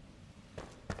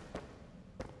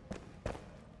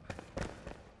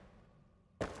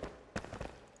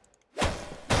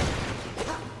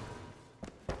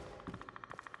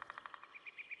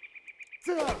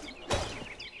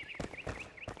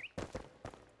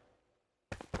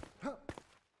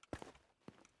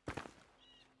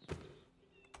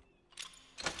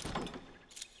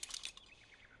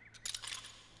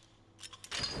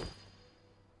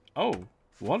 Oh,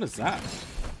 what is that?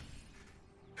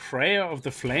 Prayer of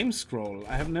the Flame Scroll.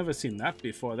 I have never seen that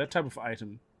before. That type of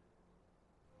item.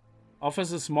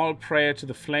 Offers a small prayer to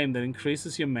the flame that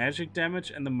increases your magic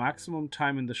damage and the maximum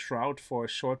time in the shroud for a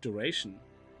short duration.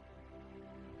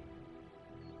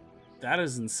 That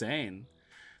is insane.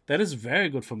 That is very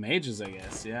good for mages, I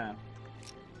guess. Yeah.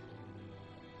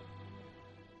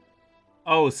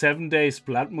 Oh, 7 days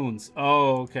blood moons.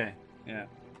 Oh, okay. Yeah.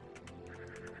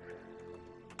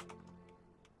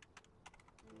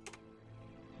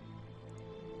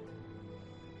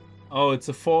 Oh, it's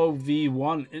a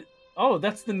 4v1. Oh,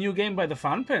 that's the new game by the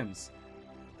Fun Pimps.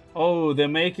 Oh, they're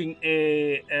making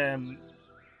a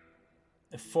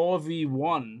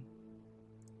 4v1.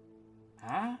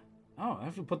 Huh? Oh, I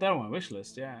have to put that on my wish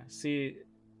list. Yeah. See,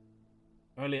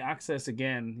 early access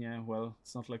again. Yeah, well,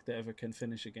 it's not like they ever can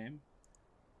finish a game.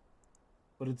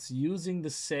 But it's using the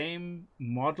same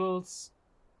models.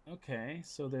 Okay,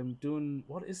 so they're doing...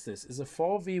 What is this? Is a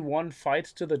 4v1 fight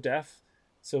to the death.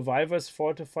 Survivors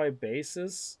fortify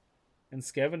bases and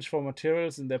scavenge for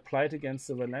materials in their plight against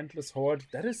the relentless horde.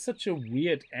 That is such a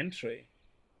weird entry.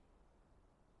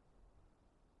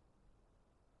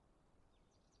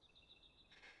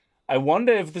 I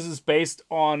wonder if this is based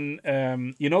on,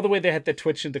 you know, the way they had the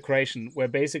Twitch integration, where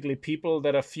basically people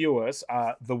that are viewers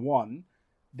are the one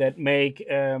that make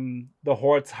the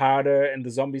hordes harder and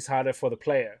the zombies harder for the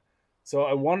player. So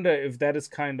I wonder if that is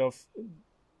kind of...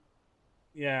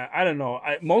 Yeah, I don't know.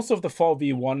 Most of the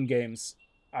 4v1 games,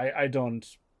 I don't...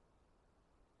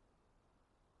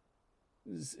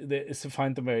 is to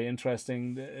find them very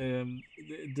interesting.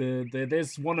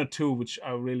 There's one or two which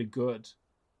are really good,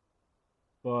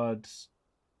 but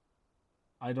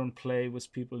I don't play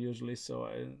with people usually, so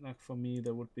like for me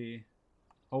there would be.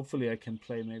 Hopefully, I can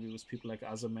play maybe with people like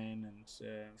Azermain and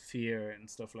Fear and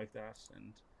stuff like that,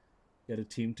 and get a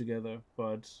team together.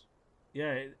 But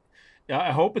yeah,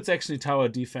 I hope it's actually tower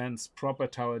defense, proper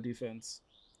tower defense.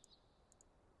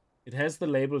 It has the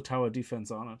label tower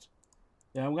defense on it.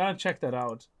 Yeah, I'm gonna check that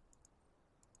out.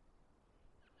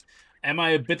 Am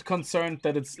I a bit concerned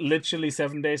that it's literally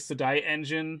 7 Days to Die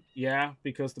engine? Yeah,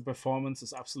 because the performance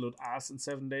is absolute ass in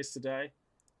 7 Days to Die.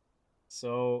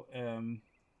 So,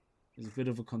 it's a bit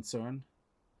of a concern.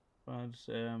 But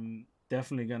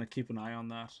definitely gonna keep an eye on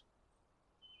that.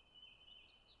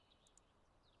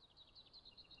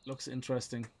 Looks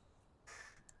interesting.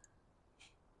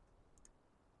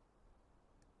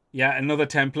 Yeah, another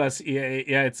 10 plus EA.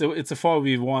 Yeah, it's a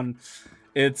 4v1.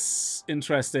 It's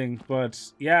interesting,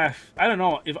 but yeah, I don't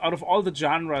know if out of all the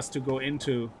genres to go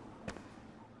into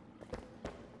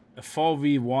a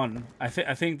 4v1, I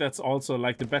think that's also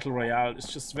like the battle royale.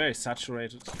 It's just very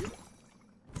saturated.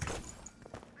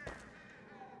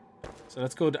 So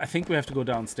let's go. I think we have to go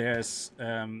downstairs.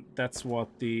 That's what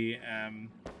the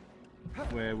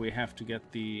where we have to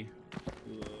get the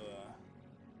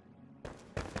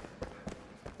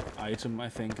item. I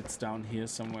think it's down here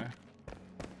somewhere.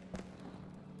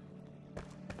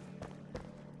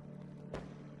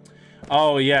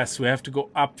 Oh yes, we have to go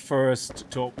up first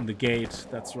to open the gate.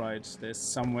 That's right. There's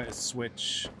somewhere a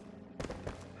switch.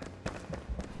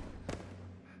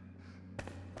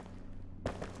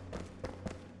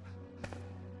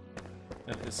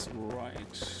 That is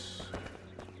right.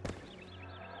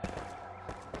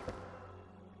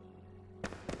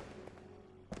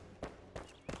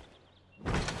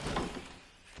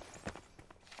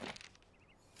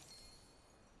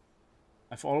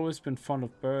 I've always been fond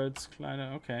of birds,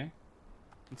 Glider. Okay.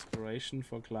 Inspiration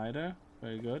for Glider.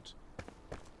 Very good.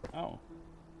 Oh.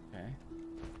 Okay.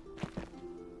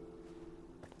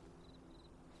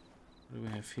 What do we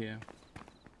have here?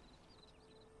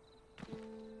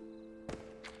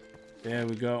 There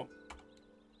we go.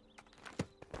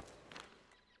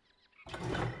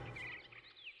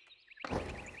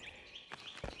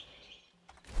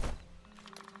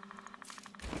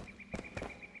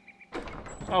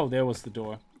 Oh, there was the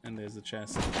door. And there's the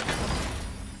chest.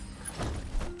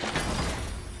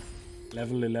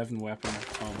 Level 11 weapon.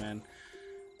 Oh man.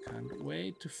 Can't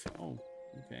wait to... Oh.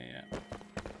 Okay, yeah.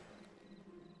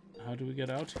 How do we get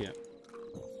out here?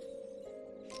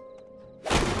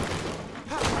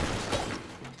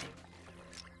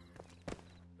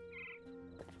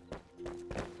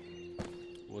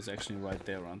 It was actually right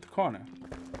there around the corner.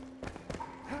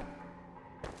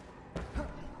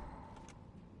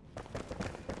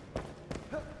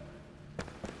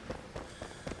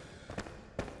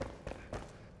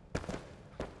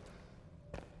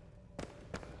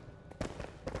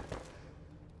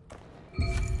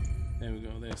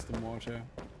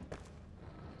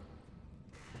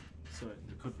 So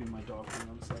it could be my dog. Hang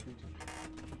on a second.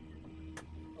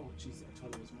 Oh jeez, I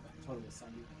thought it was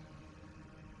Sandy.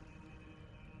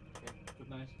 Okay, good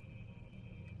night.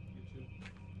 You too.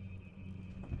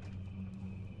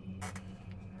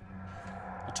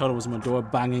 I thought it was my door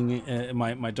banging,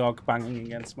 my dog banging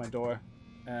against my door.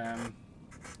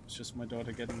 It's just my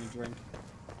daughter getting a drink.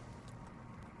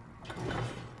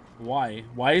 Why?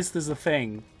 Why is this a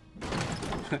thing?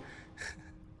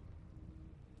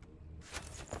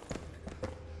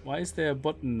 Why is there a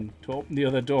button to open the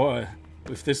other door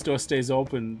if this door stays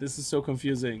open? This is so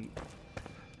confusing.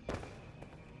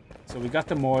 So we got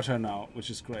the mortar now, which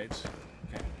is great.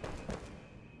 Okay.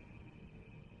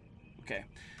 Okay.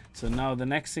 So now the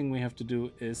next thing we have to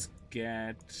do is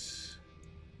get...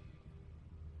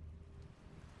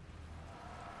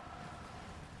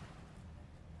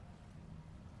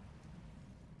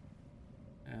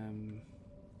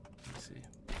 let's see.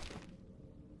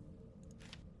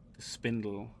 The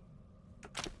spindle.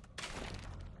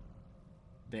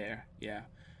 There, yeah.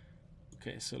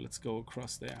 Okay, so let's go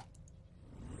across there.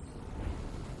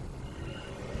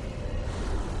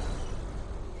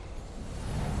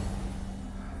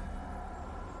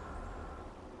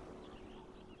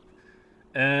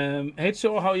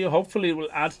 H2O, how you hopefully will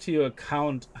add to your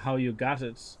account how you got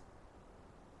it.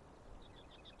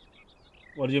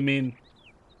 What do you mean?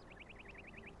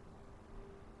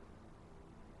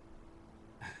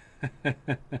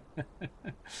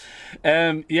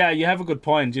 Yeah, you have a good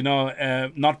point. You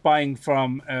know, not buying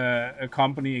from a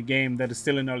company a game that is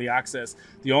still in early access.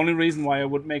 The only reason why I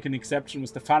would make an exception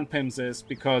with the fan pimps is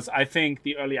because I think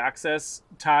the early access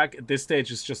tag at this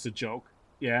stage is just a joke.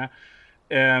 Yeah,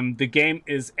 the game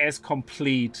is as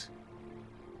complete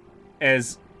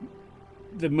as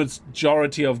the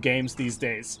majority of games these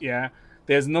days. Yeah,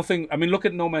 there's nothing. I mean, look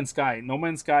at No Man's Sky. No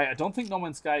Man's Sky. I don't think No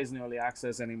Man's Sky is in early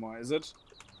access anymore, is it?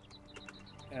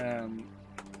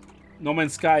 No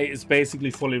Man's Sky is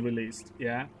basically fully released.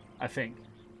 Yeah, I think.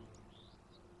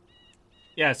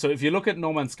 Yeah, so if you look at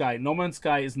No Man's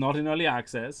Sky is not in early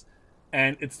access,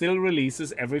 and it still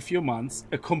releases every few months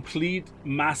a complete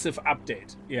massive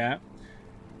update. Yeah.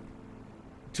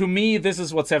 To me, this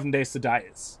is what 7 Days to Die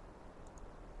is.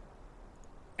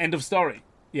 End of story.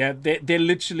 Yeah, they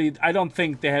literally, I don't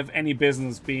think they have any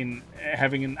business being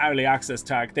having an early access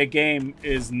tag. Their game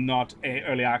is not a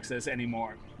early access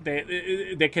anymore.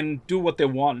 They can do what they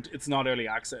want. It's not early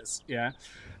access. Yeah,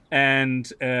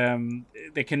 and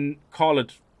they can call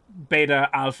it beta,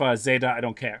 alpha, zeta. I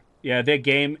don't care. Yeah, their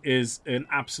game is an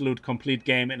absolute complete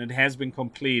game, and it has been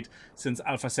complete since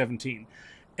Alpha 17.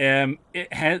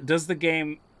 Does the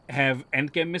game have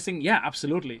endgame missing? Yeah,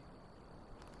 absolutely.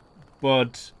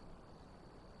 But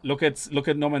look at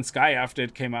No Man's Sky after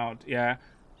it came out. Yeah,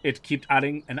 it kept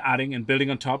adding and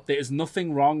building on top. There is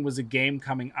nothing wrong with a game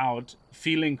coming out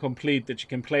feeling complete that you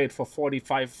can play it for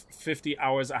 45, 50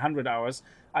 hours, 100 hours.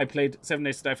 I played 7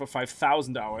 Days to Die for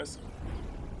 5,000 hours.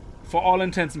 For all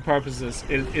intents and purposes,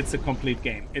 it's a complete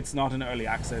game. It's not an early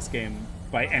access game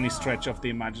by any stretch of the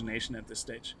imagination at this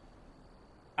stage.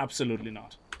 Absolutely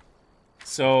not.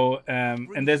 So,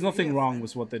 and there's nothing wrong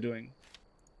with what they're doing.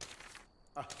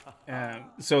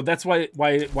 So that's why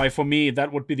for me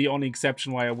that would be the only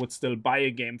exception why I would still buy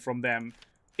a game from them,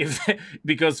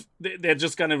 because they're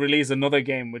just gonna release another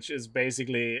game which is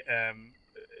basically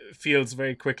feels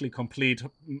very quickly complete,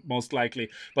 most likely.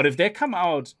 But if they come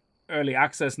out early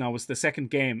access now with the second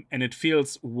game and it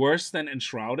feels worse than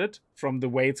Enshrouded from the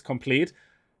way it's complete,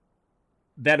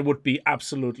 that would be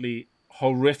absolutely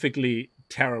horrifically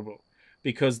terrible,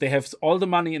 because they have all the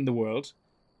money in the world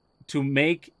to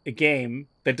make a game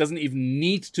that doesn't even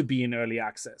need to be in early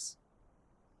access.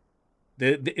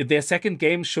 Their second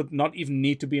game should not even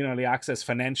need to be in early access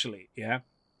financially, yeah?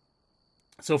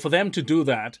 So for them to do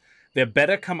that, they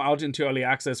better come out into early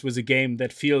access with a game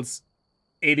that feels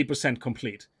 80%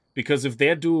 complete. Because if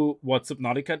they do what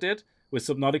Subnautica did, with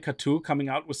Subnautica 2 coming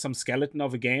out with some skeleton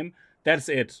of a game, that's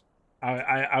it.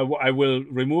 I will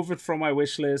remove it from my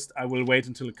wish list. I will wait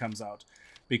until it comes out.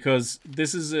 Because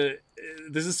this is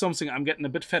something I'm getting a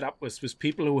bit fed up with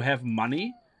people who have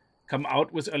money come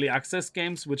out with early access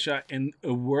games which are in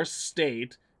a worse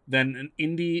state than an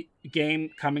indie game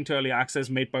coming to early access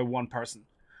made by one person.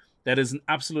 That is an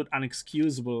absolute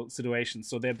unexcusable situation.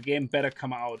 So their game better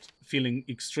come out feeling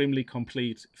extremely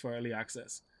complete for early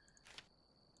access.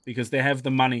 Because they have the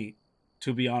money,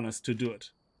 to be honest, to do it.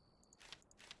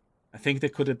 I think they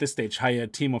could at this stage hire a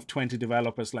team of 20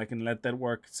 developers and let that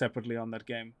work separately on that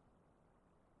game.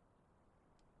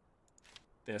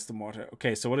 There's the mortar.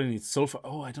 Okay, so what do I need? Sulfur.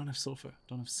 Oh, I don't have sulfur.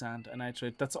 Don't have sand and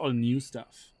nitrate. That's all new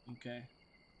stuff. Okay.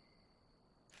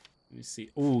 Let me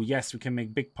see. Oh, yes, we can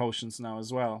make big potions now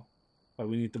as well. But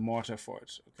we need the mortar for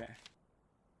it. Okay.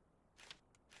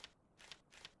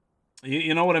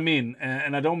 You know what I mean?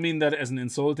 And I don't mean that as an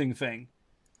insulting thing.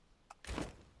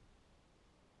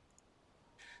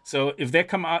 So if they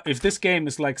come out, if this game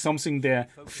is like something they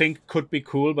think could be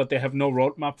cool, but they have no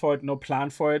roadmap for it, no plan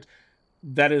for it,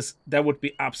 that would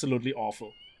be absolutely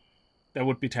awful. That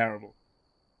would be terrible.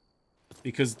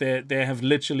 Because they have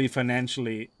literally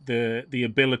financially the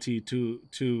ability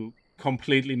to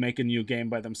completely make a new game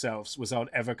by themselves without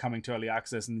ever coming to early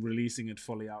access and releasing it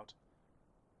fully out.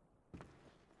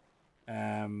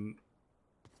 Yeah,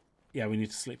 we need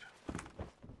to sleep.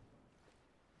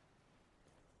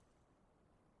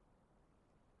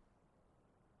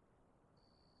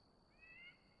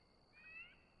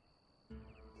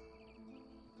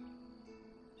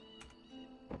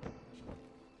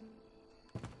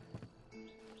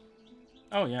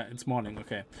 Oh yeah, it's morning.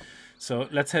 Okay, so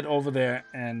let's head over there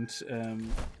and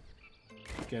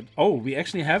get. Oh, we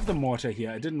actually have the mortar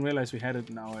here. I didn't realize we had it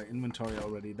in our inventory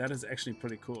already. That is actually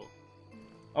pretty cool.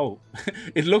 Oh,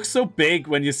 it looks so big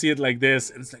when you see it like this,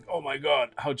 and it's like, oh my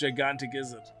god, how gigantic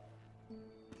is it?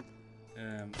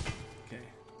 Okay.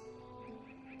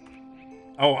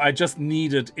 Oh, I just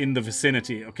need it in the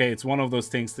vicinity. Okay, it's one of those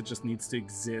things that just needs to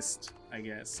exist, I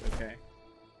guess. Okay.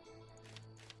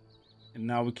 And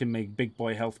now we can make big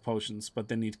boy health potions, but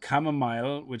they need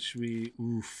chamomile, which we...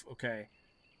 Oof, okay.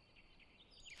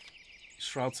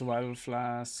 Shroud survival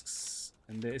flasks.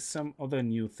 And there is some other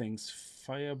new things.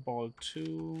 Fireball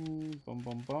 2. Bum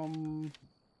bum bum.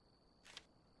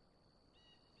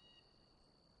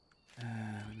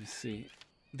 Let me see.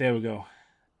 There we go.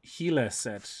 Healer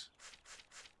set.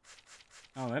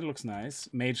 Oh, that looks nice.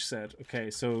 Mage set. Okay,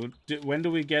 so when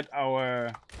do we get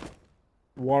our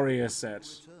warrior set?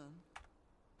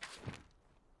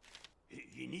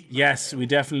 Yes, we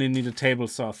definitely need a table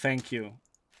saw. Thank you.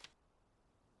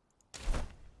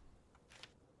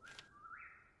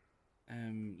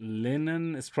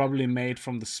 Linen is probably made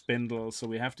from the spindle, so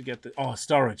we have to get the... Oh,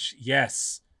 storage.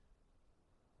 Yes.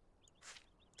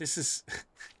 This is...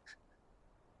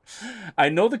 I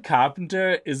know the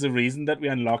Carpenter is the reason that we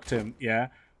unlocked him, yeah?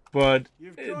 But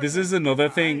this is another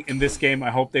thing in this game I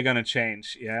hope they're gonna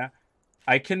change, yeah?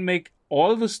 I can make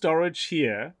all the storage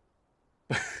here,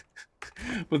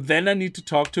 but then I need to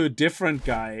talk to a different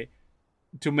guy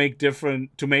to make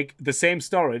the same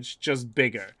storage, just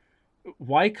bigger.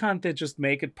 Why can't they just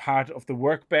make it part of the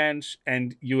workbench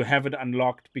and you have it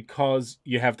unlocked because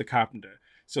you have the Carpenter?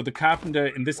 So the Carpenter,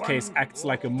 in this case, acts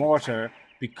like a mortar.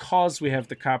 Because we have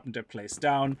the Carpenter placed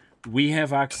down, we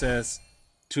have access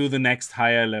to the next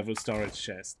higher level storage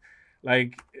chest.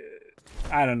 Like,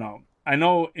 I don't know. I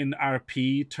know in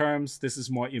RP terms, this is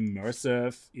more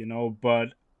immersive, you know,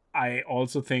 but I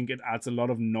also think it adds a lot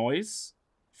of noise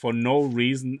for no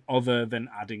reason other than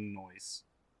adding noise.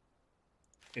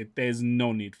 There's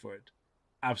no need for it.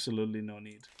 Absolutely no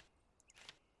need.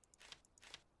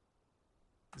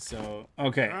 So,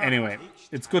 okay, anyway.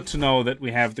 It's good to know that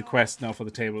we have the quest now for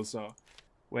the table, so...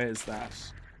 Where is that?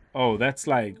 Oh, that's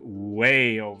like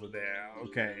way over there.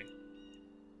 Okay.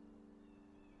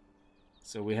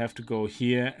 So we have to go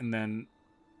here and then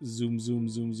zoom, zoom,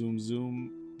 zoom, zoom,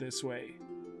 zoom this way.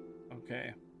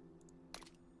 Okay.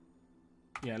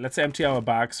 Yeah, let's empty our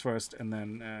bags first and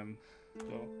then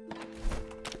go.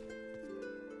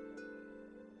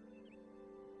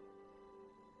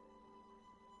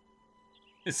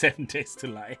 7 days to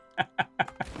lie.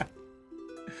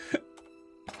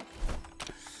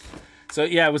 So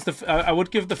yeah, it was I would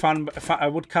give I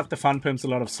would cut the fun pimps a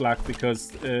lot of slack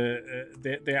because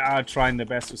they are trying their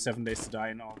best with 7 days to die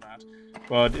and all that.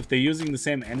 But if they're using the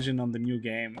same engine on the new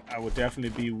game, I would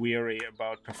definitely be weary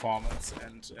about performance.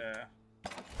 And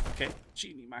okay,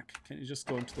 Genie Mac, can you just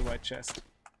go into the right chest?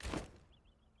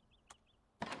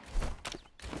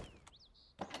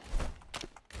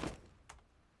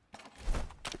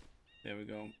 There we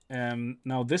go.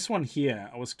 Now this one here,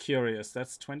 I was curious.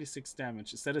 That's 26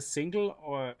 damage. Is that a single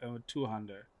or a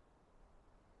 200?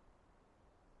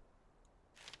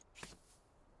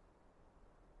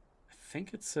 I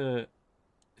think it's a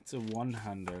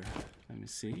 100. Let me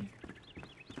see.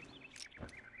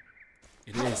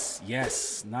 It is.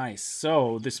 Yes, nice.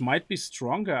 So this might be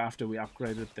stronger after we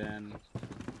upgrade it then.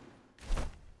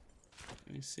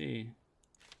 Let me see.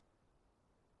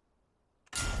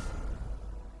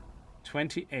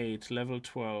 28, level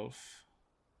 12.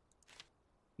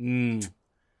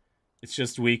 It's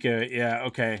just weaker. Yeah,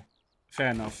 okay. Fair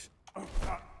enough.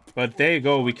 But there you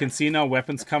go. We can see now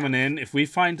weapons coming in. If we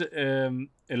find a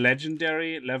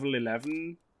legendary level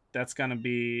 11, that's gonna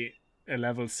be a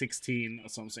level 16 or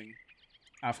something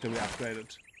after we upgrade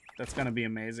it. That's gonna be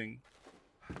amazing.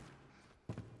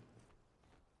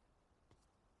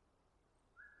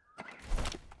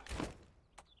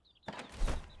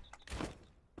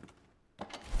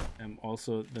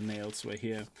 Also, the nails were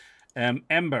here.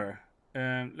 Ember.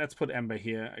 Let's put Ember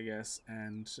here, I guess.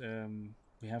 And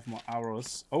we have more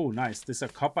arrows. Oh, nice. These are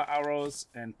copper arrows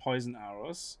and poison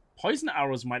arrows. Poison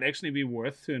arrows might actually be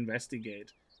worth to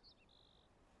investigate.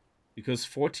 Because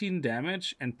 14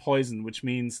 damage and poison, which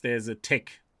means there's a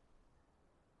tick.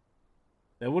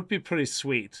 That would be pretty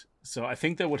sweet. So I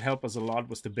think that would help us a lot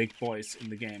with the big boys in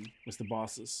the game. With the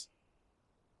bosses.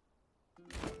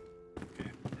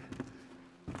 Okay.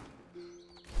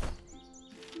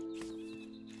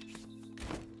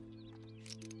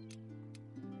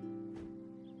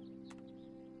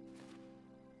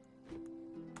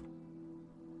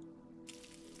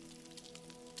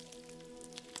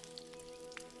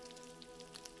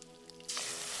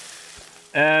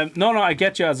 No, I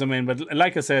get you, Azamin, but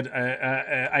like I said,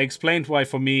 I explained why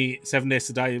for me 7 Days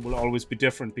to Die will always be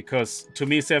different, because to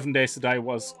me 7 Days to Die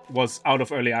was out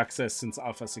of early access since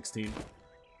Alpha 16.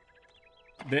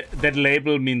 That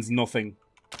label means nothing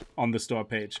on the store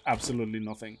page. Absolutely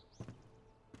nothing.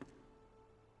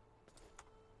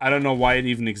 I don't know why it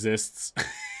even exists.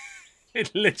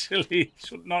 It literally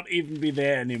should not even be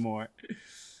there anymore.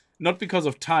 Not because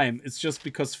of time, it's just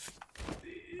because...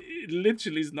 It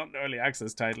literally is not an early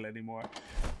access title anymore.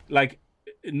 Like,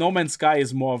 No Man's Sky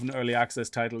is more of an early access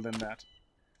title than that.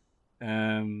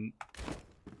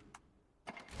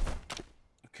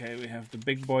 Okay, we have the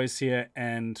big boys here,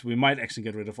 and we might actually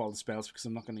get rid of all the spells because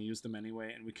I'm not going to use them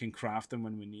anyway, and we can craft them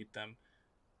when we need them.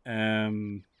 Yeah,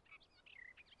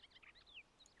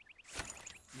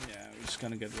 we're just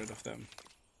going to get rid of them.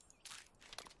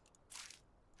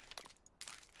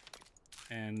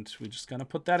 And we're just going to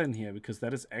put that in here because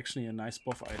that is actually a nice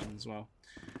buff item as well.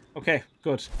 Okay,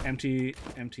 good. Empty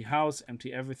house,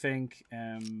 empty everything.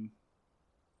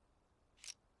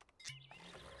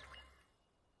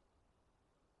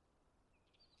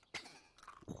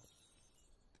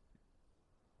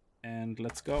 And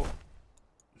let's go.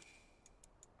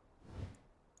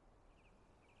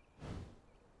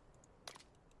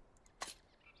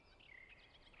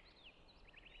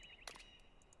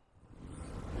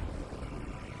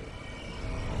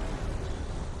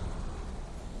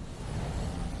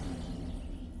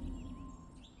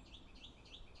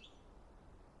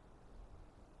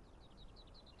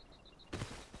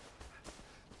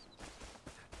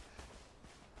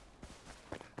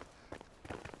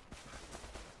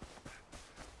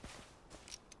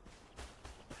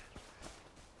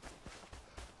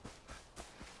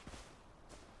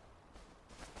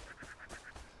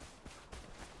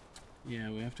 Yeah,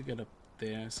 we have to get up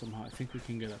there somehow. I think we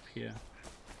can get up here.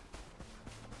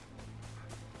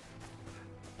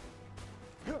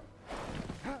 There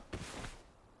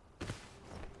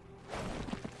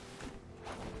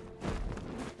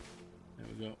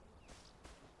we go.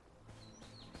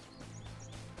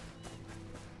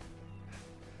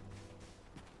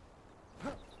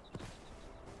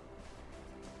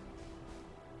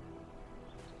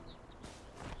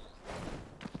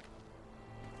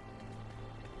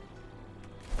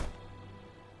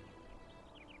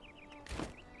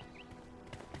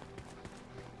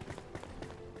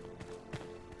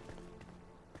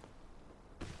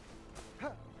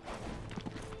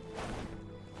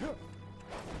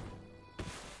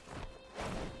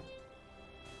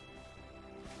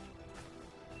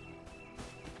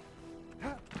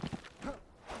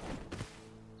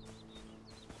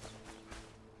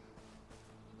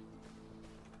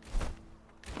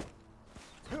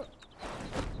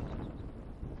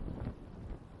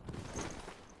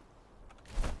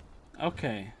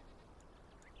 Okay,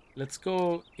 let's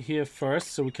go here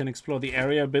first so we can explore the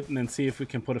area a bit and then see if we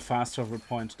can put a fast travel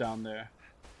point down there.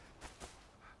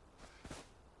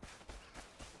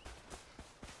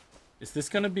 Is this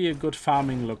gonna be a good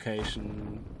farming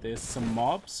location? There's some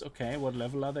mobs. Okay, what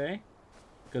level are they?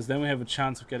 Because then we have a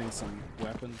chance of getting some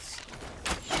weapons.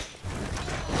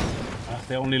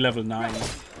 They're only level 9.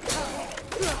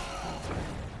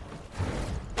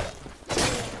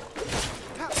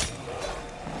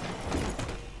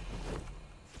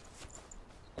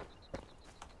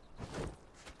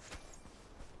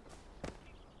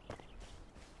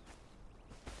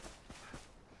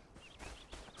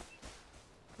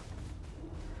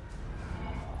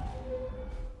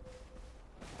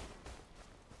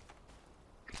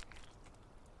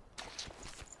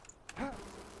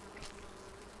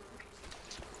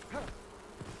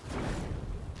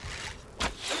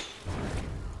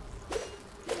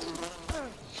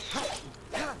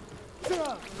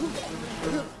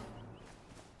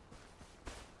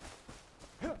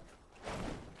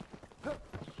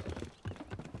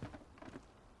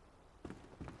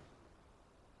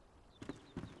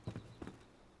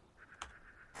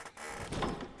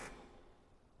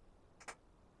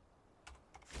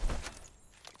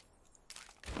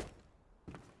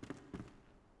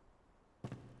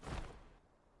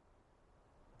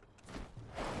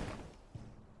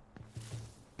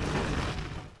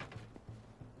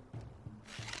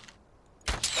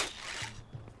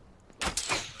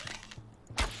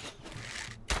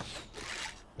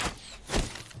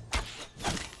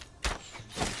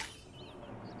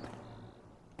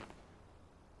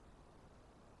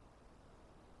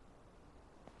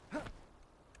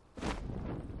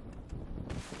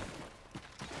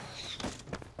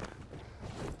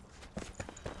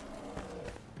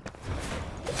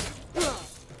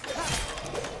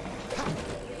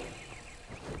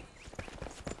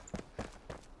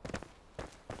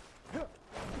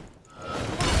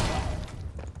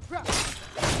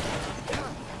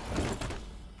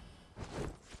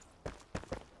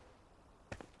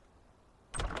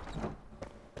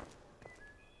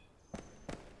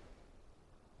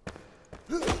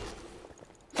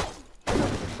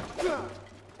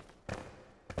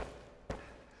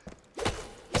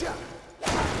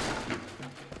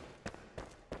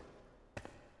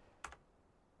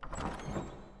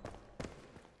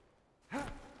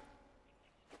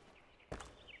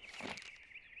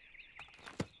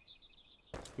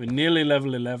 We're nearly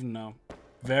level 11 now.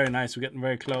 Very nice. We're getting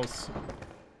very close.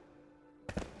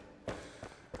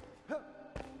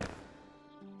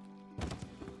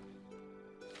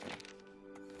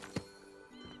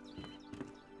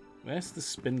 Where's the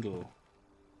spindle?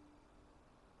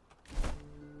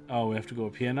 Oh, we have to go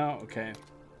up here now? Okay.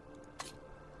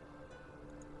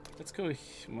 Let's go...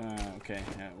 okay,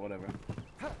 yeah, whatever.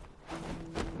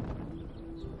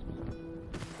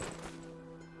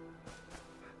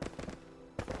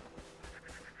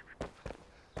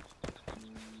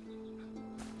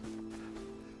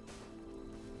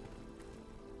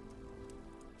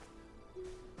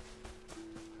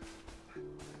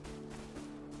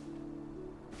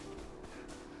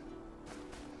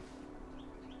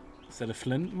 Is that a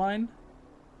flint mine?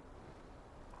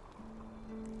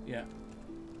 Yeah.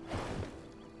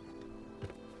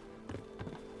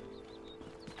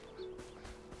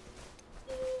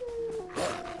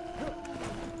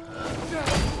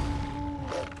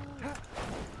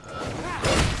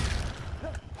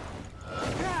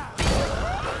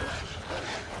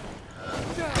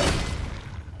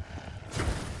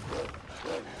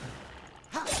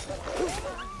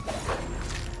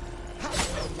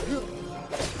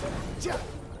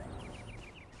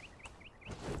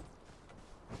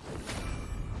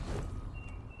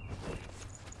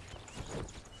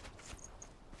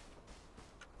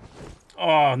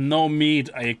 Oh, no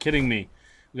meat. Are you kidding me?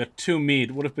 We got 2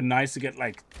 meat. Would have been nice to get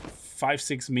like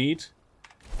 5-6 meat.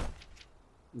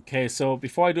 Okay, so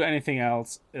before I do anything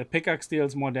else, the pickaxe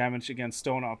deals more damage against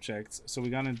stone objects. So we're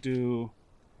gonna do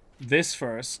this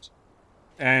first.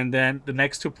 And then the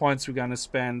next 2 points we're gonna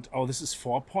spend... Oh, this is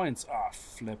 4 points. Ah,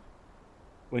 flip.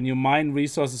 When you mine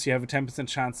resources, you have a 10%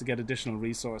 chance to get additional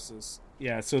resources.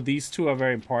 Yeah, so these 2 are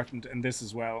very important, and this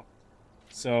as well.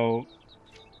 So...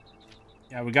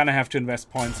 yeah, we're gonna have to invest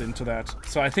points into that.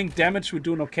 So I think damage we're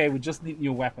doing okay. We just need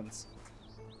new weapons.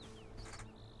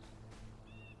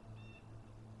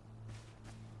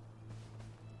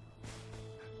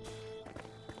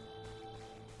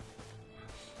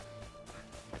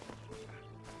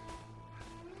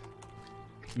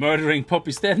 Murdering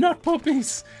puppies. They're not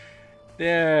puppies.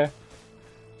 They're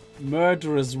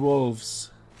murderous wolves.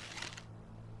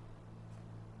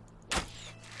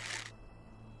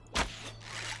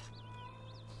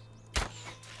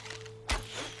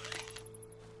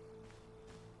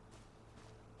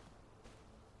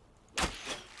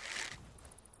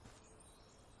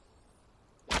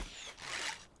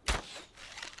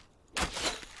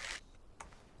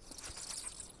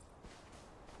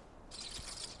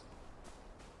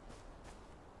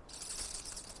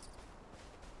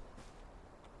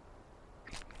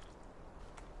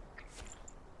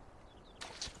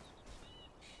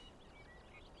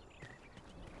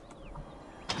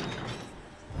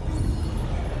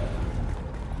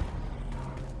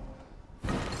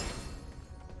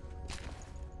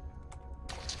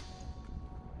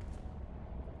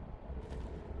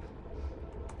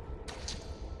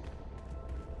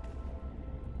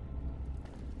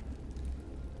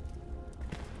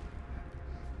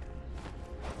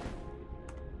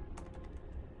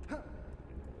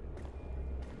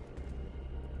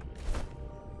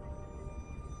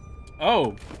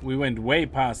 Oh, we went way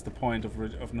past the point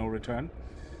of no return.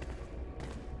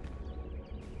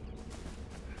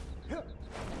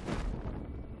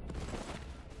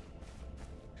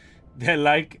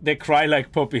 They cry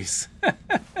like puppies.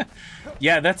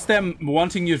 Yeah, that's them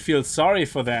wanting you to feel sorry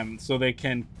for them so they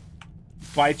can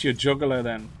bite your jugular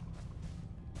then.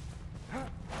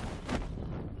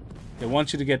 They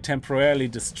want you to get temporarily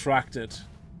distracted.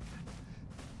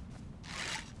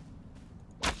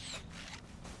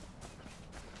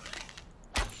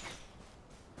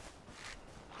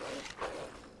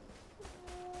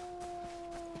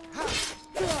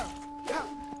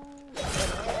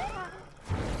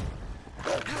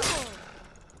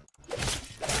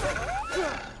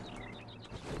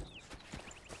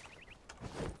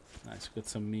 Get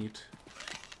some meat.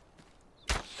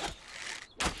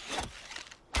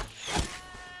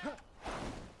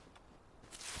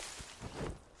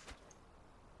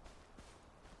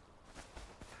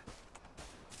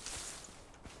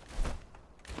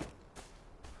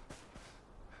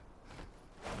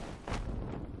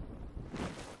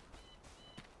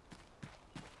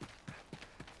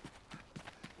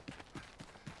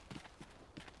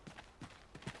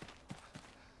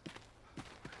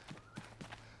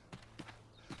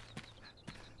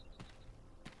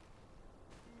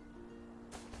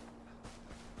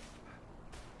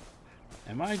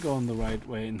 Am I going the right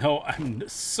way? No, I'm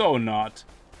so not.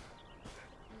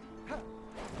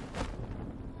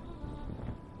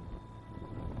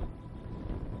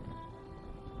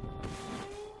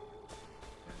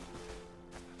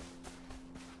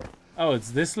 Oh,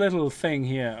 it's this little thing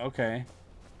here. Okay.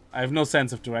 I have no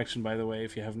sense of direction, by the way,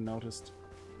 if you haven't noticed.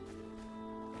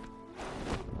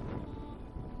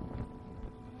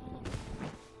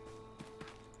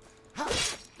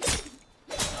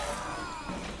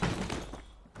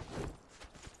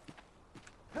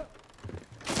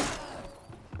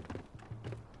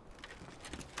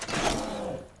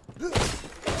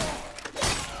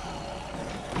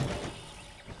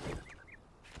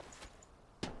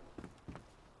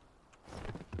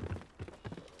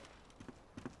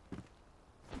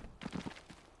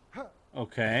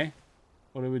 Okay,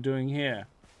 what are we doing here?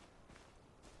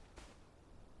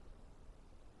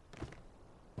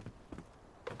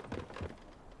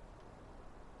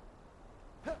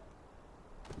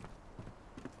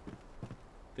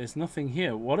 There's nothing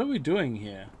here. What are we doing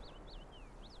here?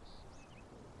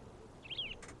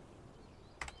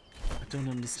 I don't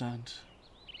understand.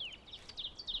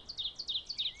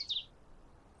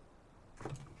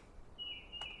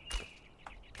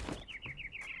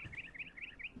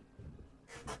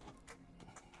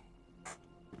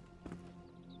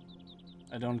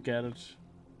 I don't get it.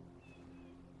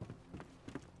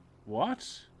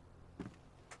 What?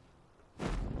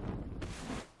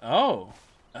 Oh.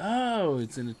 Oh,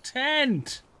 it's in a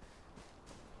tent.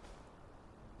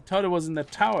 I thought it was in the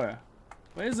tower.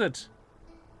 Where is it?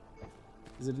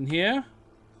 Is it in here?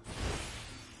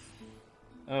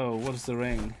 Oh, what is the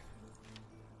ring?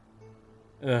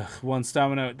 Ugh, 1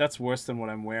 stamina. That's worse than what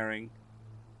I'm wearing.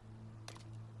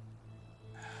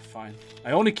 Fine.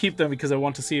 I only keep them because I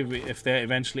want to see if they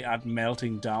eventually add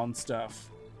melting down stuff.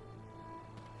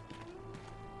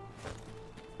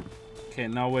 Okay,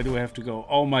 now where do we have to go?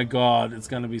 Oh my god, it's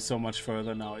gonna be so much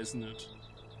further now, isn't it?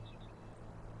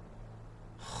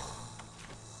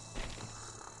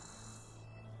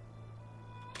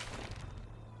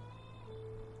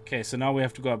 Okay, so now we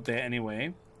have to go up there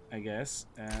anyway, I guess.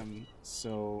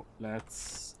 So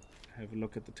let's have a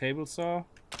look at the table saw.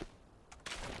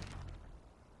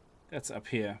 That's up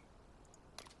here.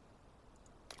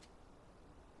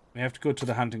 We have to go to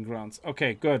the hunting grounds.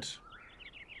 Okay, good.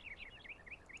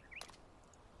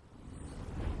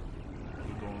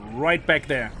 Go right back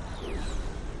there.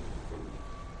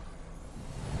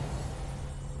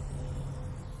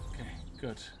 Okay,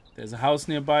 good. There's a house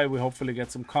nearby. We hopefully get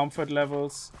some comfort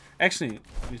levels. Actually,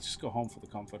 we just go home for the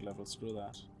comfort levels. Screw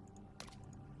that.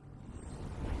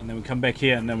 And then we come back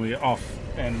here and then we're off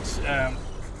and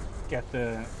get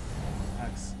the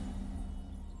axe.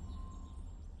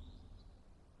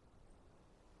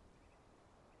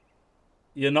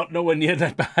 You're not nowhere near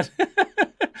that bad.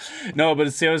 No,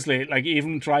 but seriously, like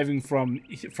even driving from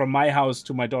my house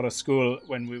to my daughter's school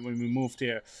when we moved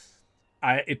here,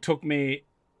 it took me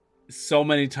so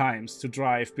many times to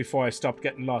drive before I stopped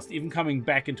getting lost. Even coming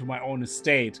back into my own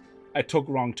estate, I took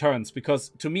wrong turns because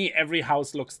to me every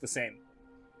house looks the same.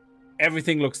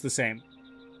 Everything looks the same.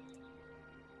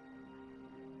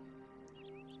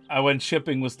 I went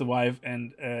shipping with the wife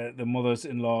and the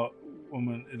mother's-in-law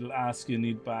woman. It'll ask you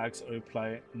need bags or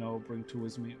reply no, bring 2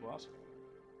 with me. What?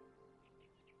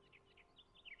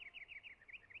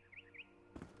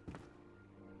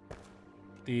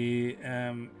 The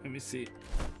let me see.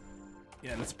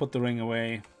 Yeah, let's put the ring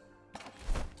away.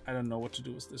 I don't know what to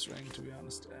do with this ring, to be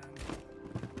honest.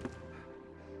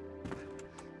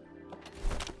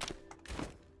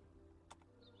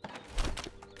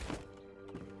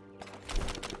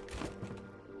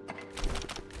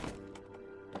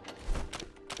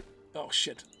 Oh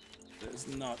shit. That is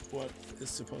not what is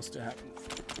supposed to happen.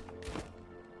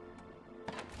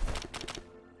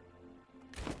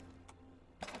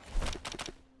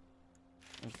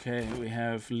 Okay, we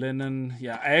have linen.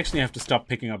 Yeah, I actually have to stop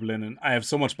picking up linen. I have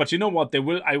so much, but you know what?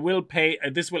 I will pay.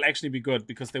 This will actually be good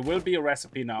because there will be a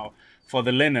recipe now for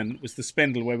the linen with the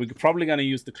spindle where we're probably going to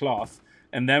use the cloth,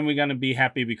 and then we're going to be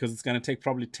happy because it's going to take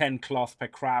probably 10 cloth per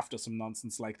craft or some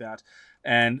nonsense like that,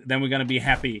 and then we're going to be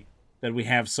happy that we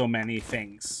have so many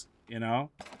things, you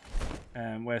know.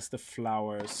 Where's the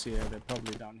flowers here? They're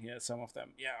probably down here. Some of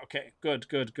them. Yeah. Okay. Good.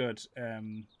 Good. Good.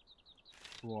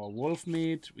 Raw wolf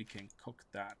meat. We can cook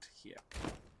that here.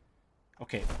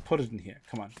 Okay, put it in here.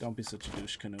 Come on, don't be such a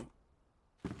douche canoe.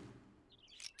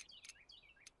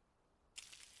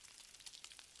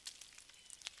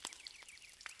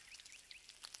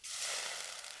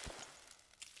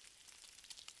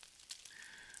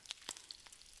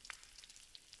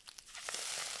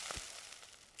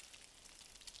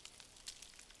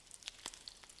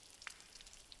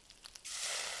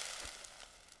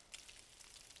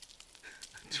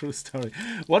 True story.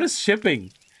 What is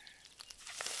shipping?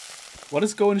 What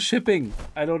is going shipping?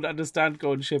 I don't understand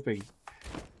going shipping.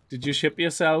 Did you ship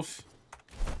yourself?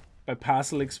 by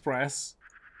Parcel Express.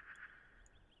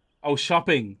 Oh,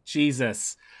 shopping.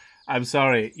 Jesus. I'm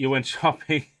sorry. You went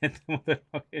shopping.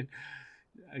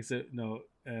 No.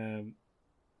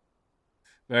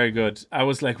 Very good. I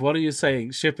was like, what are you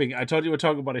saying? Shipping. I thought you were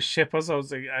talking about a ship or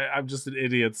something. I'm just an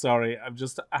idiot. Sorry.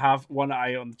 I have one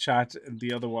eye on the chat and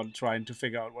the other one trying to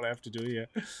figure out what I have to do here.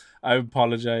 I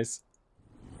apologize.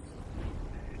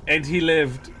 And he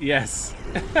lived. Yes.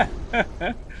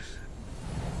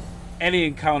 Any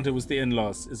encounter with the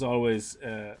in-laws is always...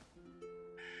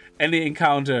 any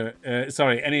encounter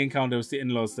with the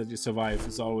in-laws that you survive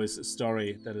is always a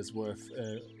story that is worth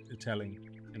telling,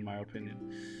 in my opinion.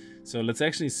 So let's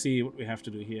actually see what we have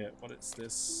to do here. What is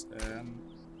this?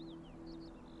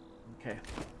 Okay,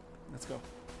 let's go.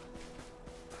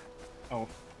 Oh,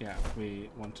 yeah,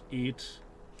 we want to eat.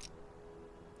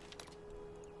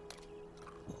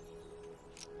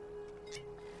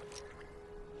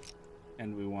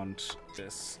 And we want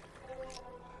this.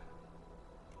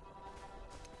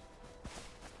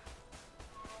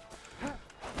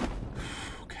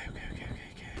 Okay.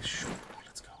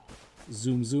 Let's go.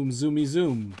 Zoom, zoomy,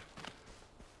 zoom.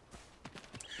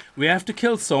 We have to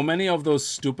kill so many of those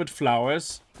stupid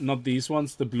flowers. Not these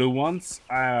ones, the blue ones.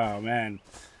 Oh, man.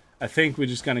 I think we're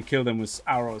just gonna kill them with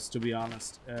arrows, to be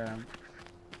honest.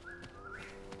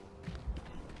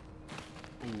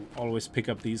 Always pick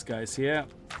up these guys here.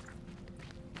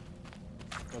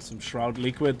 Got some shroud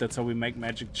liquid. That's how we make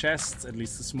magic chests, at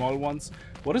least the small ones.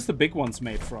 What is the big ones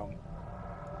made from?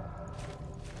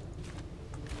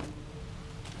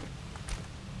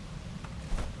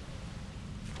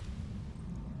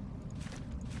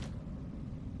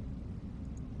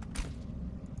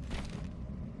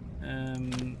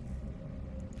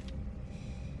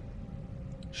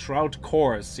 Shroud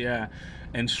cores, yeah.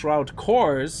 And shroud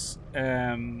cores,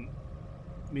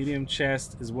 medium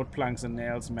chest is wood planks and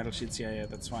nails, metal sheets, yeah,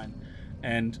 that's fine.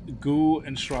 And goo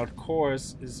and shroud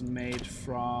cores is made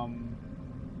from...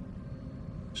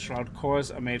 Shroud cores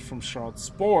are made from shroud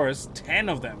spores, 10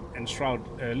 of them, and shroud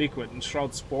liquid. And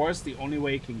shroud spores, the only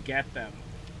way you can get them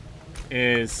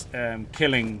is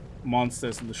killing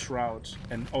monsters in the shroud.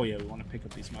 And oh yeah, we want to pick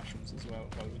up these mushrooms as well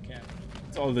while we can.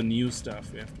 It's all the new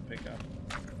stuff we have to pick up.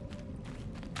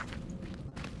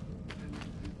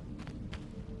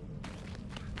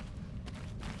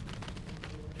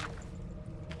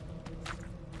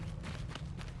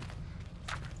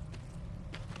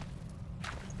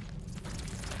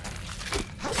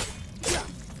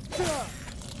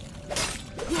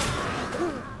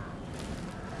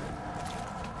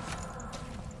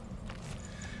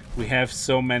 We have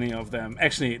so many of them.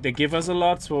 Actually, they give us a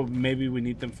lot, so maybe we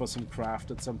need them for some craft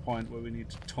at some point where we need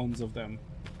tons of them.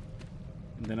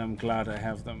 And then I'm glad I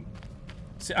have them.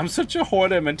 See, I'm such a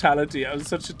hoarder mentality. I'm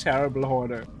such a terrible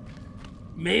hoarder.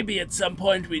 Maybe at some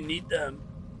point we need them,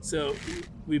 so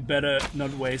we better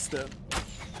not waste them.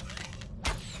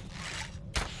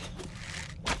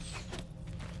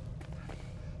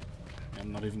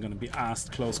 I'm not even going to be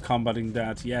asked close combating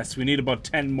that. Yes, we need about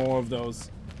 10 more of those.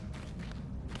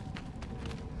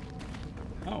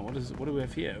 Oh, what do we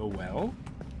have here? A well?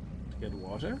 To get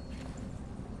water?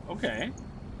 Okay.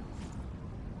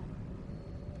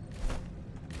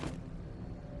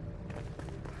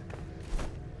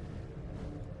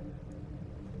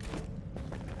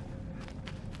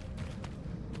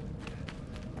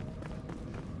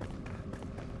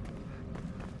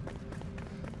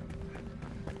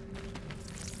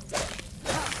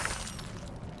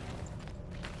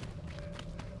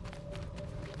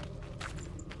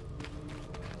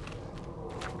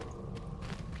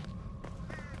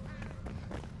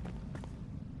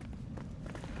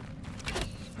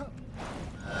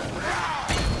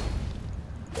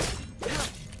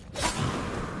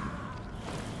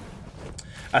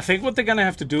 I think what they're gonna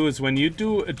have to do is when you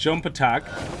do a jump attack,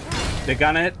 they're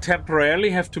gonna temporarily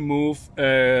have to move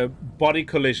body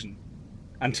collision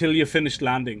until you're finished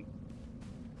landing.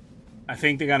 I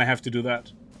think they're gonna have to do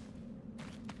that.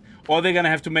 Or they're gonna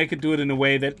have to make it do it in a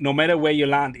way that no matter where you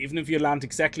land, even if you land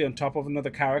exactly on top of another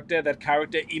character, that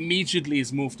character immediately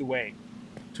is moved away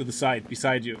to the side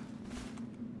beside you.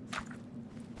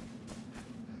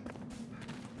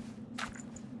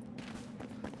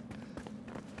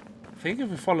 I think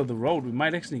if we follow the road, we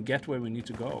might actually get where we need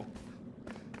to go.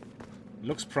 It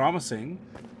looks promising.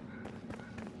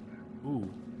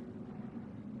 Ooh.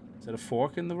 Is that a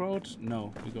fork in the road?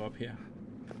 No, we go up here.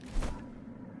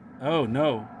 Oh,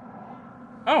 no.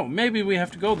 Oh, maybe we have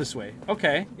to go this way.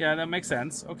 Okay, yeah, that makes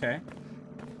sense. Okay.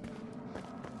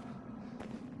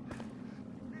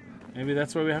 Maybe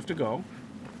that's where we have to go.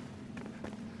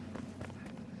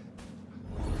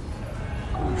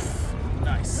 Oof,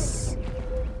 nice.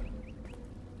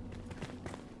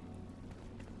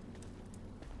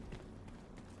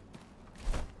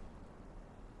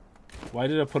 Why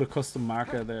did I put a custom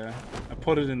marker there? I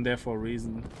put it in there for a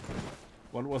reason.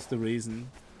 What was the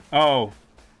reason? Oh,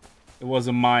 it was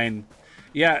a mine.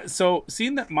 Yeah, so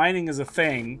seeing that mining is a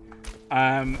thing,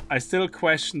 I still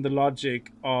question the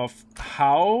logic of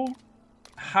how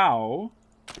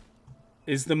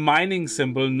is the mining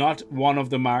symbol not one of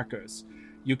the markers?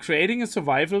 You're creating a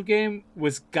survival game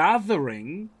with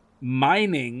gathering,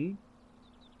 mining,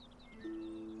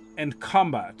 and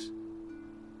combat.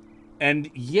 And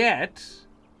yet,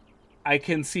 I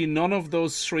can see none of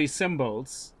those three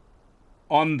symbols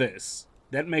on this.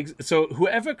 That makes so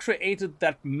whoever created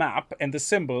that map and the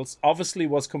symbols obviously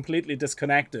was completely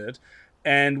disconnected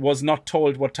and was not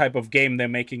told what type of game they're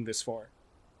making this for.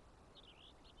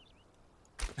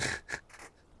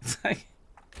 It's like,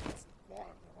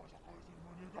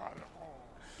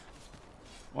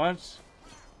 what?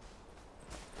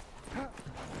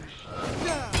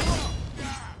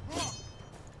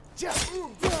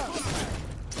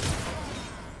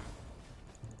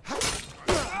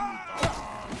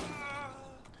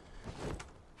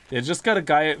 They just got a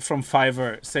guy from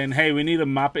Fiverr saying, hey, we need a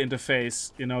map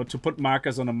interface, you know, to put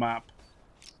markers on a map.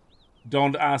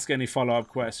 Don't ask any follow-up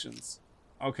questions.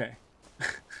 Okay.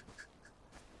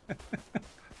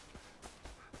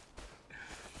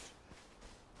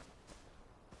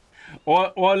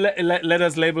 Or let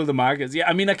us label the markers. Yeah,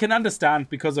 I mean, I can understand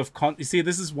because of... you see,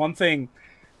 this is one thing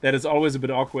that is always a bit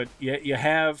awkward. You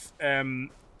have...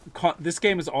 this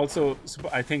game is also,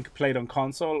 I think, played on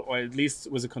console, or at least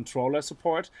with a controller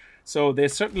support. So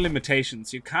there's certain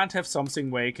limitations. You can't have something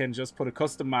where you can just put a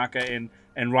custom marker in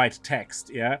and write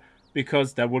text, yeah?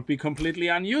 Because that would be completely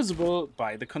unusable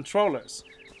by the controllers.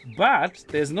 But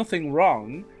there's nothing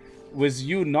wrong with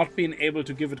you not being able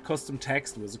to give it custom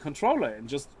text with a controller and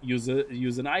just use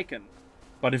an icon.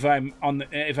 But if I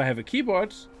have a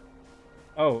keyboard...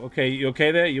 Oh, okay, you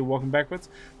okay there? You're walking backwards?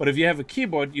 But if you have a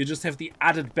keyboard, you just have the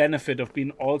added benefit of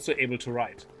being also able to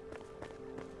write.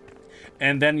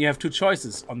 And then you have two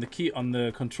choices on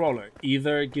the controller.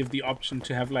 Either give the option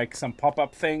to have like some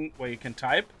pop-up thing where you can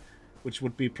type, which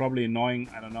would be probably annoying,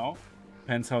 I don't know.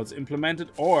 Depends how it's implemented.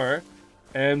 Or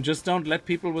just don't let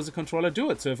people with a controller do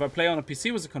it. So if I play on a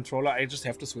PC with a controller, I just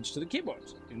have to switch to the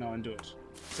keyboard, you know, and do it.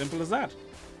 Simple as that.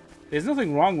 There's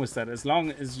nothing wrong with that as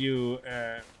long as you...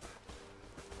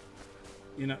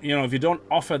 You know, if you don't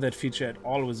offer that feature at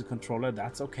all with a controller,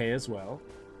 that's okay as well.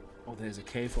 Oh, there's a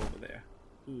cave over there.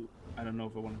 Ooh, I don't know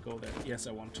if I want to go there. Yes,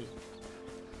 I want to. Ooh,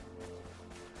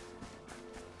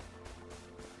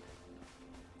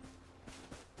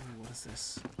 what is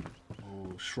this?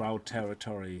 Oh, Shroud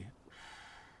territory.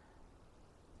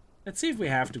 Let's see if we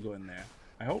have to go in there.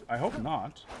 I hope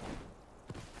not.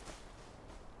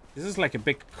 This is like a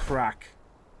big crack.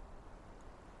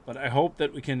 But I hope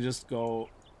that we can just go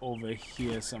over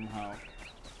here somehow.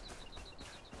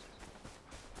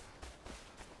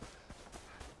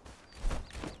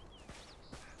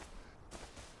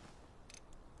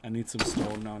 I need some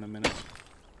stone now in a minute.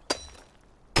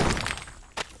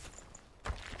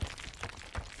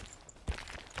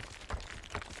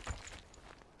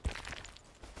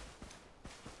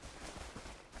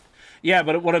 Yeah,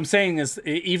 but what I'm saying is,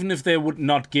 even if they would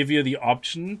not give you the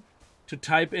option to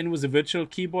type in with a virtual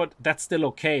keyboard, that's still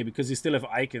okay because you still have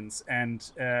icons. And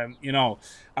you know,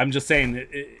 I'm just saying,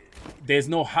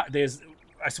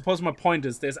 I suppose my point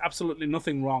is there's absolutely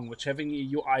nothing wrong with having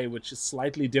a UI which is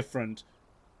slightly different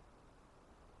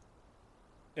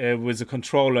with a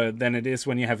controller than it is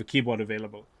when you have a keyboard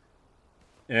available.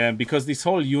 Because these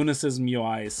whole Unisysm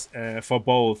UIs for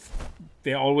both,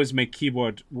 they always make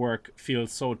keyboard work feel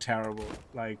so terrible.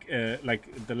 Like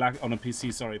the lack on a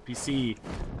PC, sorry, PC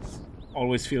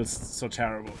always feels so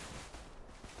terrible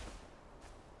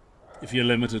if you're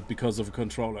limited because of a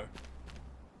controller.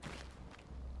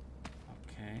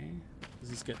 Okay,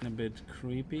 this is getting a bit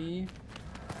creepy.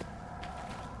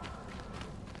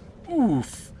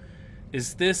 Oof!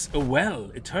 Is this a well?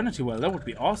 Eternity well, that would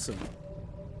be awesome.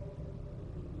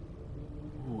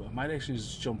 Ooh, I might actually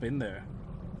just jump in there.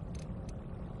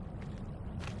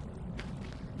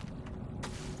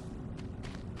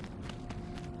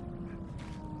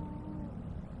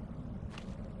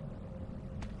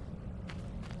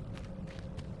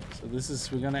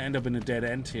 We're gonna end up in a dead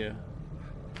end here.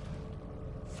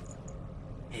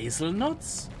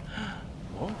 Hazelnuts?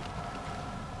 What?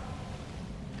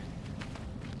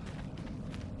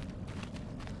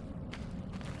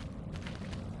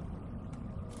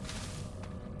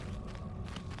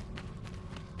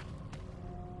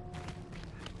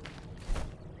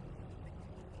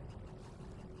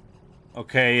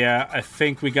 Okay, yeah, I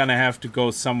think we're gonna have to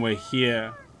go somewhere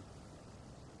here.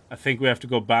 I think we have to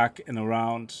go back and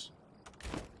around.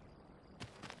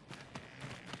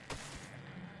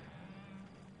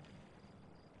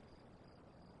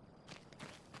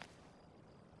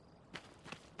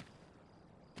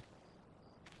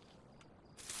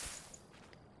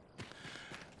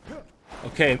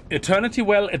 Okay, Eternity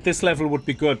Well at this level would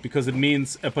be good because it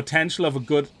means a potential of a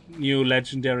good new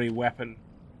legendary weapon.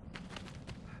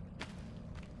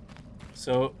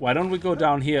 So why don't we go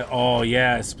down here? Oh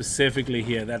yeah, specifically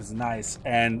here. That is nice.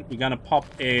 And we're gonna pop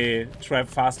a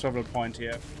fast travel point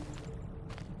here.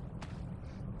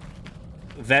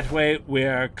 That way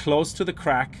we're close to the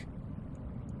crack.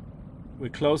 We're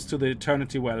close to the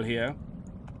Eternity Well here.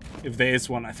 If there is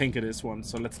one, I think it is one.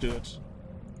 So let's do it.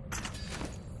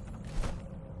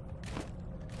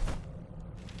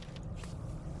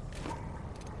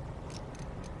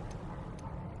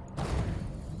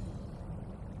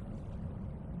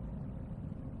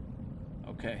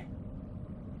 Okay.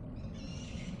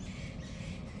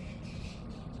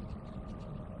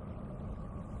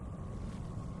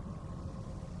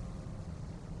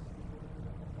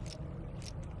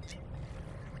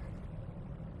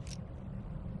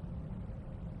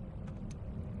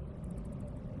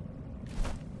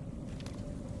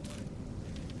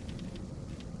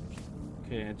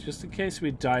 Okay, just in case we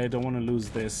die, I don't want to lose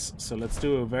this. So let's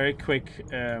do a very quick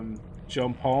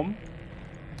jump home.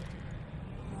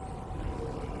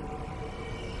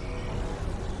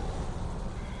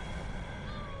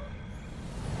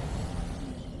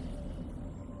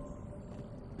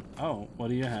 Oh, what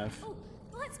do you have? Oh,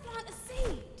 let's plant a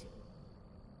seed.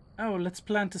 Oh, let's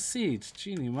plant a seed.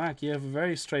 Genie, Mark, you have a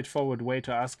very straightforward way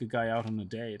to ask a guy out on a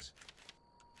date.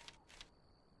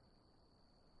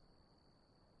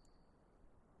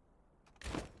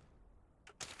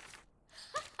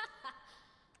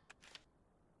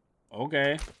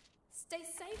 Okay. Stay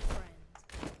safe,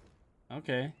 friend.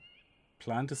 Okay.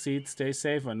 Plant a seed, stay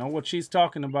safe. I know what she's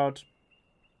talking about.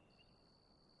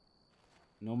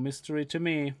 No mystery to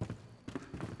me.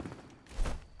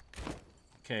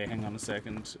 Okay, hang on a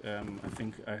second. I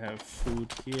think I have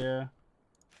food here.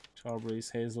 Strawberries,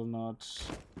 hazelnut.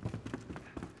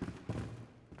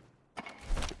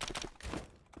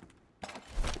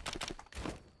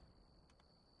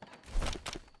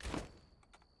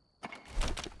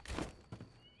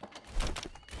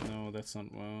 No, that's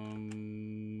not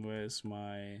one. Where's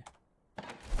my...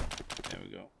 There we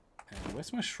go. And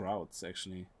where's my shrouds,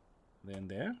 actually? Are they in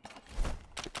there?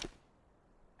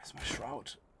 Where's my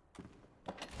shroud?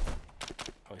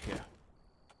 Oh, here.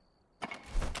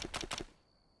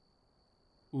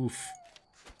 Oof.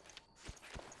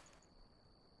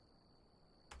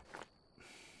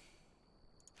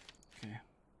 Okay.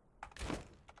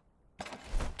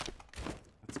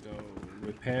 Let's go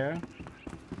repair.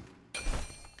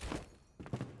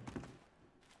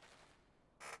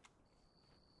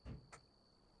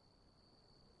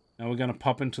 Now we're gonna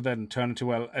pop into that Eternity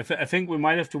Well. I think we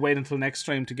might have to wait until next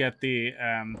stream to get the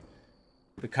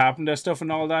Carpenter stuff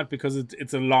and all that, because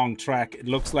it's a long track. It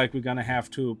looks like we're gonna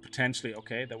have to potentially...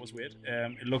 Okay, that was weird.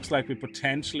 It looks like we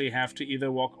potentially have to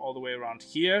either walk all the way around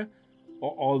here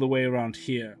or all the way around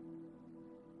here,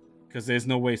 because there's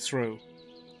no way through.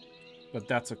 But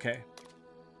that's okay.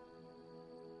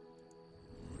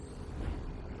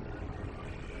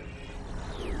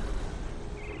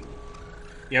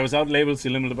 Yeah, without labels,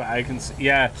 you're limited by icons.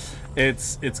 Yeah,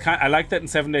 it's kind. I like that in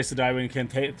 7 Days to Die when you can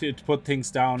put things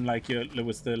down like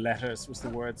with the letters, with the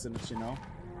words in it. You know.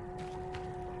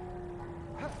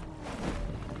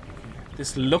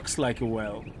 This looks like a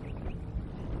well.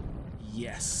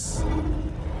 Yes.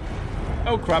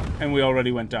 Oh crap! And we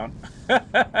already went down.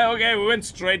 Okay, we went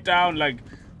straight down. Like,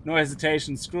 no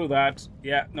hesitation. Screw that.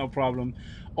 Yeah, no problem.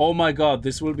 Oh my god,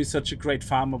 this will be such a great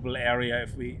farmable area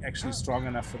if we actually strong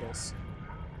enough for this.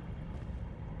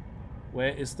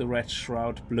 Where is the red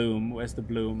shroud bloom? Where's the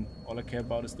bloom? All I care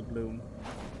about is the bloom.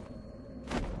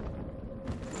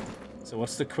 So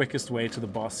what's the quickest way to the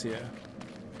boss here?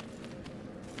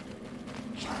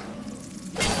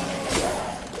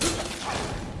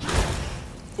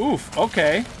 Oof,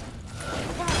 okay.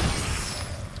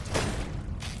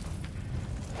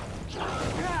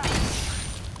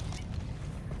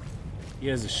 He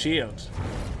has a shield.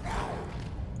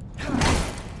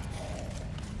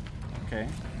 Okay.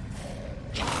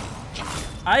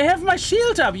 I have my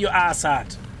shield up, you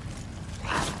asshat!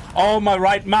 Oh, my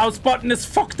right mouse button is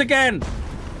fucked again!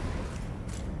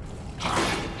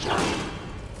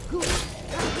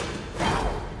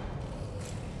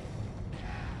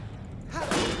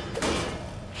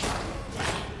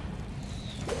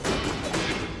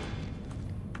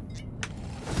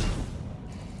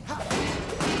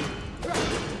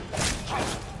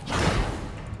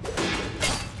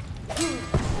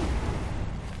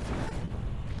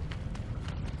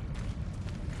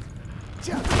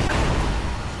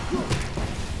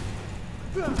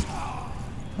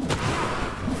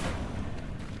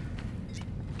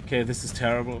 Okay, this is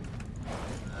terrible.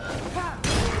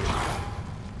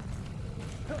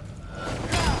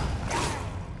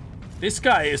 This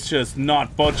guy is just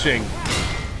not budging.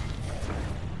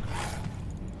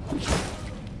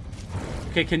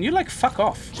 Okay, can you like fuck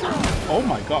off? Oh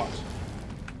my god.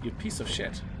 You piece of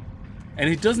shit. And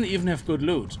he doesn't even have good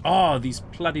loot. Oh, these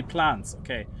bloody plants.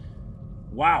 Okay.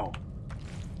 Wow.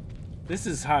 This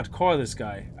is hardcore, this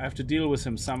guy. I have to deal with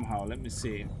him somehow. Let me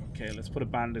see. Okay, let's put a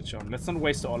bandage on. Let's not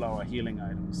waste all our healing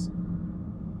items.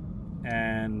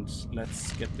 And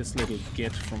let's get this little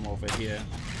git from over here.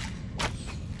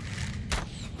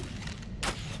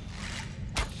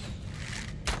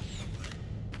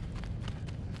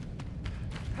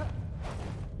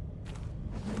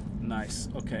 Nice,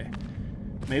 okay.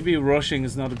 Maybe rushing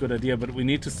is not a good idea, but we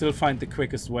need to still find the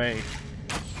quickest way.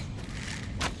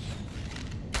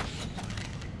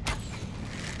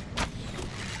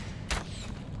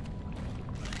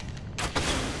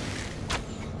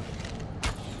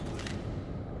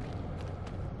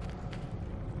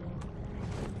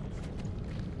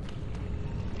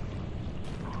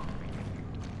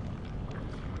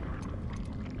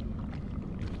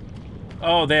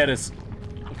 Oh, there it is.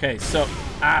 Okay, so...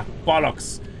 Ah,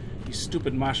 bollocks. You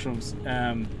stupid mushrooms.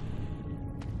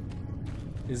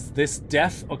 Is this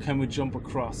death or can we jump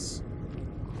across?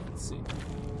 Let's see.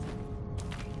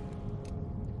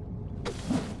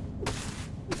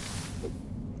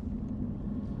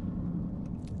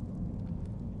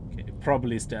 Okay, it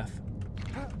probably is death.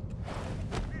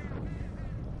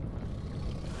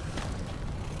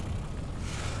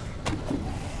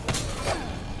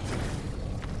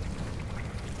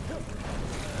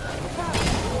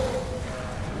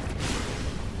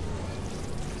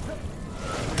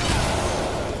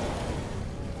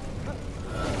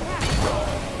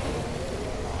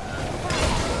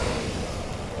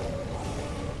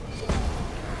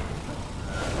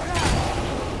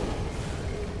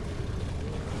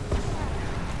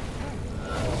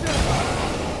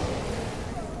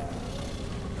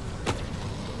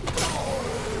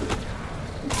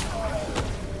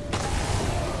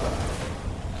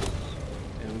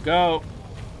 Go.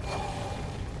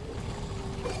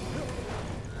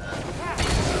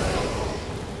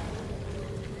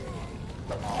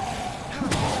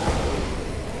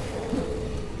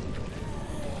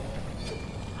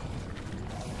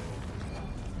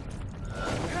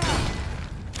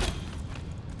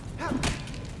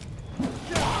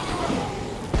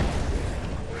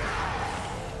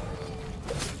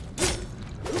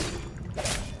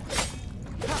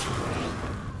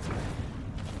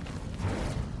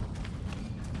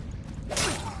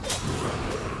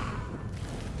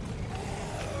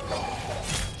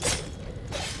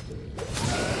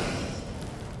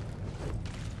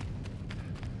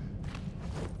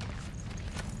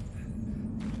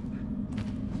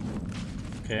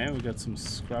 Okay, we got some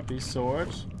scrappy sword.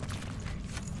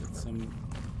 Get some.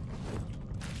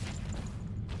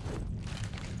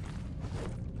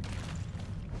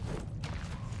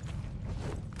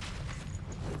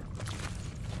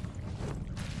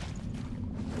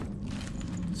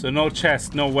 So no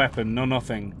chest, no weapon, no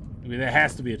nothing. I mean, there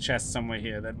has to be a chest somewhere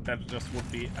here. That just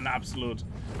would be an absolute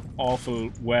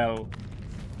awful well.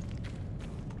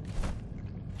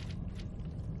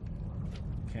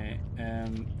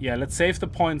 Yeah, let's save the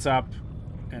points up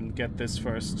and get this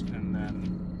first, and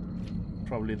then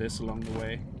probably this along the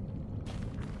way.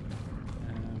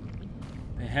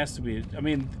 There has to be... I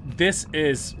mean, this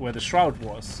is where the shroud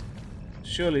was.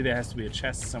 Surely there has to be a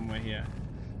chest somewhere here.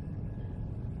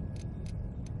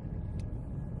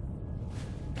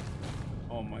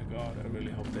 Oh my god, I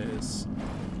really hope there is.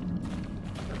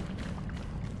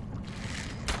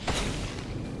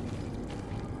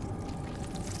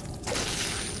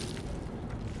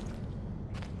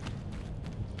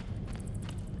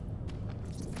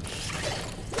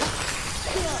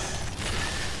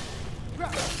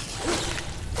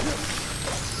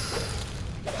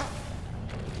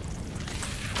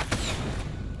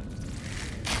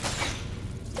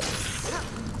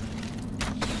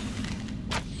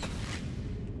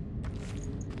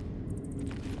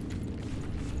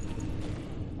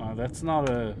 That's not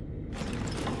a...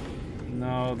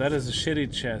 No, that is a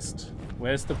shitty chest.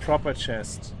 Where's the proper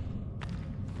chest?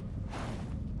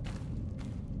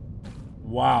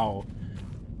 Wow.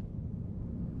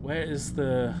 Where is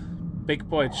the big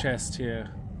boy chest here?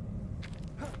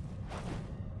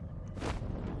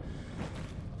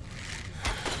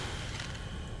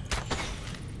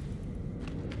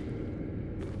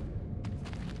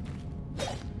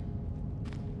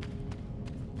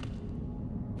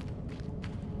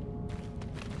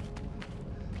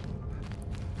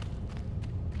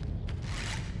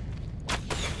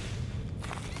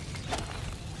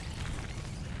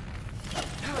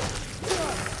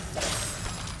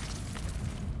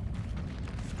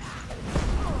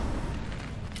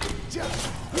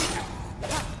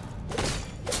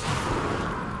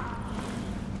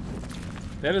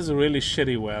 That is a really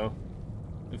shitty well.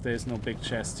 If there's no big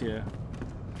chest here.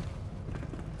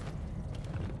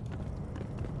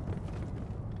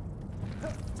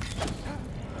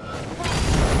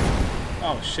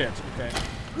 Oh shit, okay.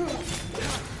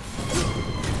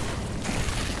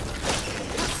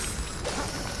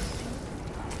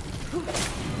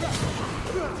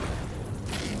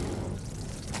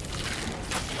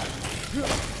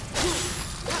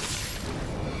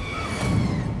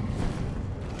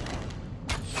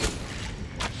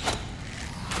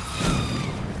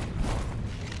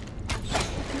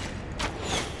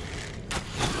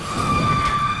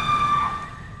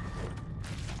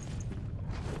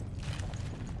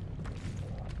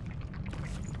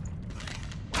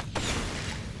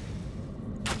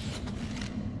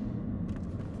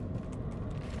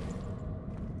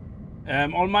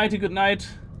 Almighty, good night.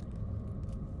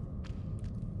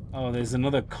 Oh, there's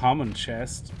another common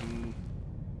chest.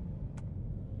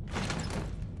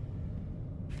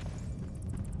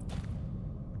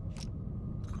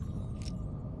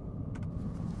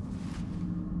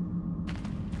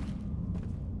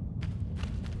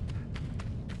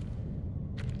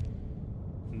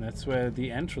 And that's where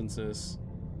the entrance is.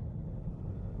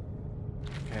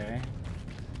 Okay.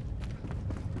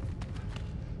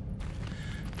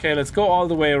 Okay, let's go all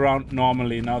the way around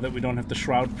normally now that we don't have the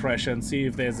shroud pressure and see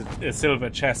if there's a silver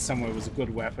chest somewhere with a good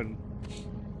weapon.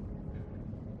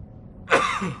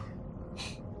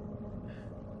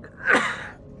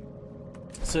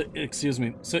 So, excuse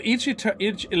me. So each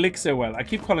elixir well, I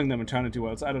keep calling them eternity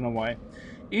wells, I don't know why.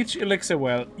 Each elixir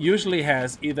well usually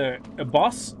has either a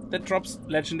boss that drops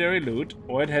legendary loot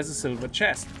or it has a silver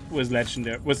chest with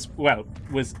legendary, with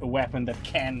a weapon that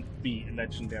can be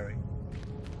legendary.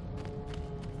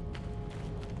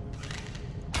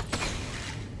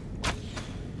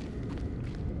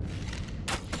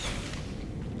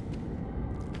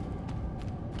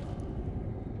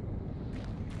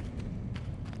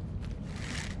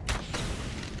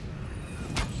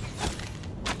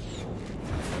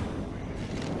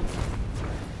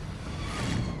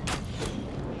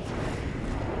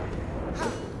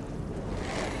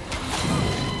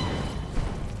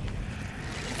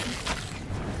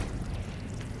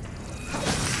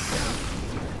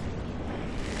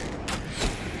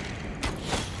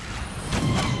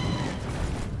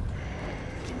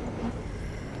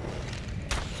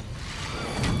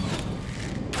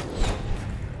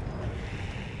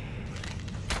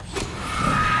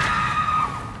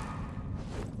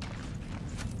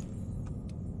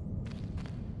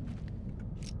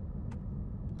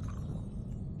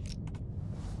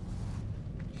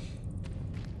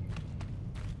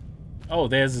 Oh,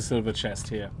 there's a silver chest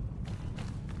here.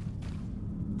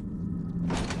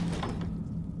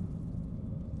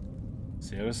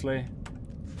 Seriously?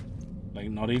 Like,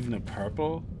 not even a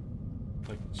purple?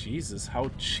 Like, Jesus, how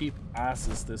cheap ass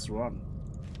is this run?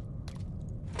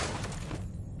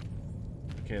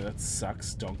 Okay, that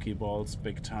sucks. Donkey balls,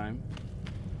 big time.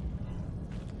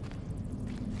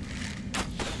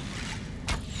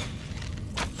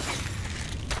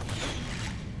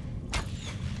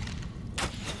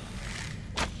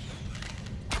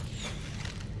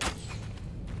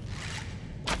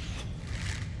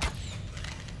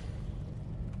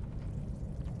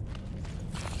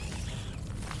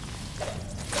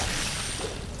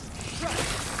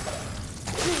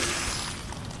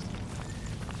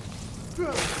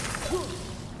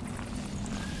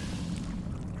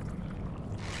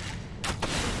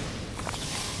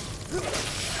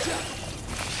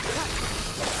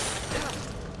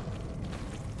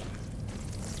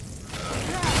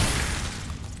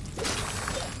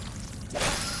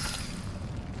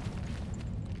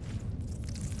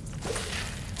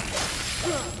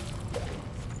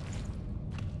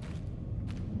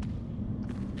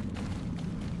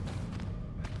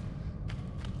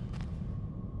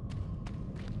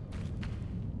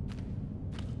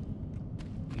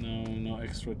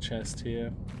 Extra chest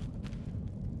here.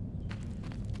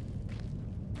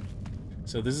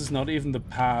 So this is not even the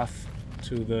path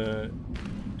to the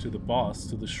boss,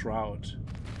 to the shroud.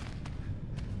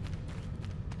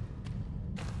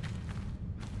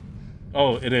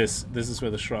 Oh, it is. This is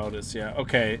where the shroud is. Yeah.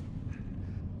 Okay.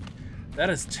 That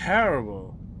is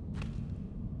terrible.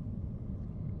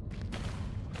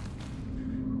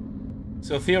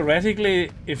 So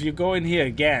theoretically, if you go in here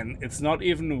again, it's not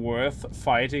even worth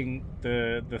fighting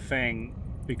the thing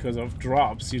because of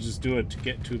drops. You just do it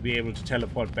to be able to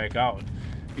teleport back out.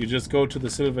 You just go to the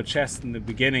silver chest in the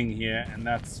beginning here, and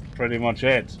that's pretty much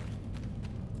it.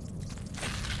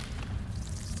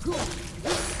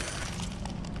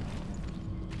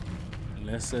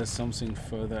 Unless there's something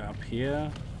further up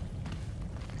here.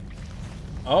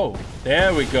 Oh,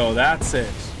 there we go. That's it.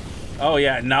 Oh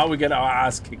yeah, now we get our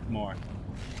ass kicked more.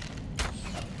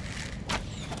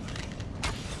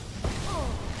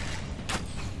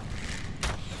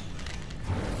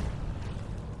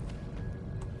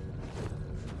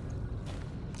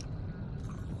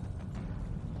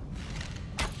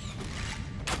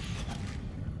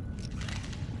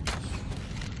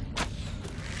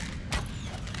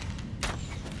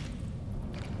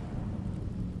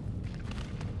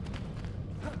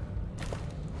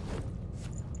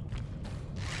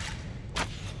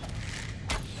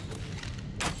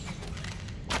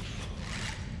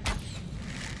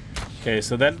 Okay,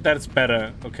 so that's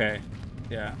better. Okay,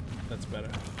 yeah, that's better.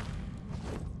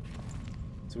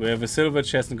 So we have a silver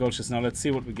chest and gold chest. Now let's see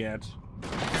what we get.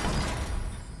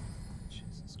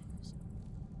 Jesus Christ.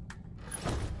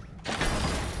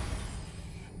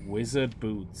 Wizard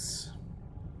boots.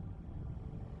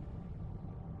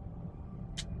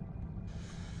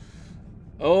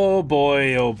 Oh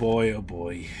boy, oh boy, oh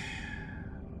boy.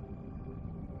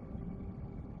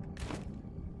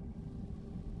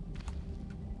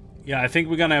 Yeah, I think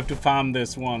we're gonna have to farm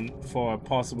this one for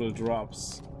possible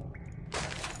drops.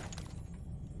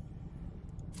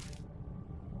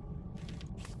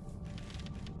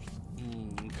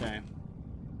 Okay.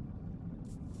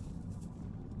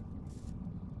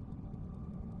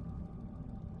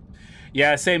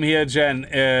 Yeah, same here, Jen.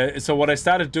 So what I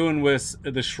started doing with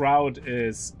the shroud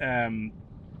is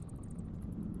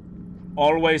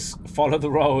always follow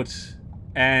the road,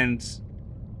 and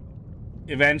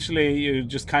eventually you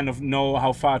just kind of know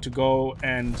how far to go,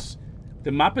 and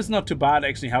the map is not too bad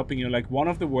actually helping you. Like, one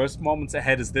of the worst moments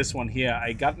ahead is this one here.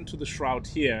 I got into the shroud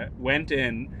here, went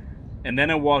in, and then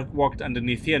I walked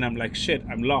underneath here, and I'm like, shit,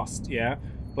 I'm lost, yeah?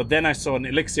 But then I saw an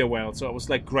elixir well, so I was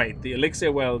like, great. The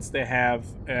elixir wells, they have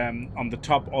on the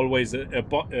top always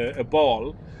a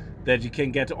ball that you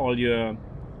can get all your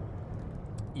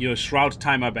shroud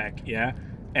timer back, yeah?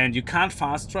 And you can't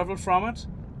fast travel from it,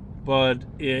 but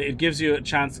it gives you a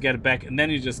chance to get it back, and then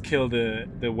you just kill the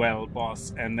well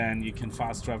boss, and then you can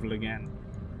fast travel again.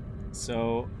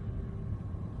 So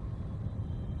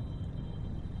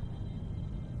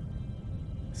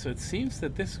it seems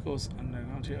that this goes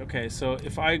underground here. Okay, so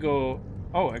if I go...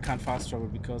 Oh, I can't fast travel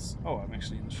because... Oh, I'm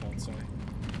actually in the shroud, sorry.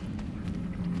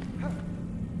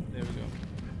 There we go.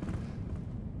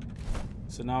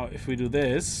 So now if we do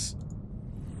this...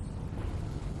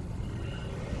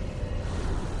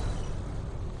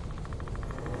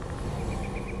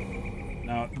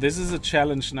 Now, this is a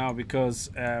challenge now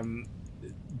because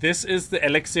this is the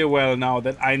elixir well now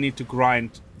that I need to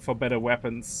grind for better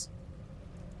weapons.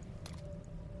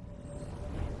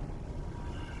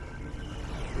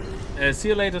 See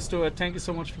you later, Stuart. Thank you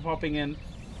so much for popping in.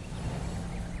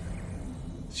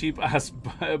 Cheap ass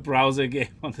browser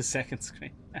game on the second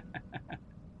screen.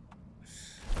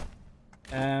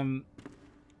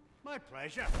 My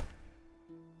pleasure.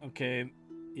 Okay,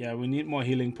 yeah, we need more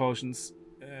healing potions.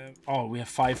 Oh, we have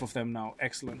 5 of them now.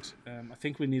 Excellent. I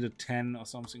think we needed 10 or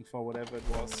something for whatever it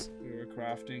was we were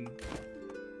crafting.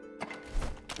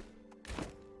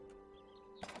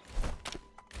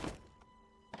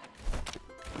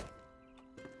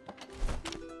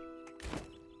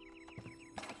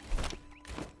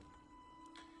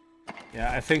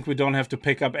 Yeah, I think we don't have to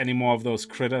pick up any more of those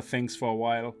critter things for a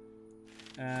while.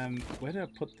 Where did I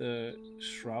put the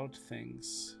shroud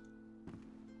things?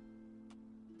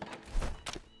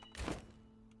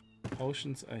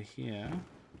 Potions are here.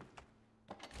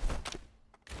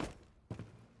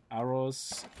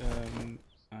 Arrows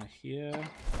are here.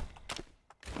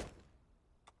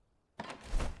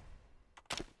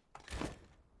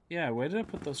 Yeah, where did I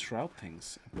put those shroud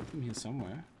things? I put them here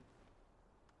somewhere.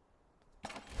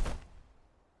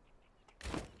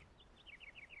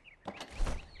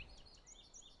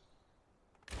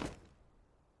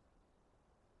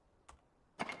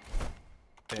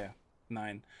 There,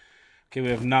 9. Okay, we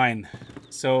have 9.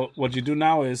 So what you do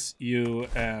now is you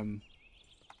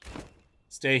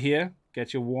stay here,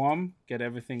 get your warm, get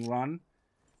everything run.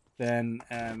 Then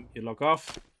you log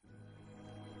off,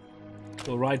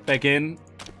 go right back in,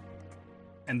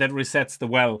 and that resets the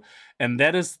well. And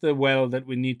that is the well that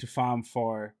we need to farm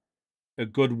for a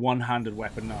good 100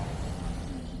 weapon now.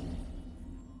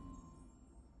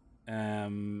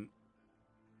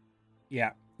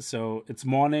 Yeah. So it's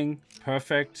morning,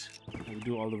 perfect. We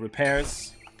do all the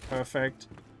repairs, perfect.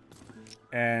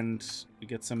 And we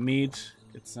get some meat,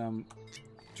 get some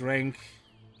drink,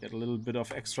 get a little bit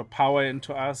of extra power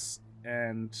into us,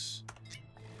 and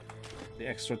the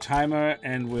extra timer,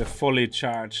 and we're fully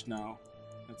charged now.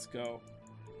 Let's go.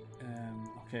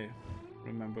 Okay,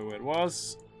 remember where it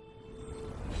was.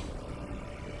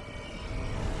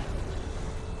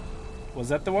 Was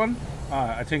that the one?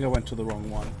 Ah, I think I went to the wrong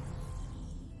one.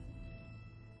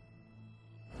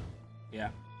 Yeah,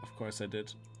 of course I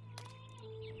did.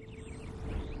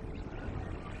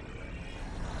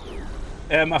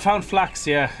 I found flax,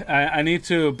 yeah. I need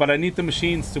to, but I need the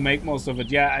machines to make most of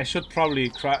it. Yeah, I should probably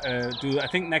do. I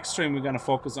think next stream we're gonna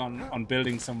focus on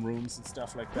building some rooms and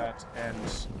stuff like that. And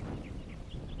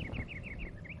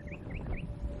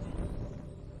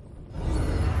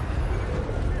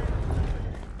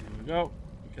here we go.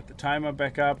 Get the timer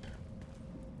back up.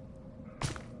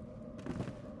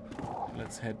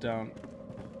 Let's head down.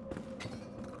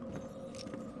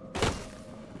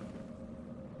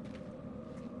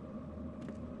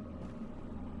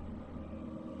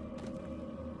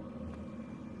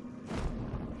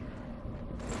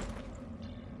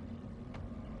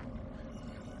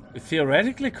 We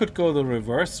theoretically could go the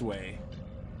reverse way.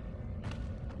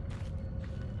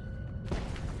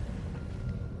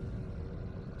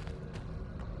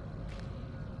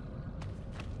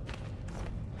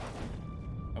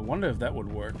 I wonder if that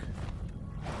would work.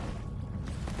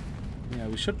 Yeah,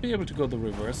 we should be able to go the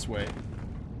reverse way.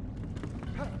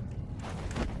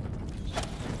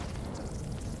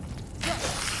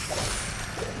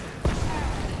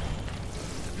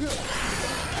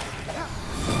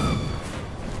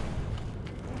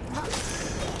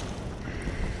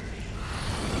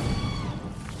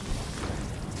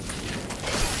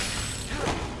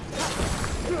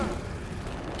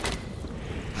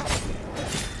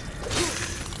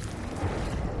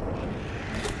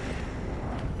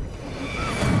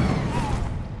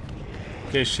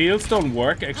 Okay, shields don't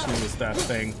work actually with that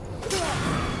thing.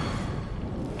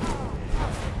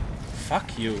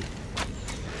 Fuck you.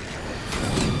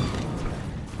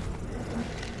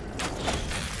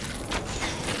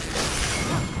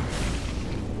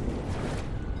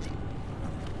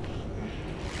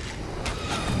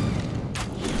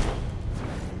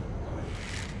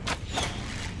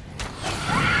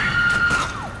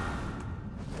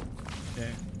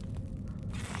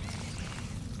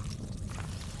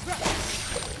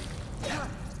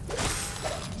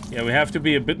 We have to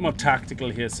be a bit more tactical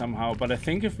here somehow, but I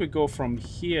think if we go from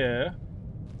here,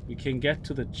 we can get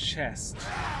to the chest.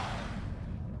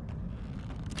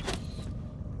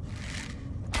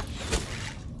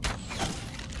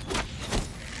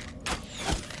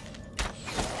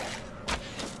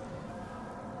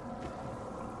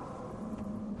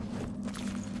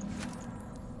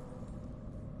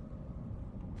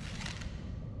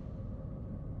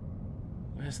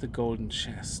 Where's the golden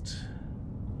chest?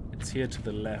 It's here to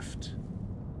the left.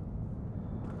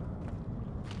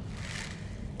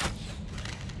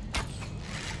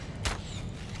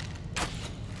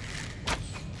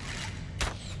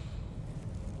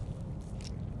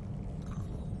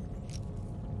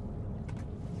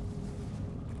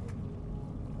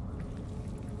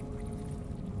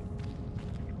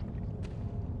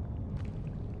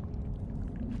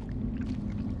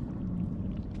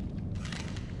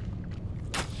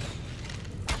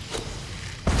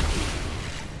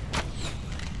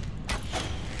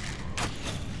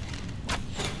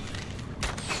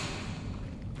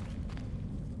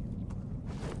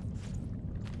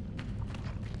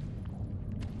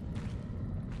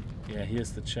 Yeah,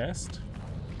 here's the chest.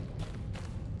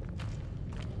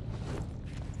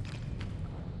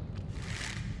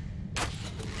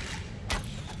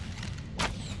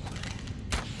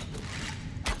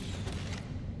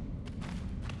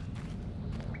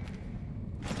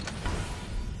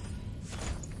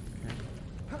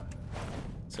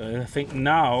 So I think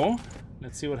now,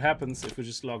 let's see what happens if we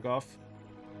just log off.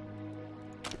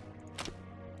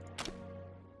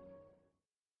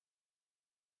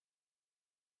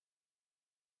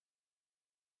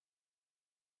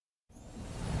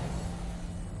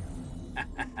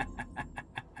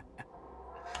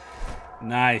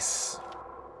 Nice.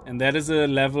 And that is a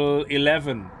level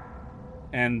 11.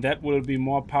 And that will be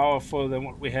more powerful than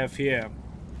what we have here.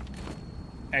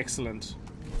 Excellent.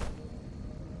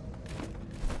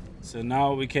 So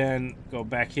now we can go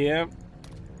back here.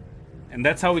 And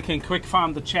that's how we can quick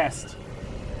farm the chest.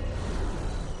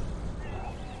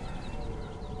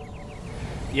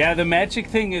 Yeah, the magic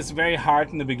thing is very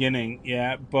hard in the beginning.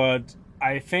 Yeah, but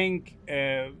I think...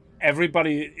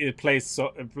 everybody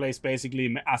plays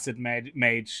basically acid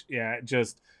mage, yeah,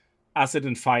 just acid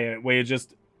and fire, where you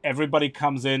just everybody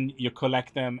comes in, you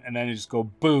collect them, and then you just go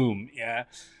boom, yeah,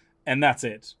 and that's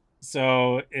it.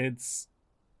 So it's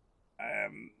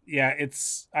yeah,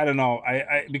 it's I don't know,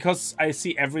 I because I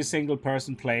see every single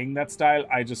person playing that style,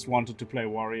 I just wanted to play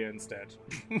warrior instead.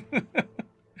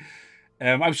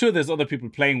 I'm sure there's other people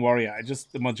playing warrior.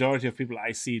 The majority of people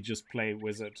I see just play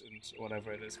wizard and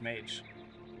whatever it is, mage.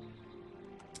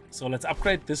 So let's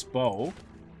upgrade this bow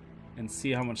and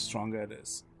see how much stronger it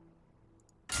is.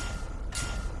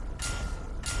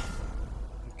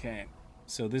 Okay,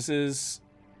 so this is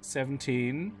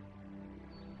 17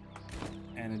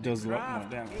 and it does a lot more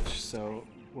damage. So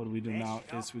what we do now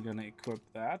is we're gonna equip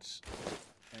that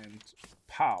and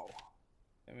pow.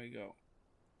 There we go.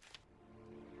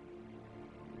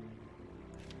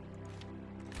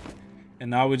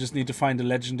 And now we just need to find a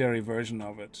legendary version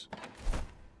of it.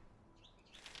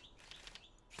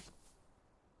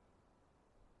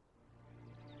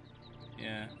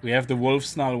 Yeah, we have the wolf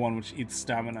snarl one which eats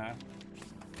stamina.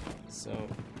 So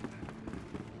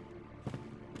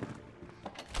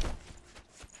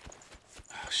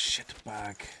oh shit,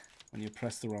 bug when you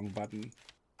press the wrong button.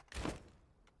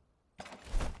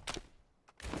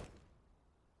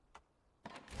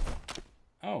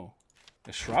 Oh,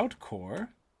 a shroud core.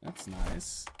 That's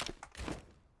nice.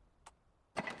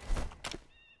 I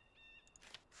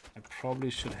probably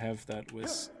should have that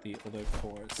with the other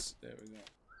cores. There we go.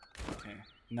 Okay,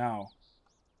 now.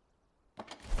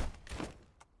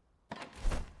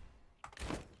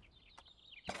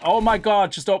 Oh my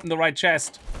god, just open the right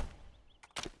chest.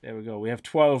 There we go. We have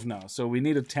 12 now, so we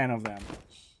needed 10 of them.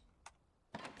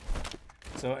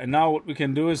 So, and now what we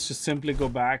can do is just simply go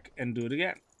back and do it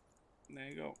again. There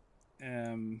you go.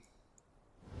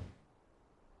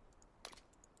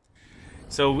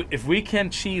 So if we can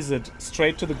cheese it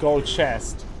straight to the gold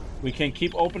chest, we can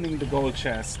keep opening the gold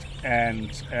chest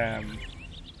and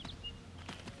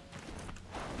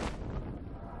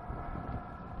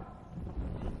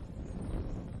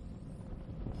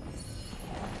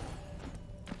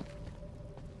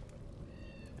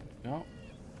no.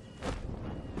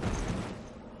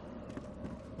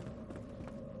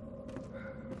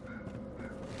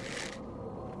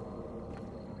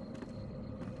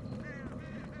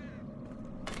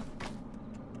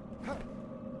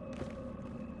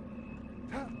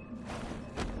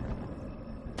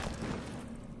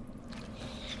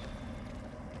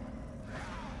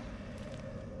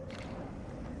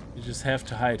 You just have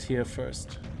to hide here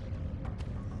first.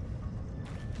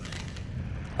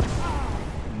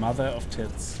 Mother of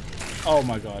tits. Oh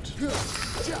my god.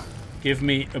 Give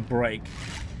me a break.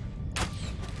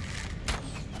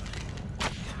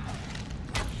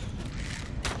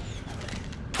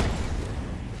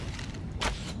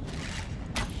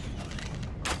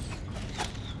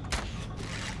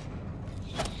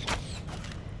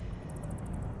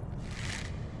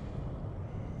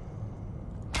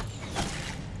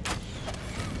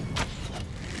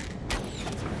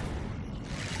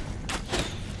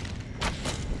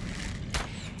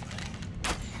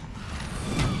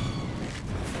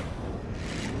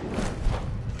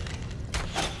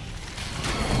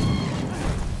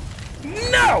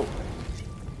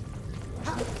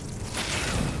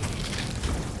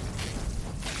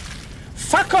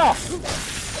 Fuck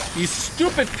off! You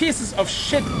stupid pieces of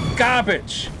shit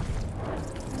garbage!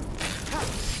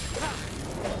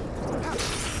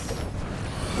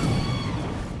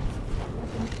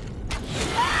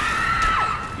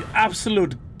 You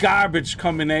absolute garbage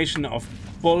combination of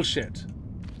bullshit.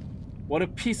 What a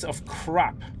piece of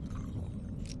crap.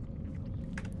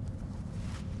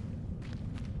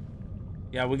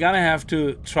 Yeah, we're gonna have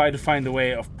to try to find a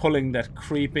way of pulling that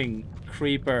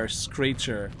creeper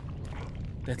screecher.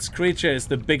 That screecher is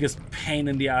the biggest pain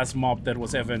in the ass mob that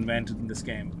was ever invented in this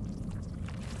game.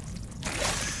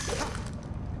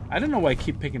 I don't know why I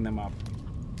keep picking them up.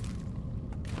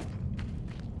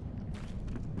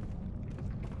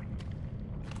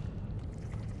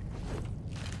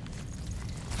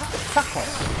 Fuck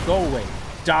off. Go away.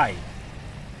 Die.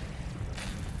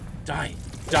 Die.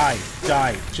 Die.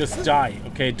 Die. Just die.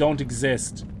 Okay, don't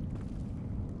exist.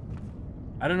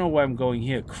 I don't know why I'm going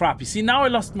here. Crap. You see, now I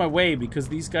lost my way because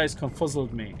these guys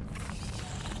confuzzled me.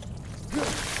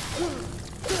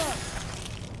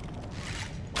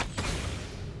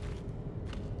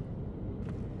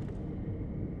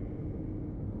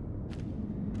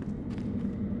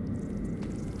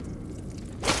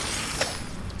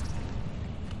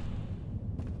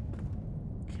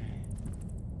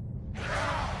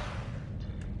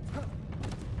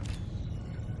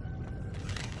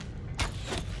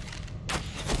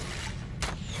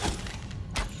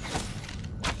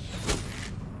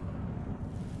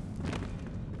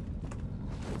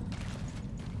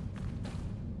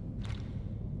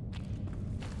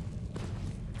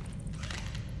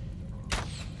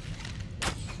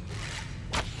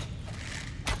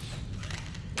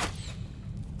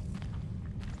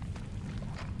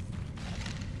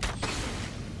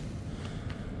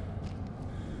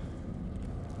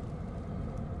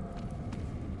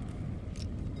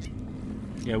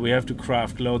 Yeah, we have to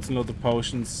craft loads and loads of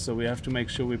potions, so we have to make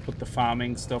sure we put the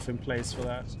farming stuff in place for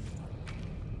that.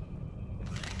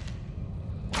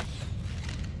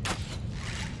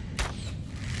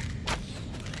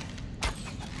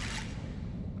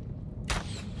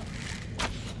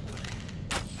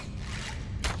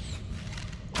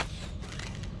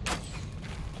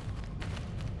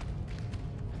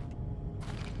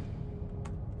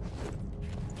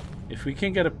 If we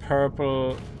can get a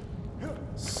purple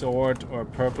sword or a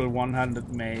purple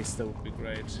one-handed mace, that would be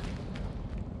great.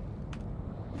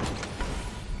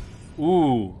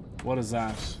 Ooh, what is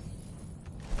that?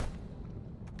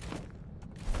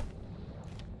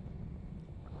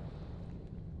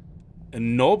 A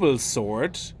noble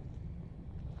sword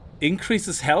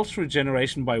increases health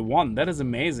regeneration by 1. That is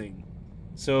amazing.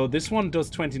 So this one does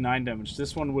 29 damage.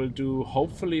 This one will do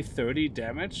hopefully 30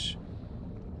 damage.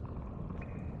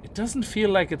 It doesn't feel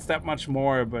like it's that much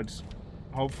more, but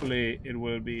hopefully it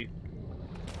will be.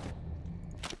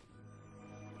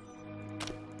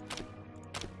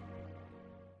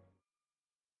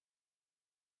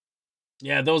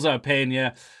 Yeah, those are a pain,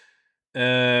 yeah.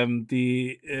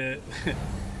 The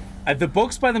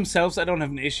books by themselves I don't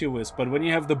have an issue with, but when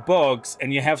you have the books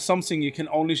and you have something you can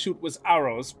only shoot with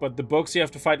arrows, but the books you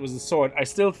have to fight with a sword, I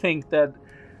still think that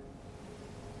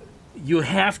you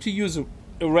have to use a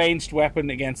ranged weapon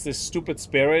against this stupid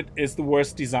spirit is the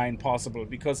worst design possible,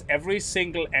 because every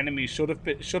single enemy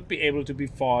should be able to be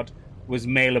fought with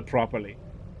melee properly,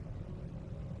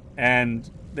 and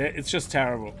it's just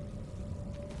terrible.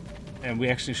 And we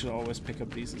actually should always pick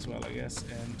up these as well, I guess,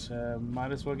 and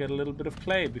might as well get a little bit of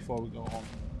clay before we go home.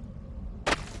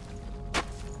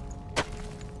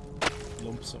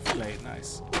 Lumps of clay,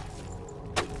 nice.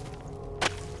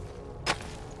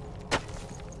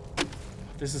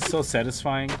 This is so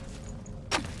satisfying. There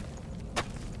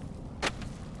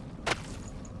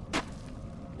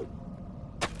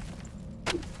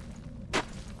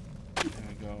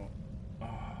we go. Oh.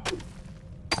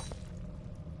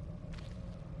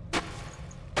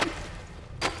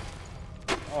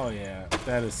 Oh yeah,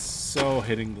 that is so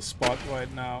hitting the spot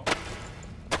right now.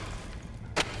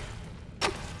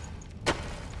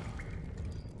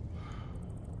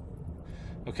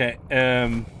 Okay,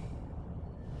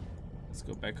 let's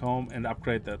go back home and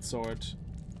upgrade that sword.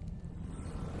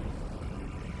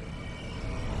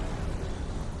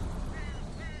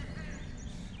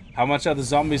 How much are the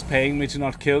zombies paying me to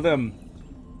not kill them?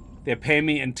 They pay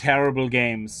me in terrible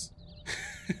games.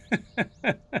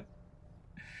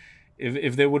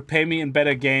 If they would pay me in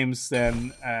better games,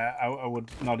 then I would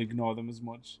not ignore them as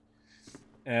much.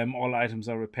 All items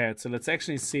are repaired. So let's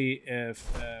actually see if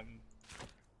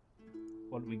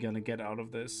what we're gonna get out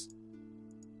of this.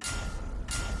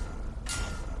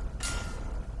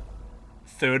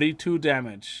 32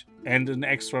 damage and an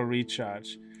extra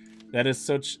recharge. That is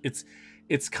such...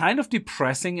 It's kind of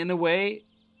depressing in a way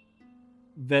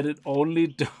that it only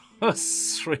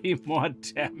does 3 more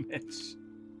damage.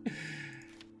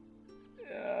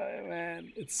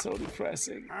 Man, it's so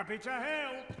depressing. Happy to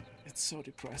help. It's so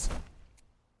depressing.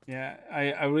 Yeah,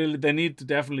 I really... They need to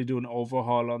definitely do an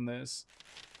overhaul on this.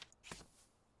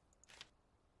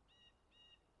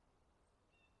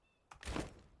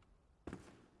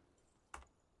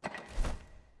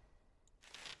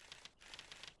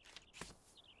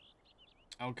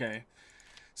 Okay,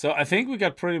 so I think we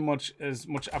got pretty much as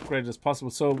much upgraded as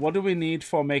possible. So what do we need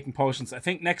for making potions? I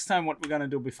think next time what we're gonna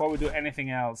do before we do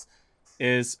anything else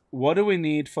is what do we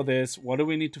need for this? What do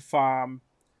we need to farm?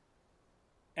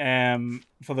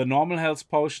 For the normal health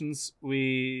potions,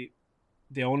 they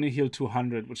only heal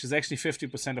 200, which is actually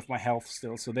 50% of my health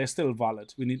still, so they're still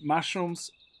valid. We need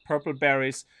mushrooms, purple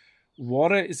berries.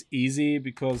 Water is easy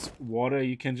because water,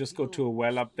 you can just go to a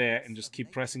well up there and just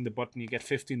keep pressing the button. You get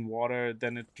 15 water,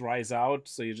 then it dries out,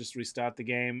 so you just restart the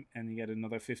game and you get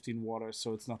another 15 water,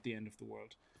 so it's not the end of the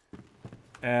world.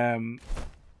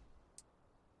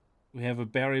 We have a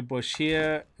berry bush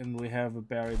here and we have a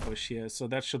berry bush here, so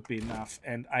that should be enough.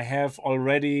 And I have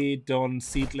already done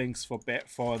seedlings for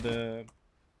the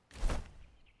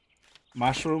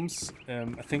mushrooms.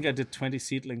 I think I did 20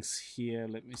 seedlings here.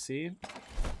 Let me see.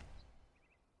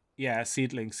 Yeah,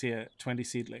 seedlings here, 20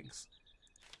 seedlings.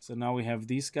 So now we have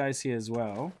these guys here as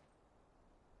well.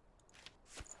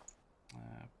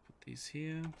 Put these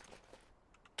here.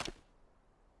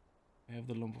 We have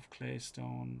the lump of clay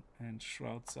stone and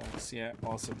shroud sacks. Yeah,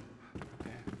 awesome.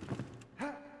 Okay.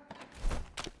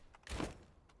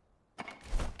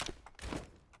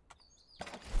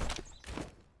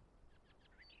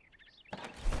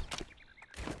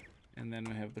 And then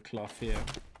we have the cloth here.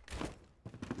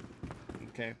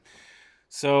 Okay,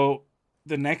 so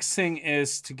the next thing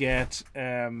is to get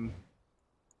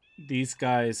these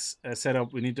guys set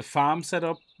up. We need the farm set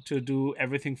up to do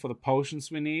everything for the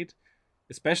potions we need,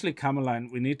 especially Cameline.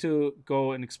 We need to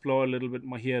go and explore a little bit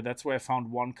more here. That's where I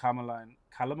found one Cameline.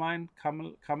 Cameline?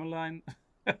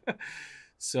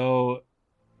 So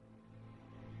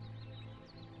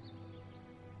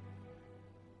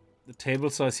the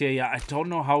table saw is here. Yeah, I don't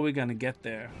know how we're gonna get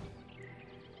there.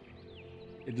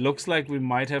 It looks like we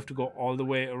might have to go all the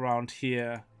way around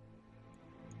here.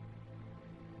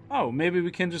 Oh, maybe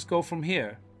we can just go from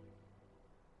here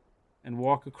and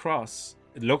walk across.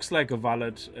 It looks like a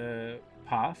valid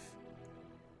path.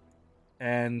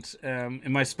 And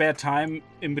in my spare time,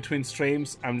 in between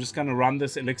streams, I'm just gonna run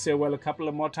this elixir well a couple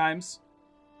of more times.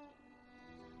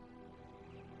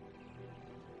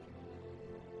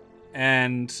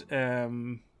 And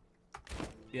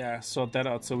yeah, sort that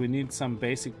out. So we need some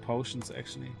basic potions,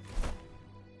 actually.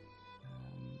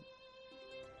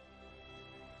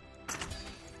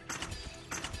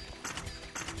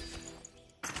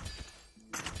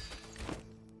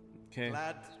 Okay.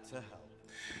 Glad to help.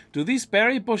 Do these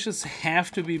berry bushes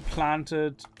have to be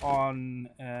planted on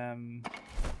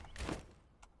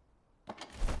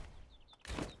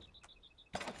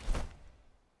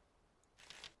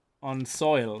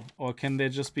soil, or can they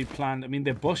just be planted? I mean,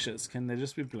 they're bushes. Can they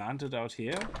just be planted out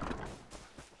here?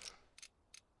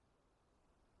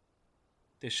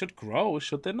 They should grow,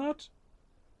 should they not?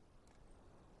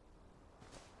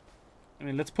 I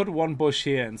mean, let's put one bush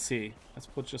here and see. Let's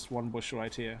put just one bush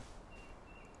right here.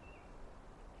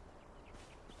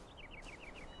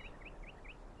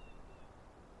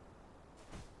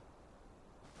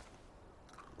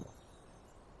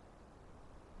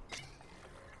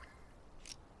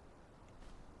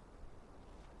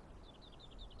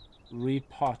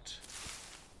 Repot.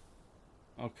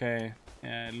 Okay,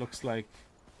 yeah, it looks like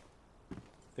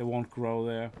they won't grow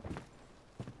there.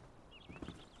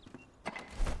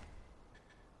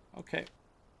 Okay.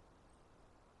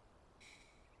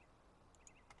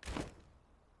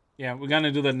 Yeah, we're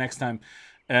gonna do that next time.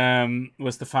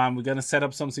 With the farm, we're gonna set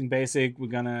up something basic. We're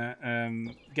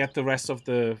gonna get the rest of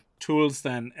the tools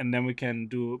then, and then we can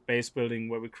do base building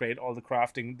where we create all the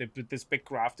crafting. This big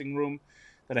crafting room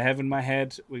that I have in my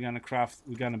head, we're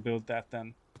gonna build that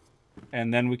then.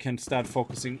 And then we can start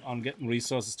focusing on getting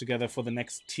resources together for the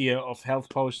next tier of health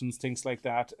potions, things like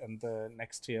that, and the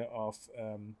next tier of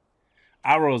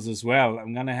arrows as well.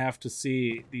 I'm gonna have to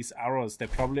see these arrows. They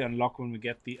probably unlock when we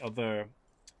get the other,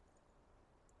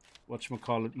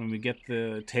 whatchamacallit, when we get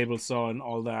the table saw and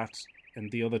all that, and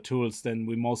the other tools, then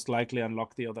we most likely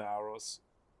unlock the other arrows.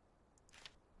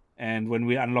 And when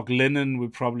we unlock linen, we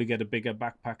probably get a bigger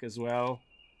backpack as well.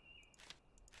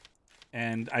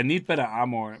 And I need better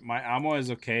armor. My armor is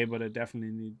okay, but I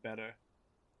definitely need better.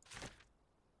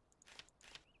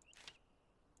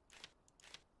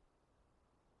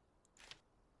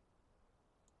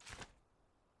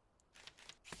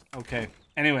 Okay.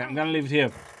 Anyway, I'm gonna leave it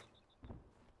here.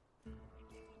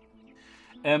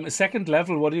 A second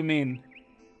level, what do you mean?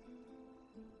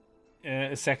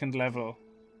 A second level.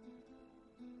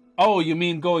 Oh, you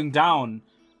mean going down?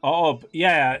 Oh,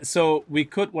 yeah. So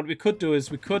what we could do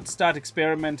is we could start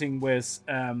experimenting with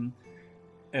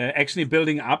actually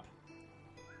building up.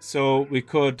 So we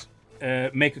could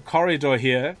make a corridor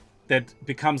here that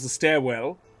becomes a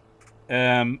stairwell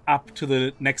up to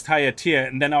the next higher tier,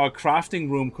 and then our crafting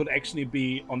room could actually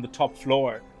be on the top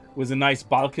floor with a nice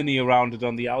balcony around it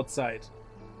on the outside.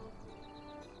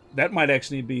 That might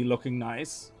actually be looking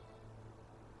nice.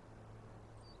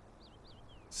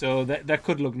 So that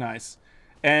could look nice.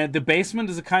 And the basement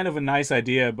is a kind of a nice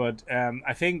idea, but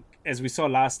I think, as we saw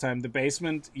last time, the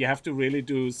basement, you have to really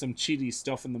do some cheaty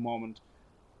stuff in the moment.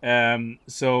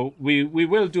 So we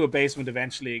will do a basement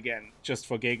eventually again, just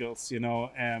for giggles, you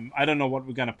know. I don't know what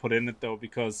we're gonna put in it though,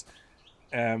 because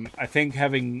I think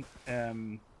having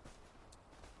a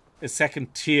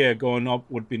second tier going up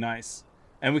would be nice.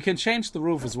 And we can change the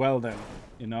roof as well then,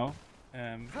 you know.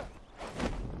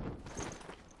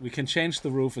 We can change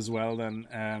the roof as well then.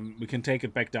 We can take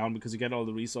it back down because you get all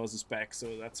the resources back,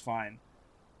 so that's fine.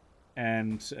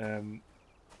 And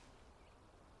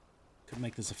could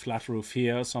make this a flat roof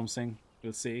here or something.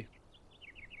 We'll see.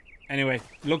 Anyway,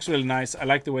 it looks really nice. I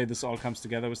like the way this all comes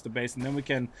together with the base. And then we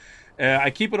can... I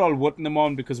keep it all wood in the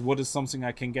moment because wood is something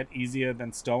I can get easier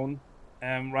than stone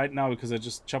right now, because I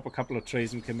just chop a couple of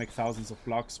trees and we can make thousands of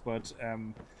blocks. But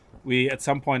we at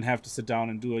some point have to sit down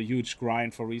and do a huge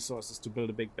grind for resources to build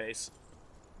a big base.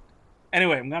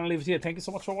 Anyway, I'm gonna leave it here. Thank you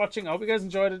so much for watching. I hope you guys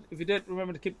enjoyed it. If you did,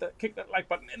 remember to kick that like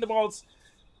button in the balls.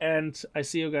 And I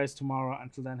see you guys tomorrow.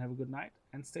 Until then, have a good night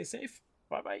and stay safe.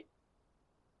 Bye bye.